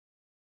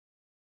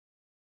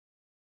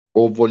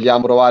o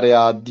vogliamo provare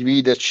a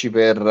dividerci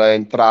per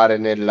entrare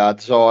nella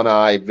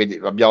zona e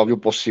abbiamo più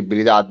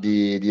possibilità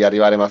di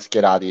arrivare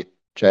mascherati,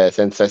 cioè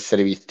senza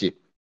essere visti?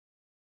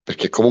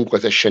 Perché comunque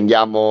se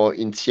scendiamo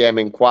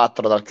insieme in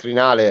quattro dal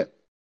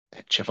crinale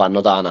ci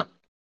fanno tana.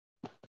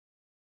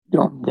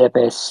 È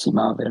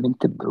pessima,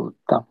 veramente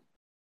brutta.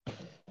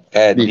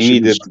 Dici.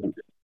 Dividersi,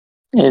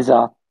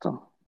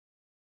 Esatto.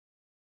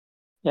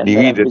 E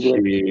andare a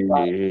dividersi,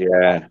 vedere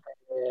la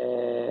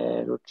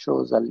parte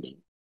rocciosa lì.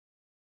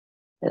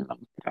 È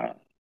l'altra.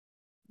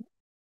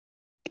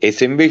 E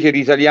se invece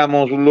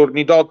risaliamo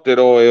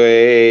sull'ornitottero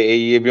e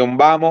gli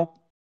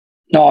piombiamo?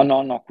 No,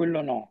 no, no,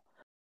 quello no. No,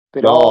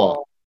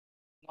 Però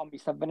no, mi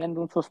sta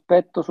venendo un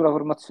sospetto sulla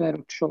formazione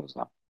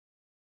rocciosa.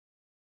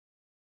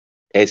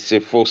 E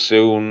se fosse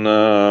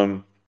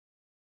un?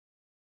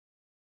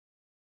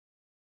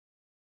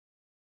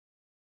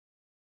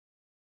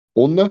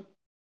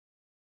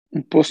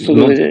 Un posto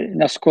non- dove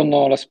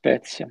nascondono la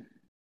spezia.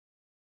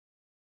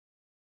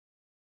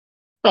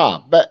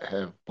 Ah,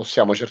 beh,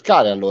 possiamo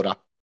cercare allora.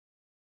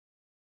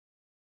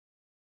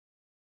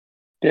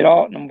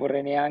 Però non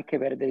vorrei neanche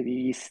perdere di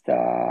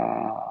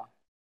vista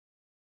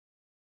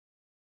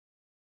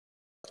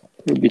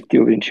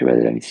l'obiettivo principale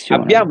della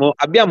missione.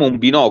 abbiamo un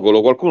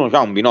binocolo, qualcuno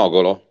ha un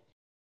binocolo?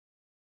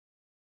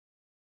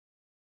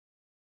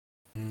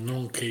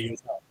 Non che io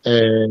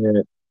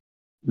sappia.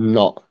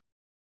 No.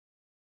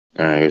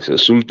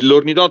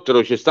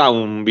 Sull'ornitottero c'è sta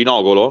un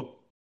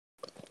binocolo?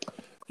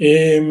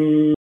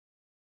 Ehm,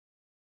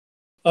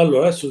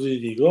 allora, adesso ti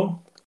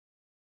dico.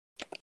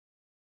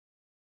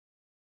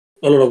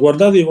 Allora,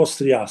 guardate i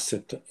vostri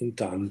asset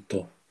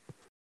intanto,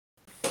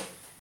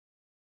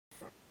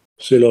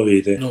 se lo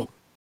avete. No,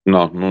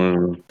 No,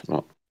 no.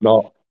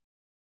 No.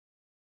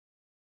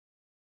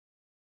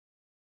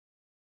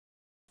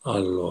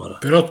 Allora,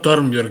 però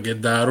Tornbjörg è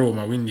da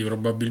Roma, quindi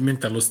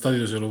probabilmente allo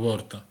stadio se lo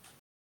porta.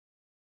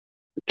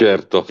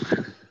 Certo.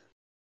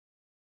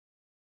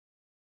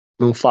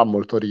 Non fa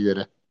molto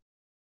ridere.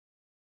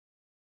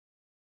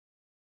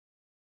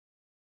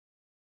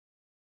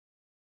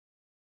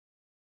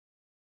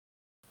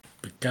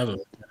 Peccato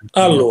perché è il blocco di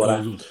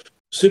allora, tutto.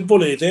 se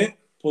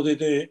volete,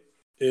 potete...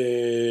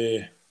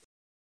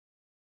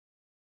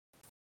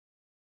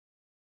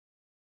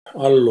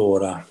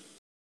 allora,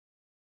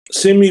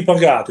 se mi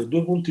pagate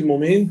 2 punti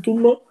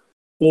momentum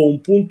o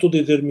un punto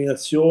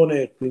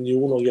determinazione, quindi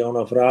uno che ha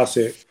una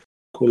frase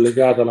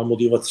collegata alla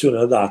motivazione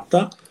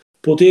adatta,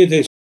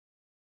 potete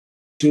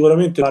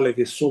sicuramente fare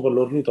che sopra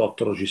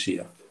l'ornitottero ci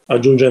sia,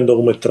 aggiungendo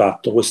come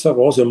tratto questa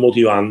cosa e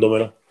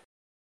motivandomela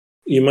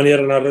in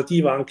maniera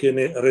narrativa anche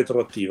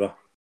retroattiva.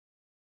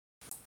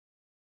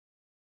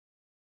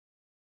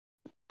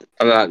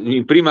 Allora,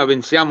 prima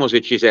pensiamo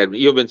se ci serve.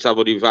 Io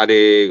pensavo di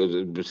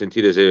fare,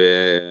 sentite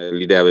se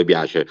l'idea vi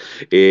piace.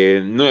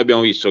 Noi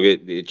abbiamo visto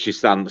che ci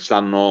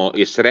stanno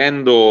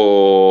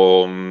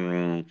estraendo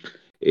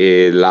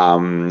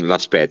la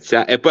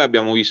spezia e poi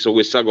abbiamo visto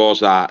questa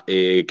cosa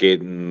che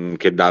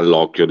dà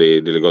all'occhio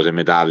delle cose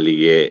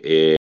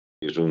metalliche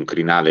su un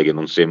crinale che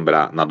non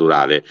sembra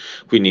naturale.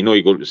 Quindi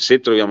noi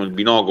se troviamo il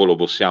binocolo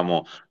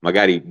possiamo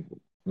magari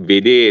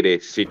vedere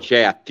se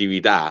c'è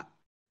attività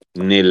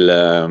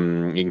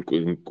in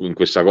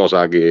questa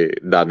cosa che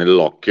dà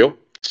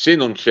nell'occhio. Se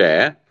non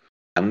c'è,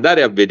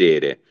 andare a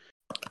vedere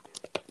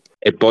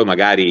e poi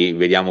magari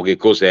vediamo che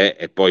cos'è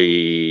e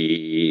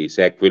poi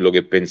se è quello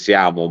che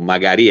pensiamo,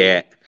 magari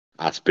è,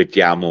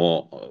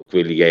 aspettiamo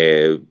quelli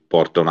che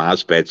portano la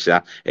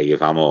spezia e che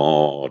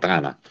fanno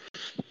tana.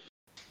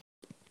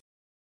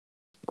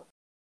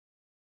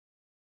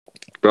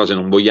 Però se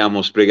non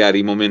vogliamo sprecare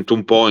i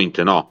momentum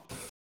point, no.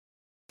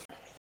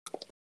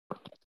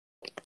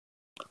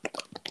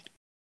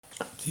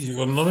 Sì,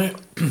 secondo me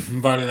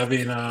vale la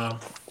pena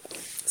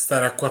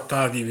stare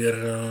acquattati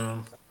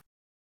per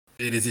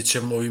vedere se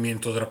c'è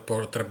movimento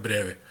tra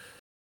breve.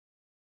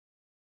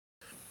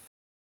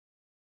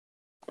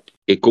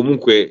 E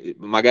comunque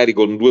magari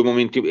con due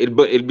momenti.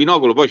 Il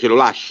binocolo poi ce lo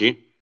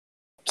lasci?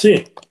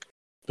 Sì,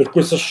 per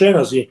questa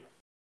scena sì.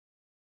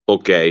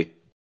 Ok.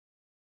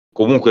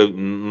 Comunque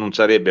non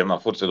sarebbe, ma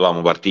forse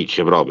dovevamo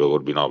partirci proprio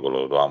col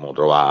binocolo, dovevamo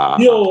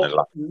trovare Io,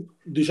 nella...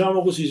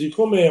 diciamo così,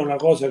 siccome è una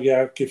cosa che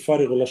ha a che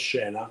fare con la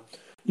scena,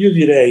 io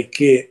direi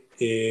che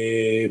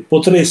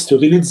potreste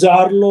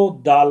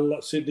utilizzarlo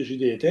se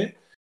decidete,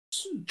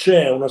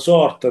 c'è una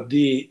sorta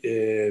di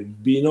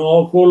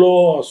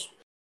binocolo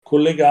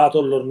collegato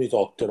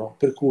all'ornitottero,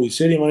 per cui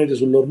se rimanete Una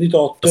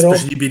sull'ornitottero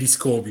specie di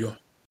periscopio.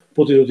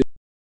 potete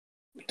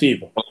utilizzare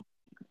tipo.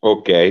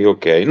 Ok,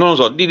 ok. Non lo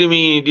so,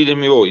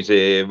 ditemi voi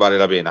se vale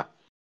la pena.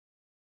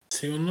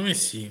 Secondo me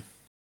sì.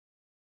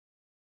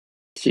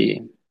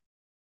 Sì,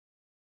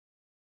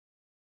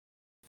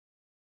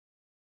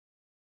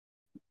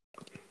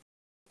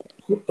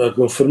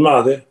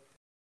 Confermate?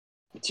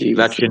 Sì,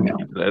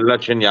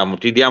 l'accendiamo.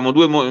 Ti diamo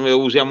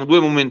usiamo 2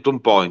 momentum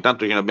point,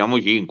 intanto ce ne abbiamo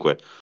 5,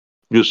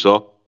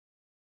 giusto?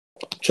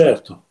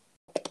 Certo.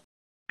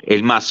 E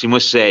il massimo è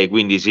 6,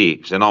 quindi sì,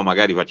 se no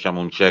magari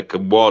facciamo un check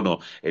buono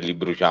e li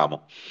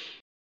bruciamo.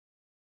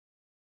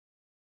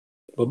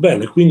 Va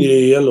bene,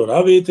 quindi allora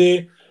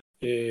avete,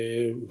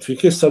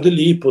 finché state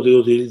lì potete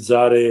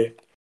utilizzare,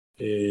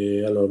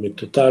 allora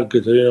metto tag,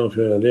 terreno,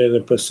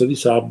 tempesta di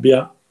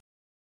sabbia,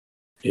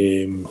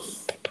 e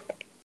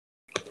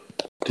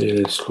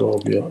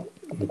telescopio,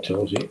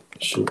 mettiamo così,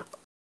 su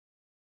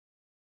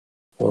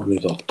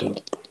ornitottero.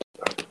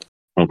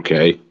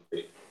 Ok.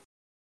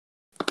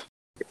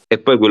 E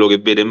poi quello che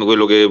vede,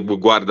 quello che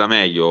guarda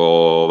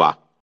meglio va.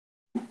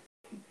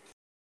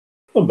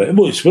 Va bene,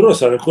 voi per ora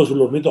state ancora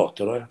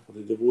sull'ornitottero,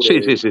 potete Sì,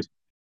 pure... sì, sì.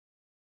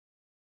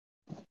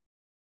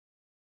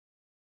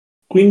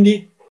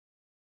 Quindi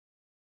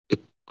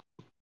E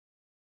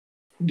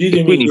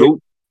ditemi quindi che...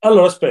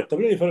 Allora aspetta,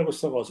 prima di fare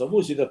questa cosa,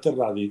 voi siete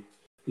atterrati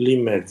lì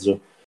in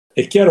mezzo.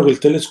 È chiaro che il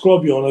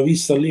telescopio ha una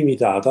vista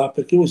limitata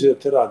perché voi siete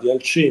atterrati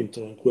al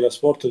centro, in quella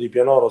sorta di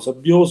pianoro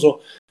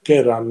sabbioso che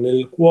era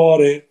nel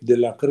cuore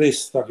della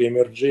cresta che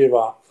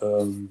emergeva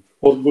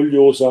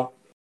orgogliosa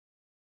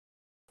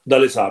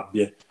dalle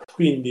sabbie.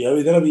 Quindi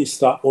avete la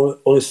vista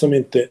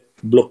onestamente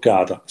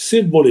bloccata.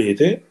 Se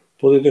volete,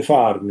 potete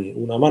farmi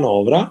una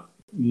manovra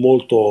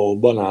molto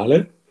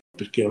banale,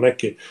 perché non è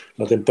che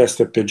la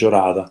tempesta è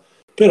peggiorata,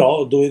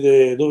 però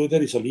dovete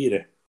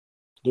risalire,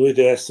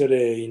 dovete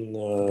essere in...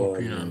 Un po'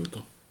 più in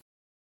alto.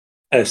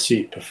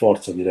 Sì, per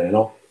forza direi,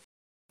 no?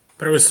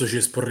 Però questo ci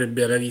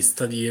esporrebbe alla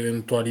vista di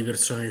eventuali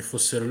persone che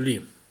fossero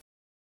lì.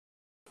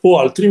 O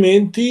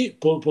altrimenti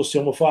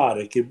possiamo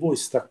fare che voi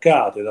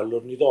staccate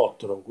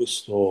dall'ornitottero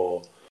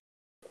questo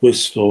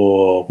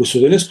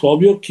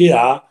telescopio che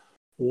ha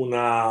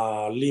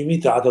una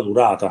limitata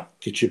durata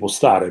che ci può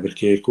stare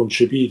perché è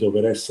concepito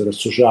per essere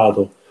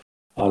associato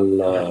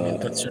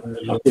L'alimentazione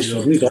a questo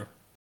ornitottero.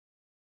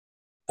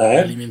 dell'ornitottero.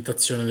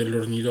 L'alimentazione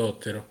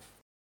dell'ornitottero.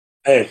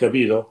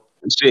 Capito?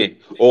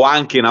 sì, o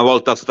anche una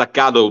volta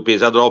staccato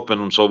pesa troppo e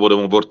non so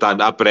potremmo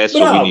portare appresso,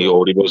 quindi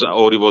Bravo!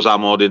 o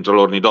riposiamo dentro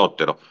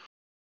l'ornitottero.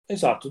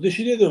 Esatto,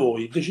 decidete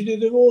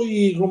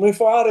voi come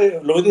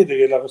fare. Lo vedete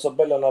che la cosa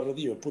bella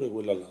narrativa è pure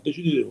quella là,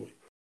 decidete voi.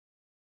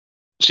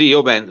 Sì,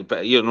 io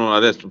non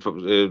adesso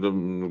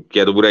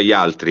chiedo pure agli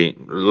altri,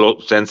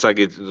 senza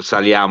che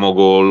saliamo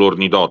con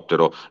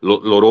l'ornitottero,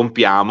 lo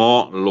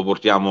rompiamo, lo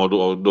portiamo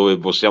dove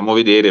possiamo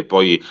vedere e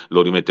poi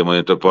lo rimettiamo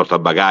dentro il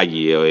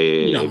portabagagli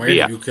Sì, no, e magari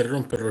via. più che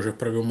romperlo c'è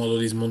proprio un modo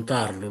di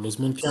smontarlo. Lo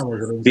smontiamo, ce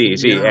lo Sì,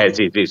 sì, infiliamo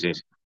sì, sì,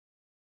 sì.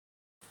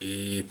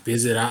 e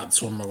peserà,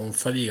 insomma, con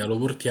fatica. Lo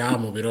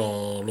portiamo,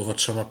 però lo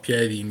facciamo a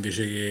piedi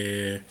invece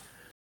che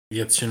di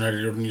azionare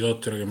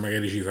l'ornitottero che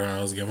magari ci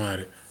fa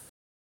sgamare.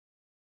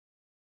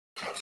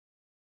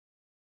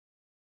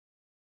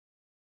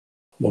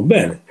 Va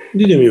bene,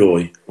 ditemi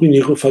voi. Quindi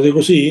fate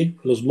così?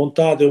 Lo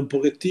smontate un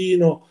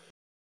pochettino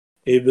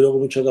e ve lo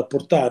cominciate a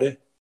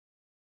portare?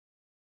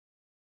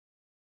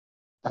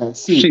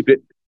 Sì. Sì,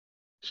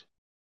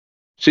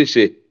 sì,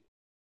 sì.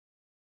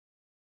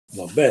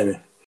 Va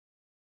bene.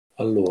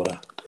 Allora,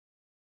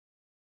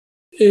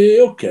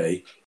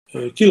 ok.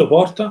 Chi lo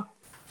porta?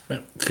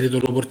 Beh, credo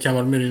lo portiamo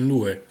almeno in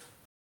 2.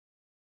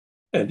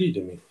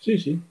 Ditemi. Sì,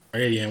 sì.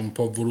 Magari è un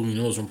po'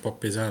 voluminoso, un po'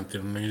 pesante,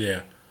 non ho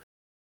idea.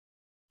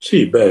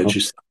 Sì, beh,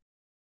 ci sta.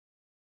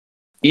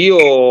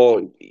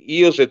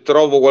 Io se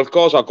trovo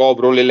qualcosa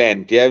copro le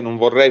lenti, non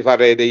vorrei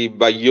fare dei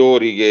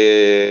bagliori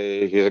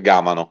che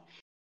sgamano.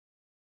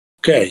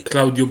 Ok.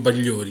 Claudio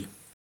Bagliori.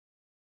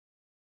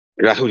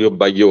 Claudio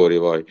Bagliori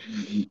poi.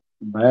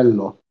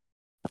 Bello.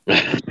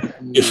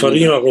 E fa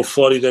rima con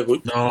fuori dai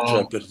No,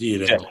 cioè per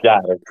dire.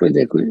 Chiaro. Poi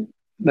da qui,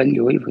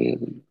 Bagliori,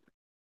 poi...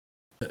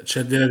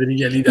 c'è della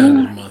trivialità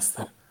nel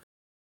master.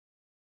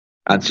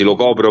 Anzi, lo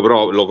copro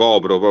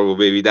proprio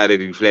per evitare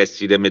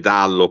riflessi di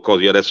metallo,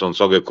 così. Io adesso non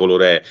so che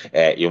colore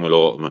è, io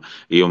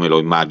me lo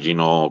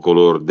immagino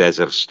color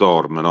Desert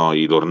Storm, no?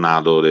 I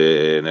tornado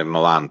nel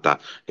 90,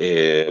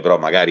 però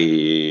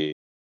magari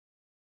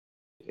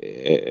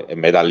è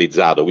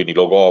metallizzato, quindi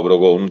lo copro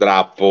con un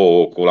drappo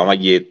o con la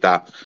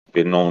maglietta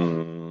per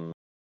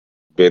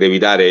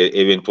evitare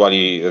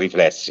eventuali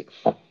riflessi.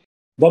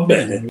 Va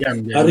Vedi bene. come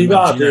cambia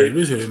l'immaginare. Arrivate.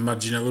 Lui se lo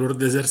immagina color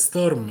Desert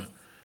Storm,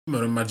 io me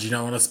lo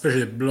immaginavo una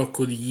specie di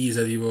blocco di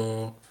ghisa,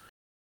 tipo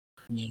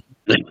i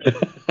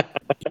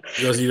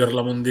cosi per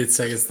la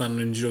mondezza che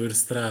stanno in giro per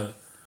strada.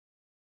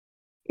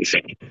 Sì.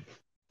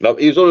 No,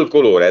 io solo il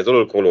colore,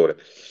 solo il colore.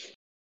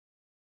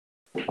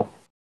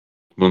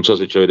 Non so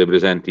se ci avete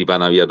presenti i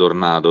Panavia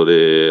Tornado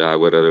della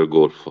guerra del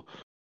Golfo.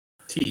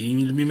 Sì,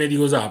 il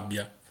mimetico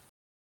sabbia.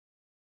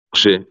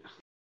 Sì.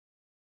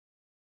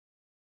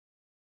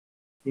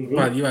 Mhm.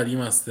 Vadi,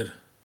 master.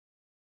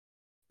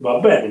 Va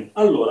bene.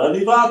 Allora,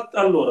 arrivate.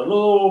 Allora,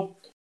 lo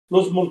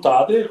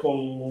smontate con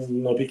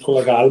una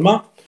piccola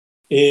calma.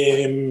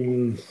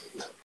 E,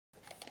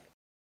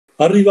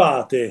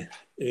 arrivate,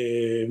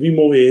 vi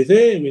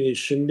muovete, quindi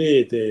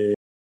scendete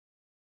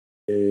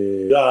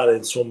arrivare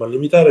insomma al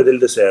limitare del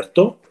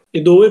deserto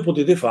e dove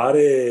potete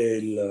fare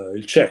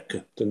il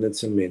check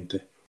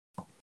tendenzialmente,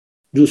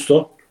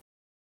 giusto?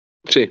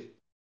 Sì.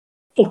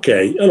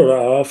 Ok,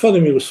 allora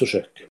fatemi questo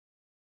check.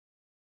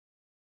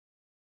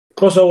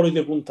 Cosa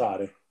volete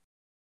puntare?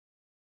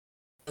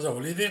 Cosa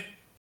volete?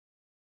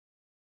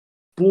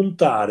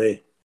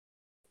 Puntare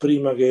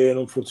prima che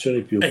non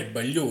funzioni più. I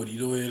bagliori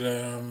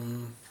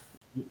dove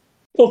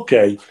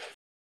Ok,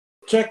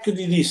 check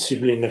di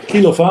discipline.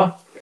 Chi lo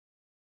fa?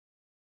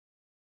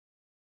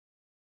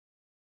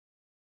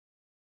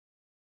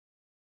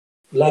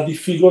 La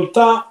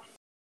difficoltà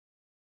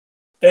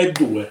è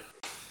 2.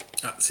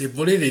 se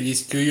volete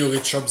rischio io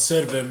che ci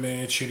observa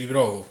e ci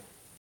riprovo.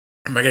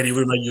 Magari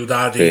voi mi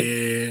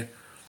aiutate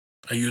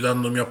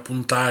aiutandomi a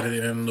puntare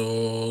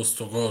tenendo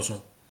sto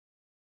coso.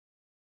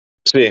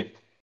 Sì.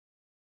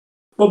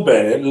 Va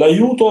bene,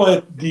 l'aiuto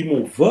è di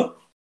move,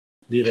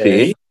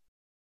 direi. Sì.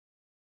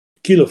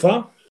 Chi lo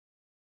fa?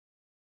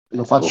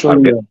 Lo faccio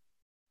io.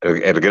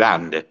 È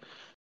grande.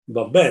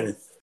 Va bene.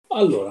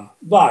 Allora,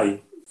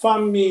 vai,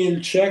 fammi il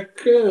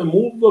check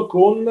move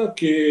con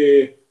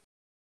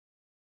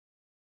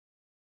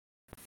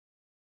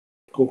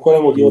quale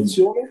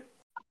motivazione?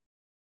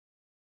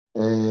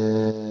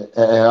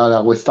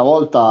 Allora, questa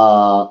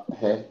volta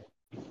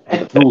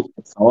è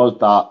truth,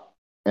 stavolta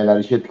è la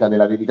ricerca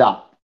della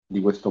verità di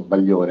questo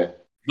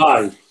bagliore.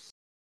 Vai.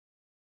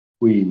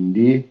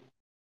 Quindi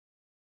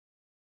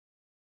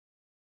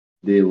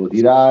devo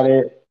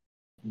tirare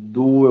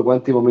 2.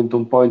 Quanti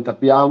momentum point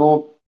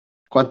abbiamo?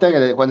 Quant'è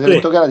che quando hai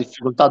detto che era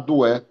difficoltà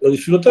 2? La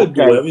difficoltà è Ok.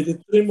 2, avete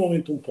 3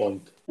 momentum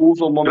point.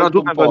 Uso un Però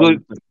momentum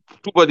point.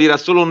 tu puoi tirare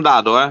solo un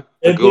dado, È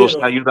perché lo vero,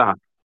 stai aiutando.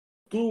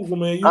 tu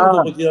come aiuto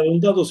Ah, puoi tirare un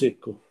dado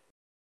secco.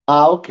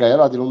 ok,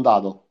 allora tiro un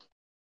dado.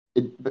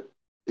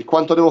 E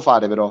quanto devo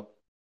fare però?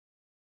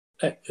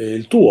 È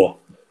il tuo.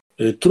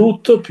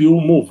 Truth più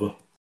move.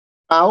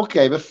 Ah,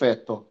 ok,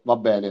 perfetto, va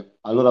bene.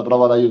 Allora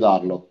provo ad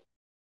aiutarlo.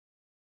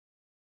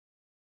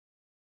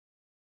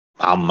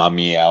 Mamma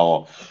mia,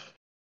 oh.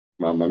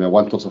 Mamma mia,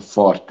 quanto so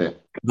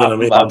forte.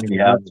 Veramente. Mamma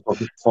mia. Quanto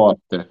so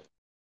forte.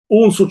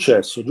 Un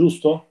successo,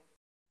 giusto?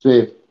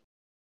 Sì.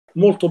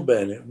 Molto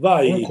bene.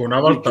 Vai, Comunque una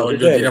volta Gigio, voglio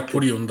tirare Derek.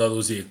 pure io un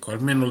dado secco,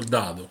 almeno il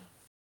dado.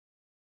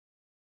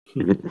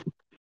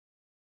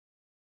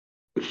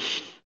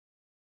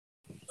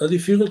 La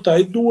difficoltà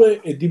è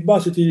 2 e di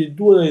base tiri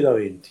 2 da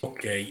 20.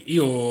 Ok,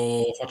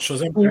 io faccio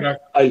sempre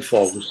la Hai il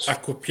focus.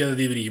 accoppiata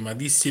di prima,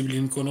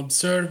 discipline con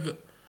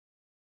observe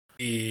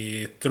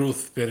e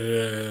truth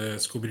per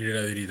scoprire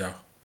la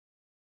verità.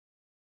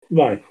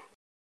 Vai.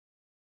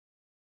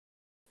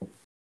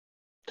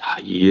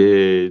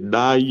 Quindi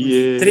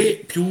Dai. 3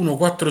 più 1,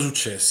 4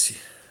 successi.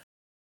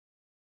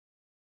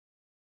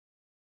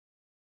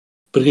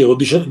 Perché con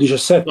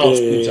 17 No,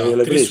 scusa, l'hai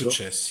 3 preso?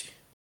 successi.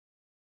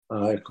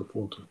 Ah, ecco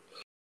appunto.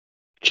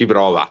 Ci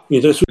prova.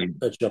 Quindi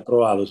 3 ci ha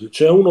provato. Sì.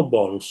 C'è uno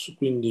bonus,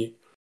 quindi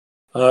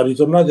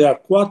ritornate a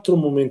 4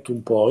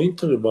 momentum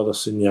point che vado a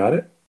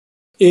segnare.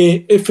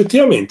 E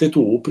effettivamente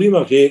tu,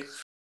 prima che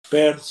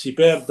si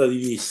perda di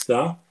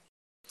vista,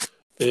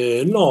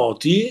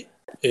 noti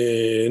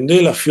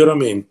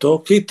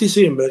nell'affioramento che ti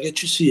sembra che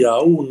ci sia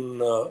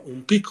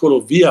un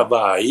piccolo via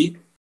vai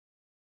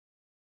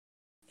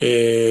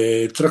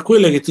tra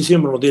quelle che ti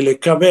sembrano delle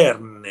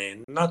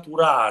caverne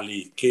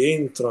naturali che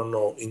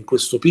entrano in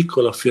questo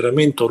piccolo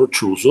affioramento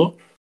roccioso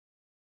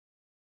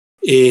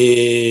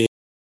e,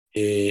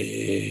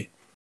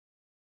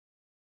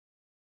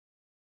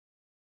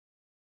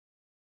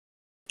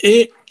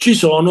 e ci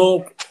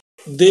sono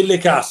delle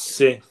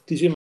casse, ti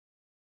sembra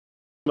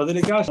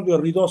delle casse proprio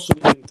a ridosso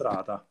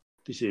dell'entrata,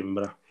 ti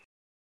sembra.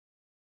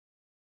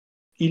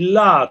 Il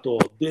lato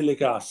delle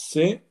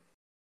casse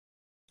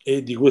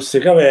e di queste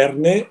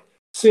caverne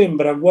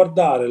sembra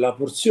guardare la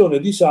porzione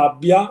di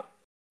sabbia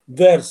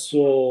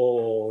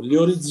verso gli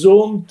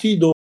orizzonti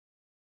dove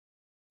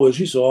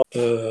ci sono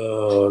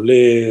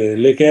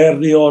le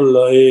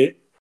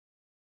carriole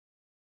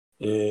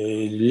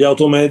e gli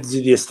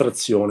automezzi di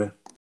estrazione.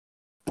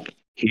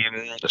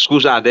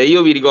 Scusate,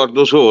 io vi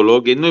ricordo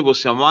solo che noi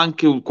possiamo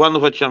anche, quando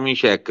facciamo i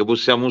check,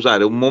 possiamo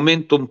usare un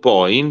momentum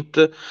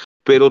point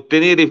per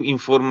ottenere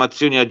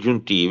informazioni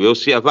aggiuntive,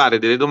 ossia fare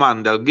delle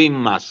domande al Game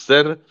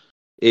Master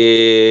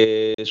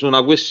su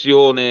una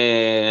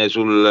questione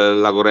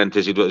sulla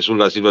corrente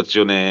sulla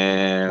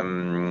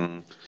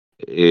situazione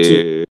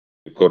Sì,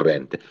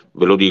 corrente.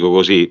 Ve lo dico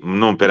così,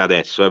 non per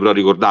adesso, però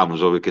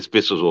ricordiamolo perché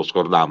spesso se lo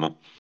scordiamo.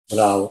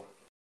 bravo.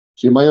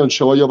 Sì, ma io non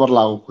ci voglio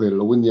parlare con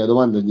quello, quindi le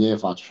domande gliene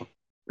faccio.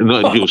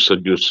 No,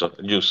 giusto, giusto,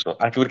 giusto.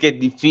 Anche perché è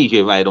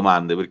difficile fare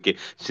domande, perché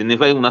se ne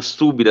fai una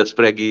stupida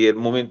sprechi il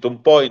momentum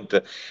point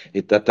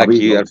e ti attacchi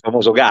Capito? al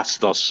famoso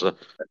Gastos.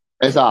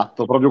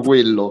 Esatto, proprio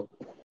quello.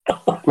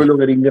 Quello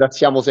che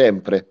ringraziamo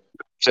sempre.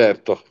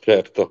 Certo,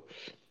 certo.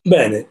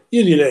 Bene,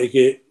 io direi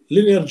che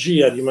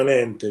l'energia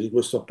rimanente di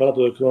questo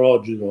apparato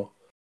tecnologico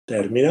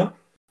termina.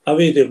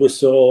 Avete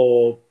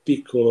questo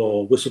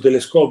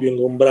telescopio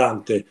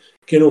ingombrante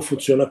che non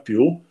funziona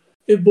più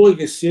e voi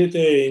che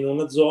siete in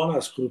una zona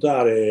a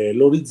scrutare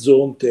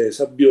l'orizzonte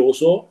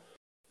sabbioso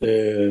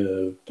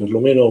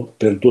perlomeno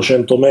per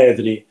 200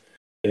 metri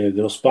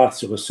dello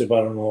spazio che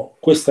separano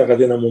questa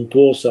catena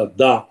montuosa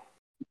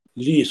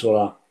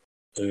dall'isola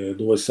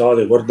dove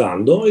stavate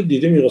guardando, e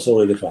ditemi cosa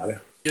volete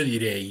fare. Io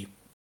direi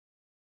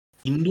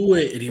in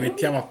 2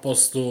 rimettiamo a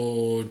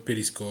posto il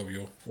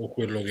periscopio o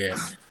quello che è.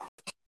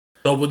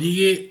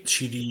 Dopodiché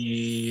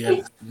ci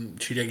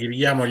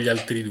riaggreghiamo agli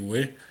altri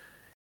 2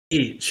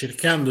 e,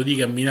 cercando di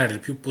camminare il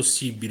più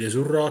possibile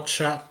su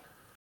roccia,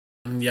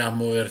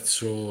 andiamo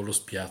verso lo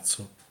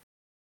spiazzo.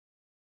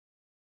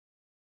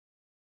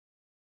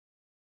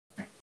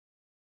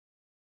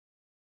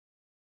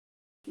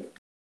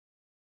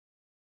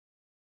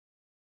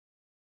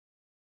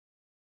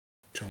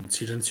 C'è un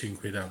silenzio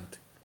inquietante.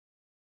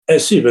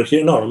 Sì,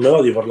 perché no, non me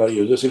va di parlare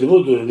io, siete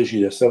voi dovete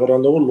decidere, stai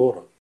parlando con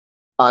loro.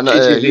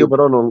 No, Sì. io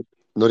però non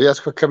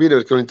riesco a capire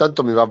perché ogni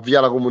tanto mi va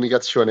via la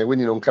comunicazione,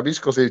 quindi non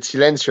capisco se il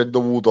silenzio è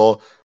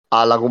dovuto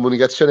alla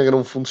comunicazione che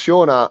non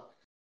funziona,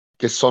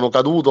 che sono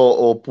caduto,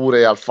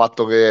 oppure al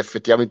fatto che è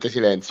effettivamente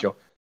silenzio.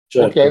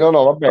 Ok, Certo.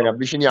 no, va bene, Se tu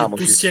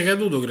avviciniamoci. sia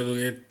caduto, credo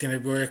che te ne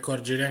puoi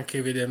accorgere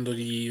anche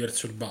vedendoti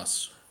verso il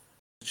basso.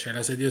 C'è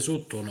la sedia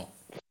sotto o no?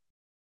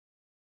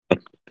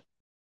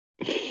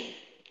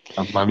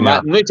 Mamma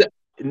Ma mia.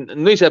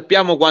 noi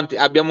sappiamo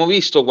abbiamo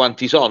visto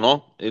quanti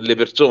sono le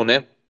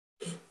persone?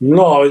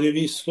 No, avete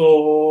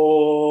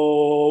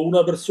visto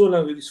una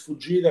persona che di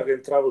sfuggita che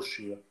entrava e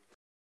usciva.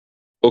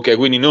 Ok,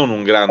 quindi non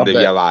un grande Vabbè,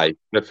 via vai,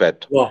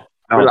 perfetto. No,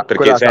 No, perché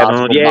quella se se la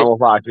erano 10, scontavo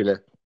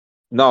facile.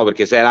 no,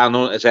 perché se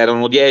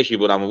erano 10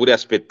 potevamo pure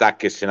aspettare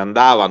che se ne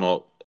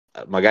andavano,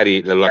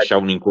 magari lo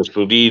lasciavano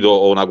incustodito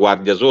o una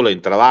guardia sola,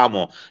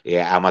 entravamo e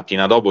la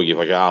mattina dopo gli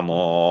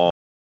facevamo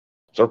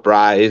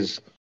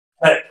surprise.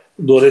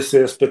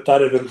 dovreste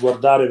aspettare per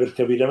guardare, per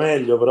capire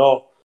meglio,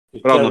 però è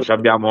Però non chiaro ci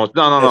abbiamo.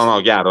 No, no, no, sì.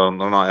 no, chiaro,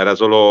 no, era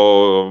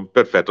solo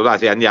perfetto. Dai,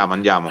 sì,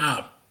 andiamo.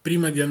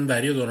 Prima di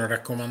andare io do una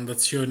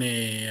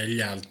raccomandazione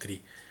agli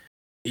altri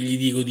e gli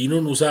dico di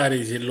non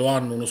usare, se lo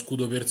hanno, uno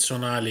scudo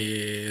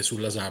personale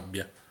sulla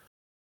sabbia,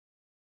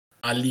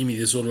 al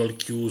limite solo al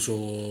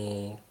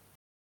chiuso,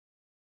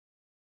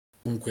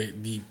 comunque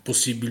di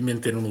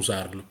possibilmente non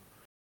usarlo.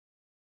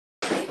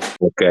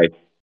 Ok.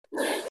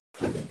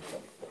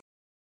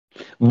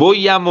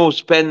 Vogliamo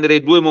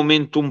spendere 2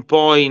 momentum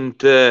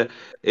point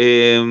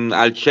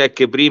al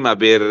check prima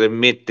per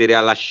mettere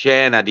alla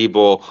scena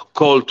tipo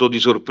colto di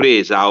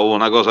sorpresa o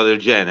una cosa del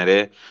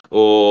genere?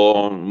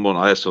 O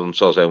bueno, adesso non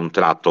so se è un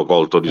tratto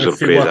colto di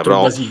sorpresa, F4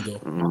 però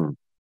basito. mm,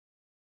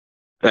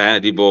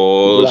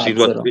 tipo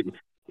Lazzaro.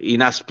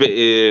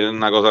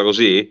 una cosa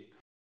così?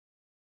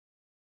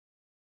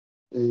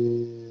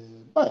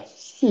 Beh,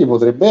 sì,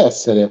 potrebbe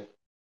essere.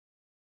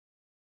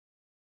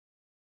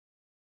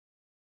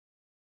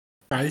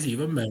 Sì,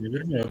 va bene,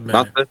 per me va bene.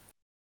 Master?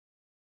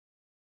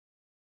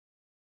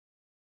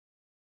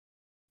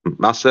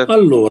 Master?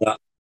 Allora,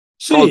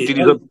 sì,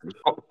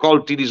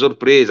 Colti di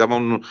sorpresa, ma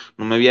non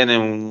mi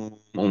viene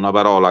una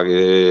parola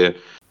che.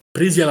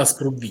 Presi alla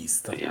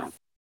sprovvista. Vediamo.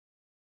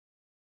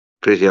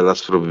 Presi alla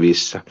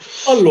sprovvista.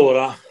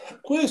 allora,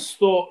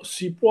 questo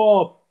si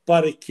può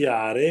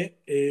parecchiare,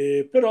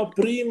 però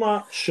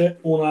prima c'è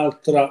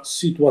un'altra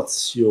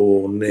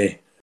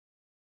situazione.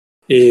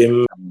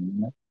 Ehm,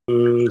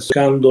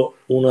 Cercando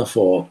una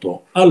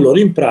foto. Allora,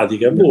 in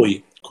pratica,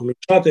 voi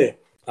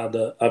cominciate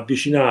ad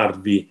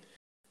avvicinarvi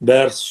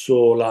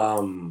verso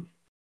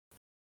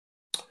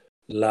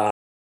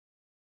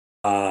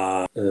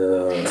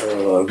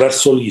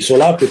verso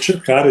l'isola per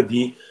cercare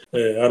di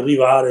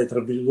arrivare,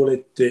 tra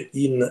virgolette,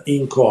 in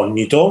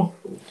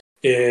incognito.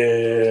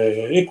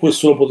 E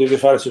questo lo potete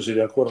fare se siete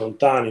ancora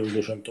lontani, un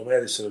 200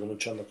 metri, state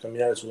cominciando a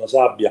camminare sulla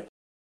sabbia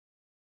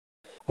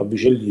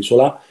vicino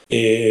all'isola,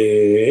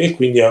 e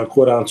quindi è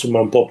ancora insomma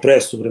un po'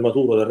 presto,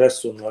 prematuro. Del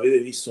resto non avete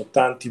visto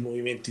tanti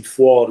movimenti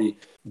fuori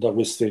da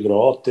queste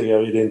grotte che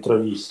avete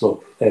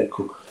intravisto,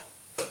 ecco.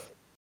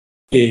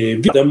 E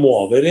vi a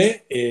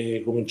muovere,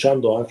 e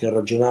cominciando anche a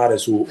ragionare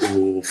su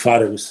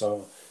fare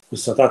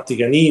questa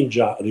tattica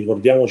ninja.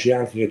 Ricordiamoci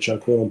anche che c'è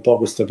ancora un po'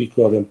 questa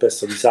piccola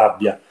tempesta di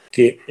sabbia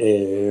che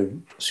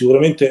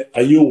sicuramente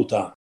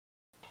aiuta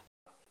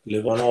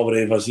le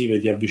manovre evasive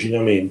di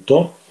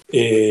avvicinamento.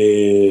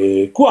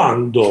 E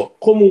quando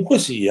comunque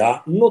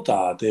sia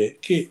notate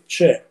che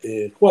c'è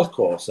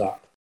qualcosa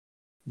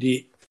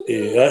di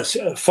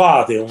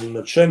fate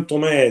un 100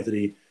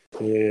 metri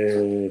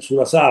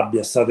sulla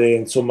sabbia, state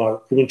insomma,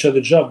 cominciate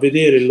già a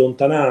vedere in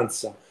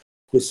lontananza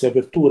queste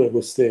aperture,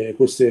 queste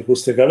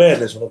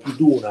caverne. Sono più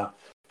di una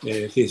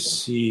che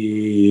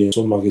si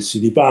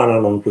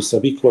dipanano in questa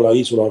piccola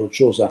isola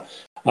rocciosa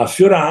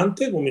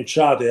affiorante.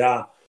 Cominciate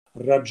a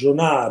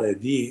ragionare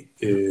di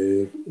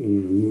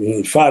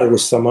fare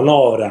questa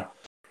manovra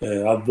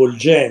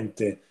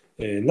avvolgente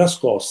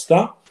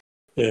nascosta.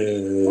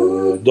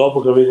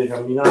 Dopo che avete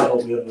camminato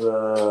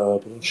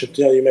per un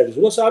centinaio di metri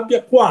sulla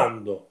sabbia,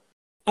 quando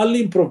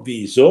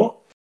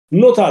all'improvviso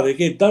notate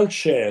che dal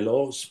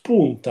cielo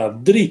spunta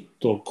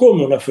dritto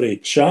come una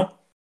freccia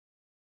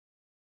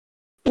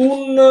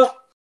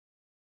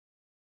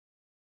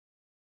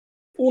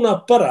un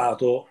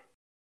apparato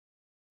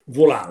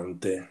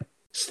volante.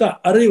 Sta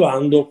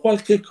arrivando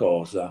qualche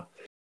cosa.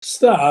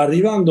 Sta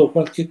arrivando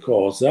qualche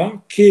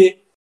cosa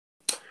che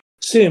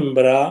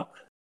sembra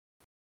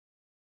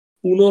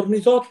un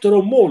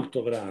ornitottero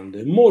molto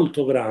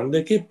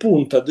grande, che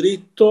punta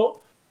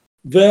dritto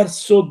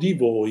verso di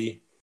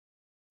voi.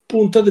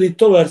 Punta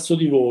dritto verso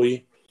di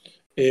voi.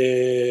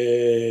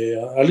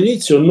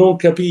 All'inizio non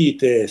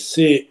capite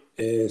se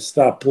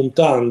sta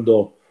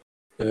puntando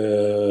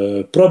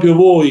proprio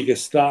voi che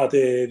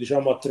state,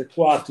 diciamo, a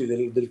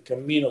 3/4 del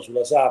cammino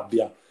sulla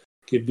sabbia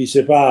che vi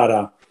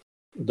separa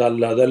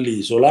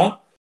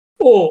dall'isola,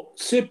 o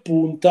se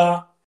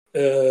punta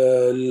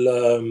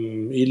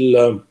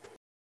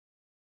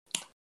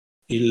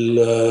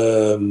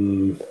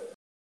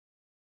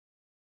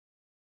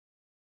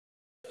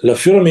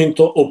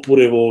l'affioramento,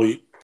 oppure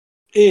voi.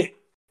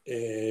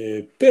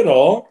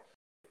 Però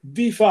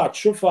vi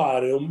faccio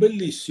fare un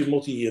bellissimo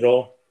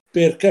tiro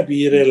per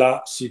capire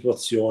la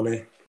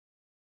situazione.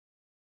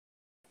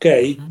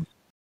 Ok?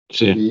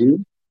 Sì.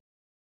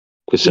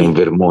 Questo è un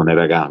vermone,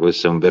 raga,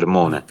 questo è un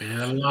vermone. Viene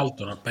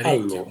dall'alto, un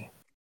apparecchio.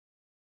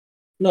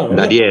 Allora, no,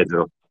 Da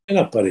dietro. è un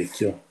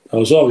apparecchio.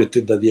 Lo so che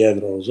te da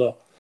dietro, lo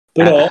so.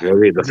 Però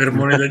il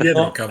vermone da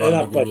dietro è un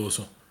cavallo è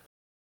goloso.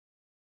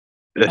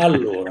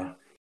 Allora,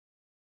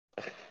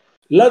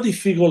 la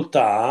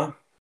difficoltà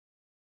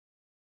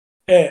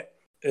è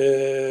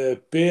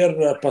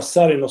per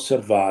passare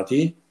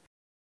inosservati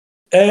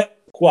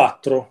è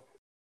 4,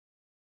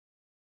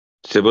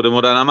 Se potremmo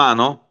dare una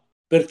mano?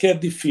 perché è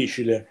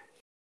difficile.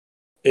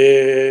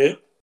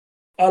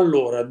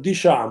 Allora,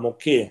 diciamo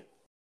che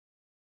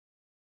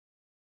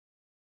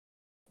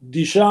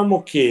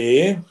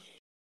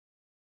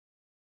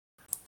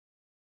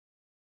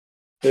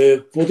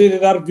potete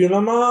darvi una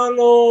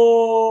mano.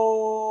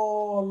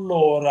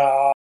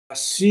 Allora,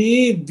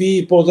 sì,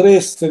 vi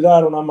potreste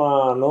dare una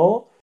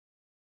mano,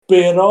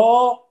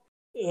 però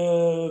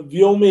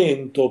vi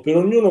aumento, per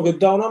ognuno che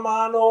dà una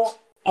mano,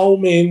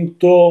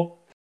 aumento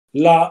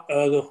la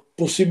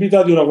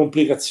possibilità di una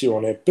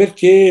complicazione,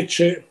 perché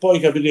poi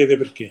capirete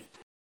perché.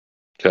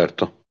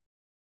 Certo.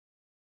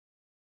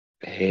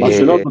 Ma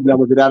se no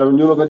dobbiamo tirare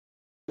ognuno per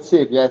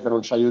sé, se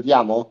non ci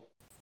aiutiamo?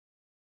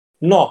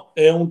 No,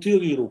 è un tiro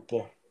di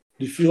gruppo,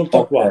 difficoltà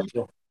Ok.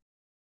 4.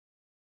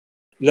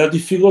 La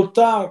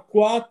difficoltà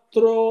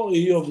 4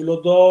 io ve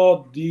lo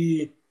do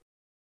di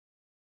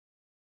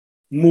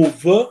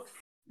move.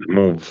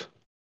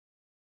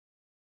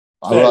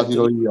 Allora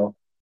tiro io.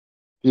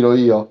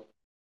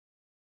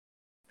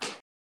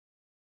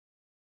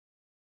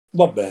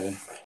 Va bene.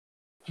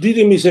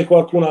 Ditemi se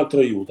qualcun altro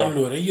aiuta.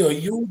 Allora, io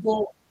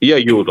aiuto. Io E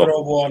aiuto.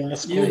 provo a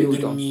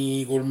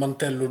nascondermi col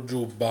mantello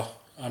giubba,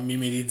 a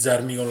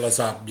mimetizzarmi con la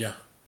sabbia.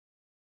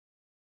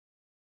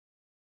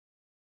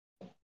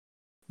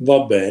 Va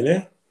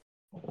bene.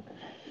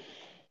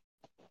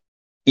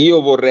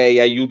 Io vorrei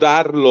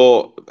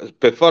aiutarlo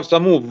per forza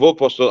move,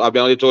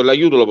 abbiamo detto che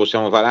l'aiuto lo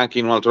possiamo fare anche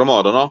in un altro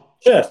modo, no?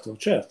 Certo,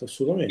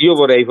 assolutamente. Io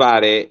vorrei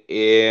fare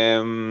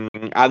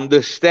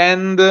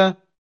understand,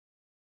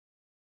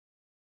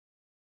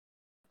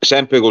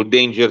 sempre col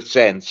danger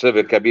sense,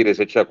 per capire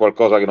se c'è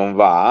qualcosa che non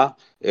va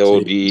o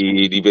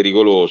Sì. di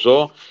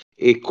pericoloso,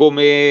 e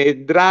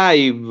come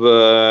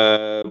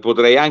drive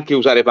potrei anche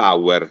usare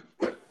power.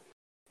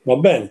 Va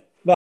bene.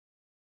 Vai.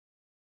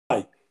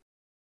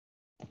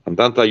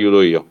 Intanto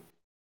aiuto io.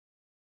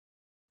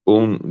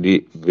 Un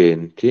di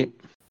 20.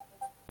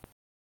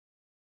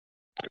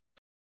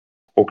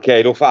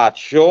 Ok, lo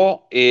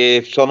faccio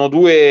e sono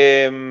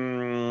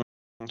due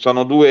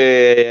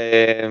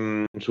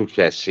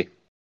successi.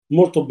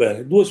 Molto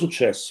bene. 2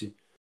 successi.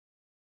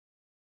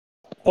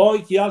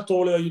 Poi chi altro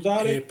voleva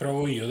aiutare? E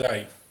provo io,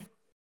 dai.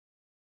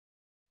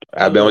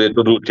 Abbiamo Allora,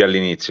 detto tutti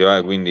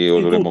all'inizio, quindi lo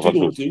sì, dovremmo fare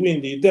tutti. tutti.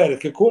 Quindi,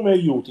 Derek, come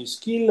aiuti?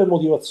 Skill e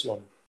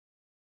motivazione.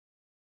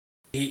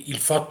 E il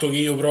fatto che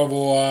io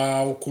provo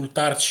a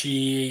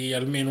occultarci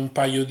almeno un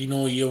paio di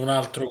noi e un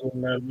altro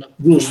col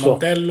Giusto.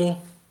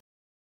 mantello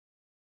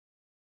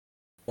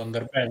può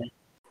andare bene.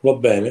 Va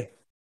bene.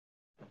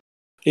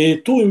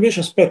 E tu invece,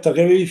 aspetta,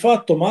 che avevi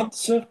fatto,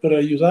 Mads, per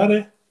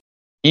aiutare?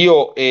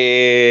 Io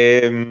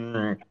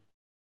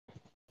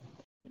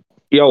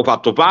ho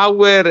fatto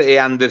power e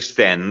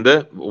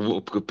understand,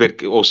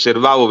 perché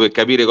osservavo per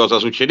capire cosa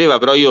succedeva,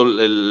 però io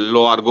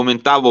lo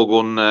argomentavo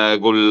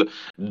col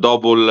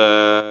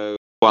double,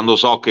 quando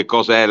so che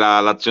cosa è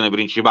l'azione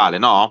principale,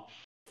 no?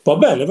 Va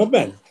bene, va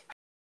bene.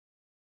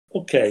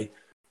 Ok.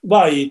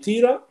 Vai,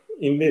 tira,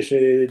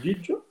 invece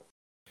Gigio.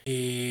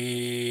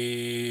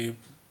 E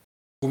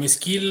come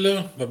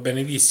skill va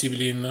bene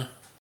discipline.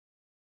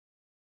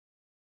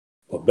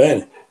 Va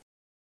bene.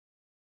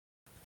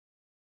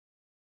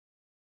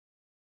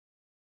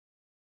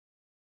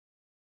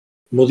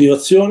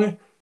 Motivazione?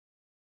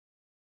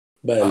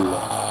 Bello.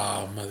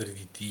 Ah, madre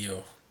di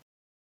Dio.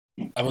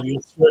 La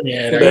motivazione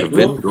era Vabbè, che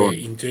comunque Avventure.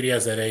 in teoria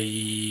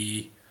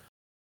sarei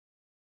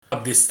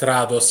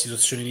addestrato a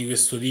situazioni di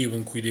questo tipo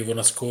in cui devo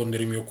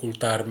nascondermi,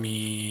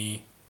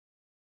 occultarmi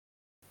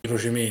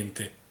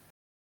velocemente.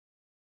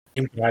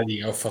 In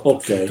pratica ho fatto il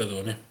ok.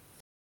 frittatone.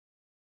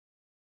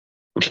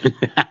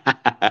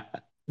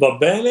 Va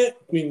bene,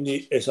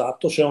 quindi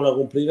esatto, c'è una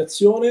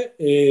complicazione.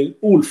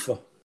 Ulf,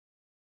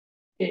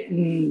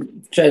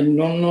 Cioè,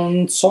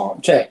 non so,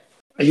 cioè,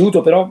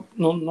 aiuto, però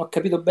non ho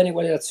capito bene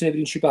qual è l'azione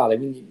principale,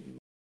 quindi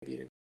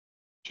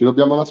Ci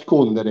dobbiamo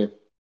nascondere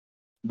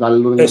sì,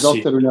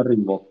 dall'ornitottero in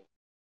arrivo.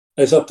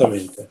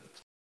 esattamente.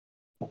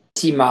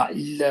 sì, ma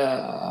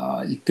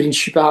il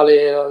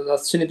principale,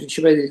 l'azione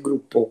principale del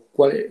gruppo,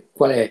 qual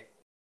è?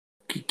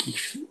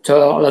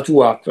 Cioè, la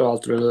tua, tra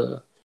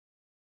l'altro.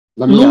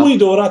 La mia? Lui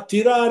dovrà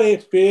tirare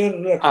per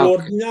Ok.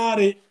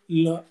 coordinare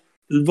il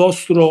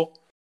vostro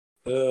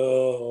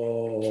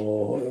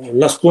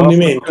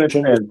nascondimento.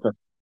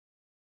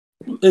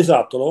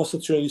 Esatto, la vostra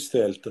azione di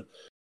stealth.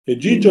 E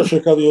Gigi ha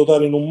cercato di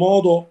votare in un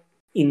modo,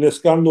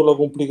 innescando la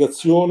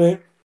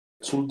complicazione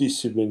sul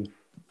discipline.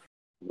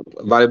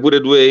 Vale pure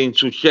 2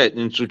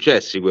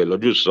 insuccessi quello,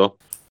 giusto?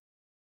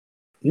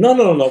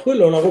 No,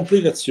 quello è una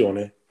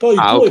complicazione. Poi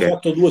tu hai Ok,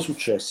 fatto 2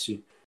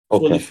 successi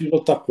sulla ok.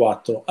 difficoltà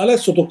 4.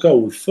 Adesso tocca a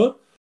Ulf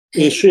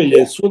e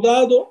sceglie il suo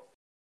dado.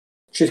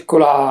 Cerco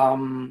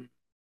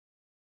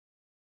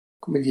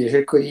come dire,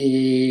 cerco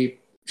di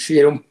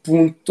scegliere un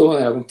punto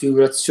nella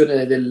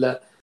configurazione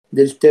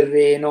del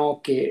terreno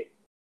che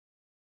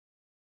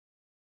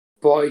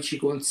poi ci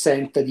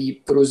consenta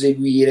di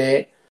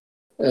proseguire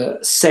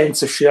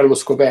senza uscire allo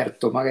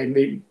scoperto. Magari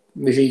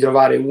invece di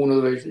trovare uno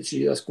dove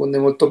ci nasconde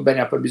molto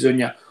bene, poi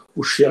bisogna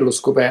uscire allo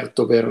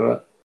scoperto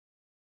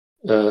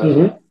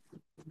Mhm.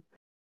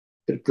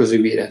 per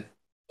proseguire.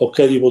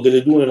 Ok, tipo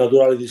delle dune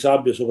naturali di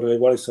sabbia sopra le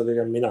quali state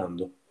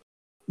camminando.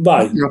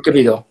 Vai, Non ho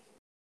capito.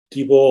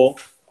 tipo,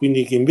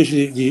 quindi che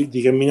invece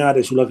di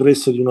camminare sulla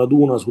cresta di una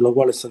duna sulla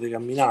quale state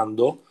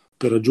camminando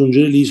per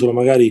raggiungere l'isola,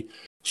 magari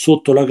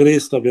sotto la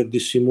cresta per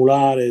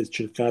dissimulare,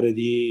 cercare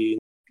di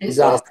non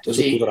Esatto, essere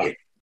sì. sottotratti.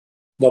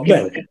 Va E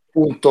bene.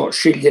 appunto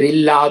scegliere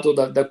il lato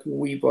da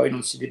cui poi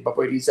non si debba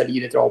poi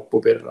risalire troppo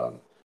per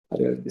arrivare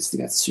alla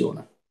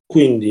destinazione.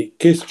 Quindi,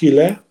 che skill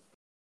è?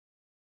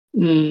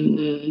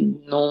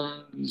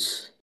 Non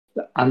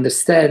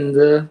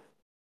understand.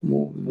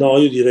 No,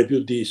 io direi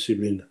più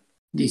discipline.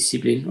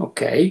 Discipline,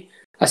 ok.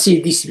 Ah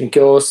sì, discipline che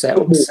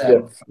observe,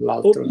 Move. fra O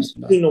l'altro.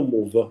 discipline o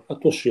move, a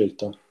tua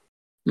scelta.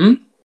 Mm?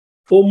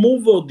 O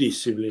move o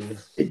discipline.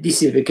 E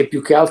discipline perché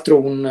più che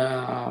altro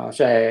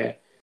cioè,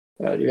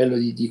 a livello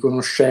di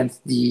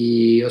conoscenza,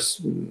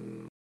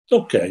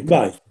 Ok,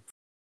 vai.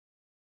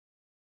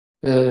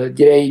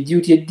 direi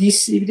duty e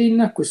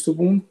discipline a questo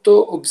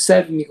punto.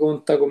 Observe mi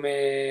conta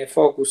come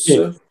focus.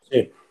 Sì,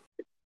 sì,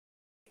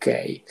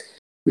 Ok,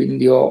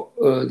 quindi ho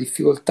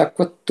difficoltà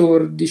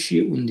 14,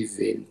 un di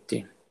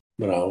 20.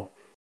 bravo.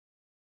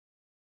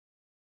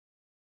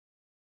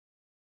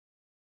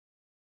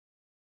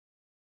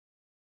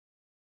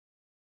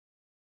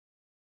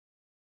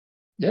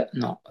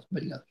 No, ho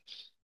sbagliato.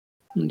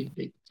 Un di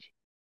 20.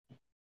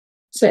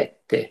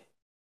 7.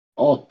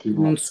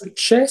 Ottimo. Un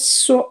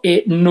successo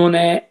e non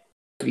è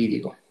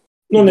critico.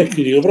 Non è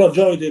critico, però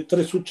già avete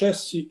 3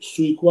 successi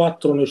sui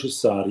 4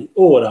 necessari.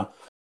 Ora,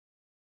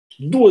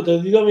 2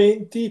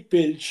 tentativi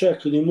per il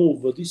check di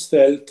move di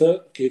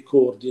stealth che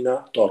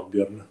coordina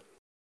Torbjorn.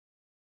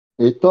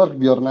 E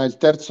Torbjorn ha il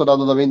terzo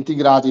dato da 20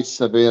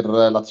 gratis per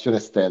l'azione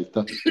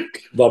stealth.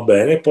 Va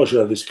bene, poi ce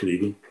la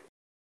descrivi.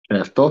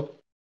 Certo.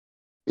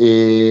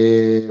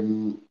 E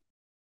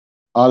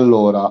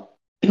allora,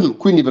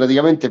 quindi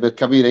praticamente per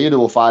capire, io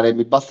devo fare,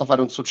 mi basta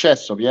fare un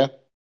successo,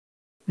 Pie?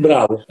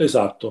 Bravo,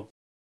 esatto.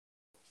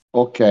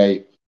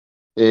 Ok.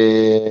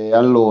 E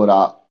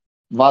allora,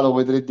 vado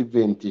con i 3 di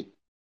 20.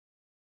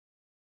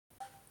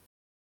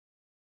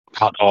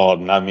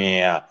 Madonna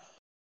mia.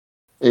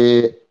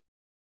 E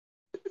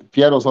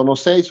Piero, sono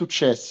 6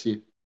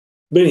 successi.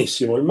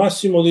 Benissimo, il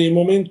massimo dei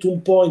momentum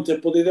point che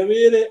potete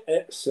avere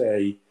è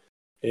 6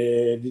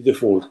 di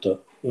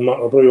default,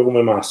 proprio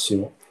come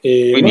massimo.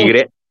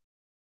 Quindi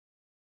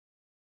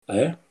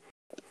Eh?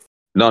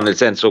 no, nel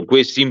senso,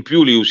 questi in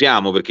più li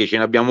usiamo perché ce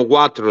ne abbiamo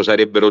 4,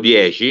 sarebbero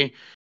 10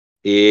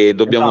 e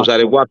dobbiamo usare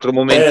Esatto. 4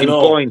 momenti in No,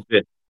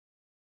 point.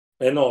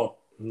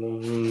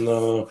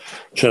 no,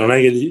 cioè non è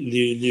che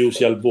li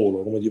usi al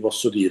volo, come ti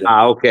posso dire.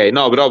 Ah, ok,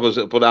 no, però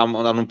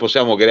non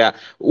possiamo creare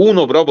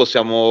uno, però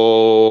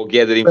possiamo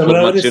chiedere Me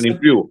informazioni in l'avreste...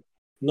 più.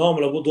 No,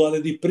 me la potevo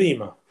dare di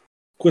prima.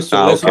 Questo è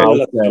Ah, ok. l'esito Ok.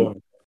 dell'azione.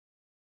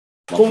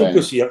 Va Comunque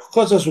bene. sia,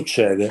 cosa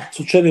succede?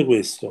 Succede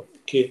questo,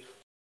 che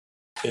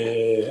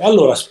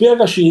allora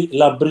spiegaci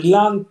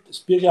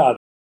spiegatemi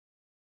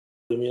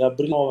la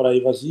manovra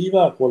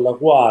evasiva con la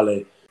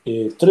quale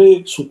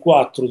 3 su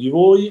 4 di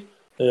voi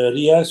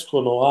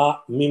riescono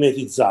a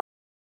mimetizzarvi.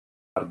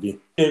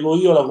 Spiego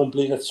io la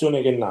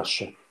complicazione che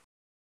nasce.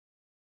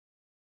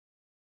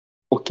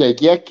 Ok,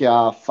 chi è che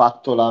ha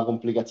fatto la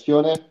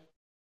complicazione?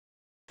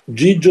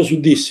 Gigio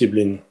su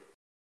Discipline.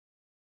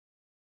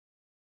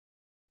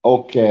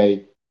 Ok,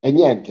 e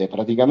niente,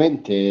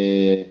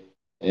 praticamente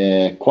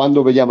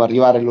quando vediamo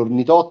arrivare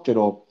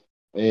l'ornitottero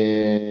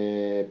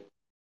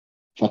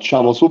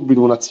facciamo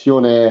subito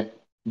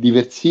un'azione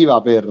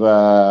diversiva per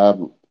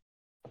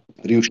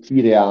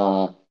riuscire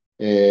a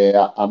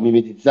a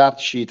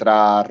mimetizzarci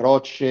tra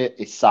rocce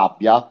e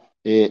sabbia,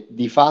 e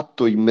di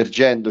fatto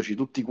immergendoci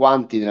tutti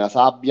quanti nella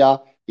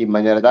sabbia in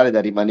maniera tale da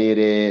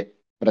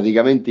rimanere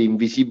praticamente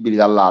invisibili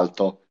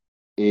dall'alto.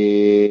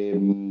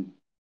 E,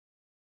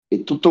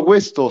 e tutto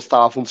questo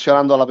stava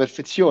funzionando alla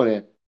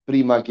perfezione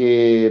prima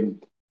che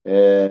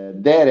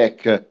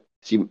Derek,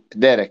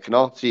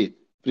 no? Sì,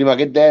 prima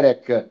che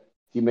Derek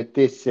si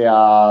mettesse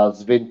a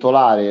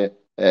sventolare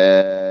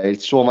il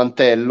suo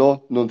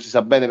mantello, non si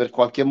sa bene per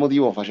qualche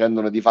motivo,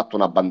 facendone di fatto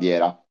una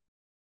bandiera.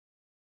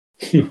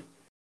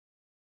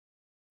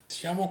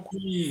 Siamo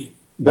qui.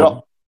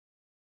 Però,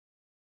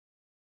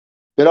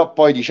 però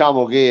poi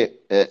diciamo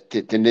che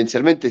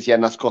tendenzialmente si è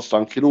nascosto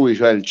anche lui,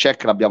 cioè il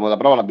check la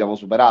prova l'abbiamo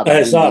superata,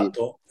 quindi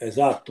Esatto.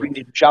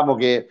 diciamo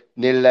che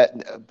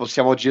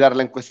possiamo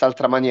girarla in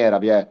quest'altra maniera,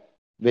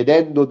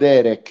 vedendo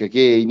Derek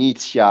che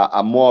inizia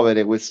a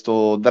muovere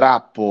questo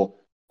drappo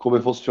come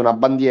fosse una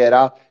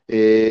bandiera,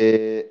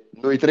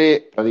 noi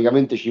tre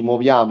praticamente ci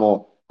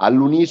muoviamo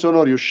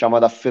all'unisono, riusciamo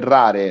ad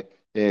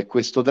afferrare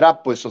questo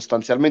drappo e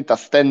sostanzialmente a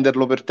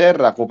stenderlo per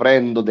terra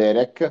coprendo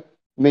Derek,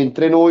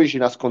 mentre noi ci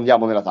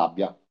nascondiamo nella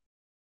sabbia.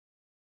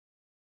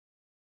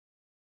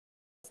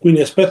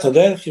 Quindi aspetta,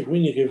 Derek,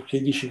 quindi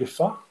che dici che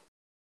fa?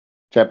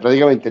 Cioè,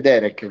 praticamente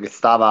Derek che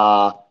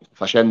stava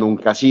facendo un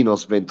casino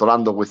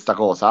sventolando questa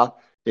cosa,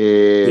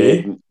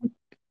 Sì,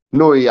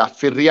 noi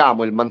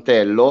afferriamo il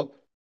mantello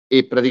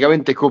e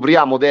praticamente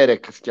copriamo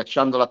Derek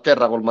schiacciandolo a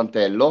terra col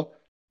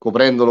mantello,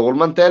 coprendolo col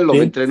mantello, sì,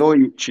 mentre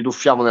noi ci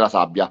tuffiamo nella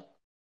sabbia.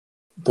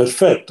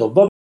 perfetto,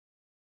 va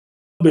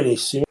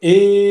benissimo.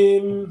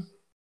 E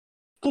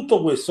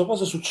tutto questo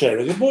cosa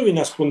succede? Che voi vi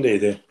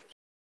nascondete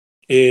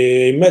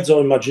e in mezzo,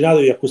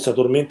 immaginatevi, a questa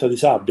tormenta di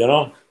sabbia,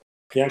 no?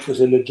 Che anche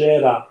se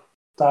leggera,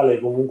 tale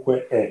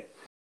comunque è.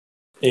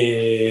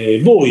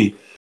 E voi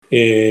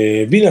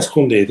vi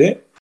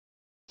nascondete,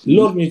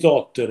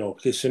 l'ornitottero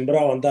che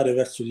sembrava andare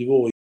verso di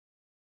voi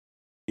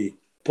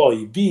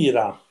poi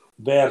vira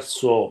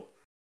verso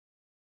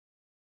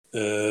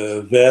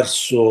il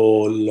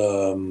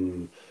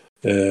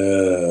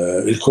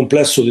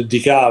complesso di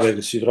cave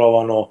che si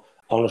trovano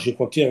a una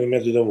cinquantina di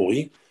metri da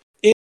voi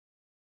e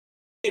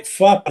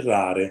fa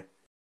atterrare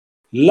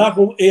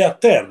e a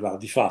terra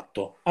di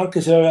fatto,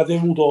 anche se avevate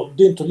avuto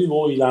dentro di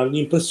voi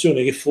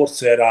l'impressione che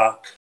forse era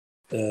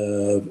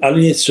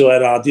all'inizio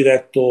era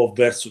diretto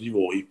verso di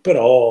voi,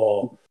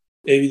 però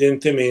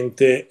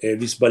evidentemente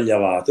vi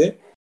sbagliavate.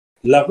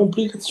 La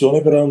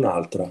complicazione però è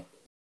un'altra,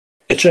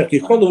 e cioè che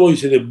quando voi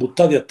siete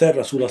buttati a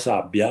terra sulla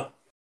sabbia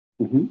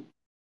Mhm.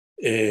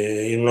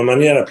 in una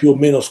maniera più o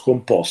meno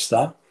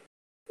scomposta,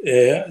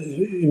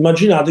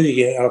 immaginatevi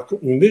che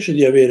invece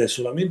di avere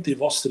solamente i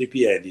vostri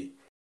piedi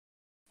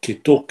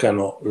che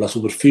toccano la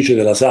superficie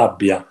della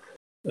sabbia,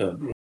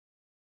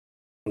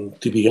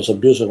 tipico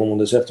sabbioso come un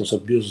deserto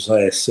sabbioso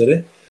sa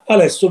essere,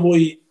 adesso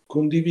voi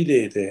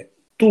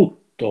condividete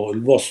tutto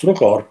il vostro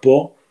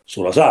corpo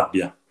sulla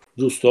sabbia,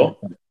 giusto?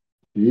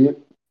 Sì.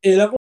 E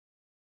la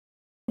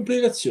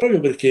complicazione,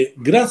 proprio perché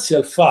grazie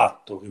al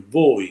fatto che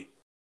voi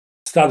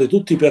state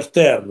tutti per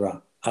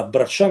terra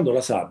abbracciando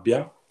la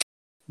sabbia,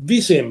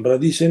 vi sembra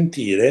di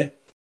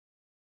sentire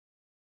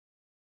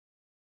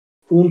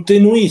un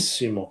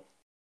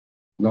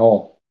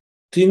No,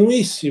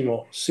 tenuissimo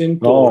no,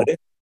 sentore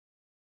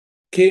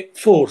che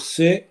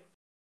forse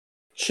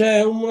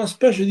c'è una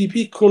specie di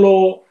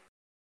piccolo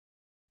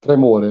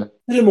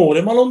tremore.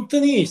 tremore, ma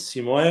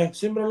lontanissimo,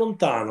 sembra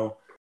lontano,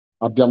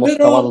 Abbiamo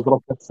però, scavato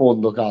troppo a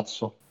fondo,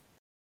 cazzo.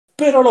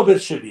 però lo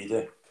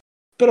percepite,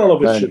 però lo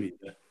Bene,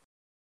 percepite.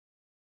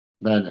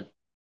 bene.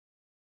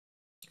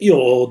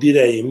 Io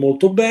direi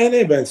molto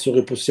bene, penso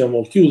che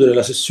possiamo chiudere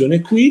la sessione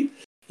qui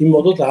in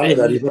modo tale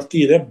da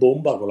ripartire a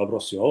bomba con la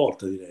prossima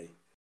volta, direi.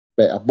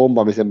 Beh, a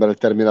bomba mi sembra il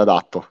termine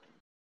adatto.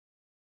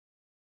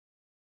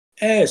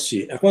 Eh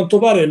sì, a quanto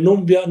pare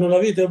non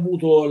avete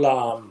avuto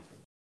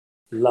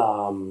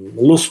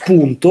lo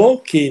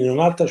spunto che in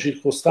un'altra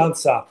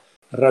circostanza,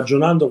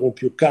 ragionando con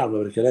più calma,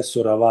 perché adesso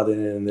eravate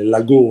nel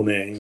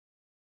lagone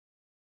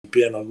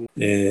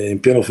in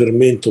pieno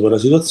fermento per la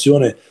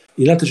situazione,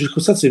 in altre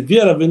circostanze vi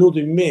era venuto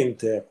in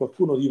mente a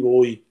qualcuno di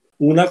voi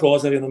una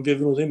cosa che non vi è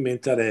venuta in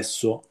mente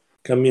adesso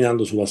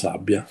camminando sulla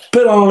sabbia.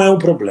 Però non è un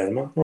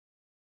problema.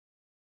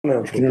 Non è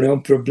un Perché non è problema.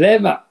 un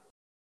problema,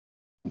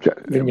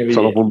 Cioè, bisogna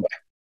sono,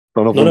 vedere.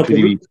 sono Non è un punti di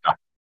proble- vista.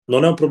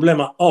 non è un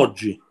problema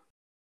oggi.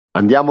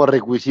 Andiamo a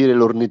requisire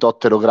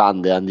l'ornitottero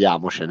grande,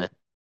 andiamocene.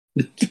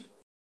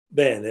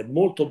 Bene,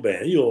 molto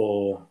bene.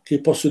 Io che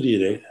posso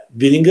dire?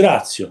 Vi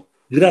ringrazio.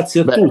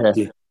 Grazie a Beh,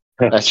 tutti.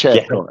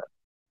 certo.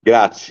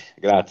 Grazie.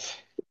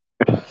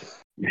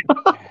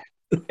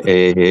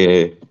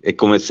 E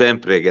come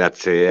sempre,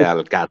 grazie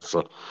al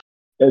cazzo.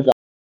 Esatto.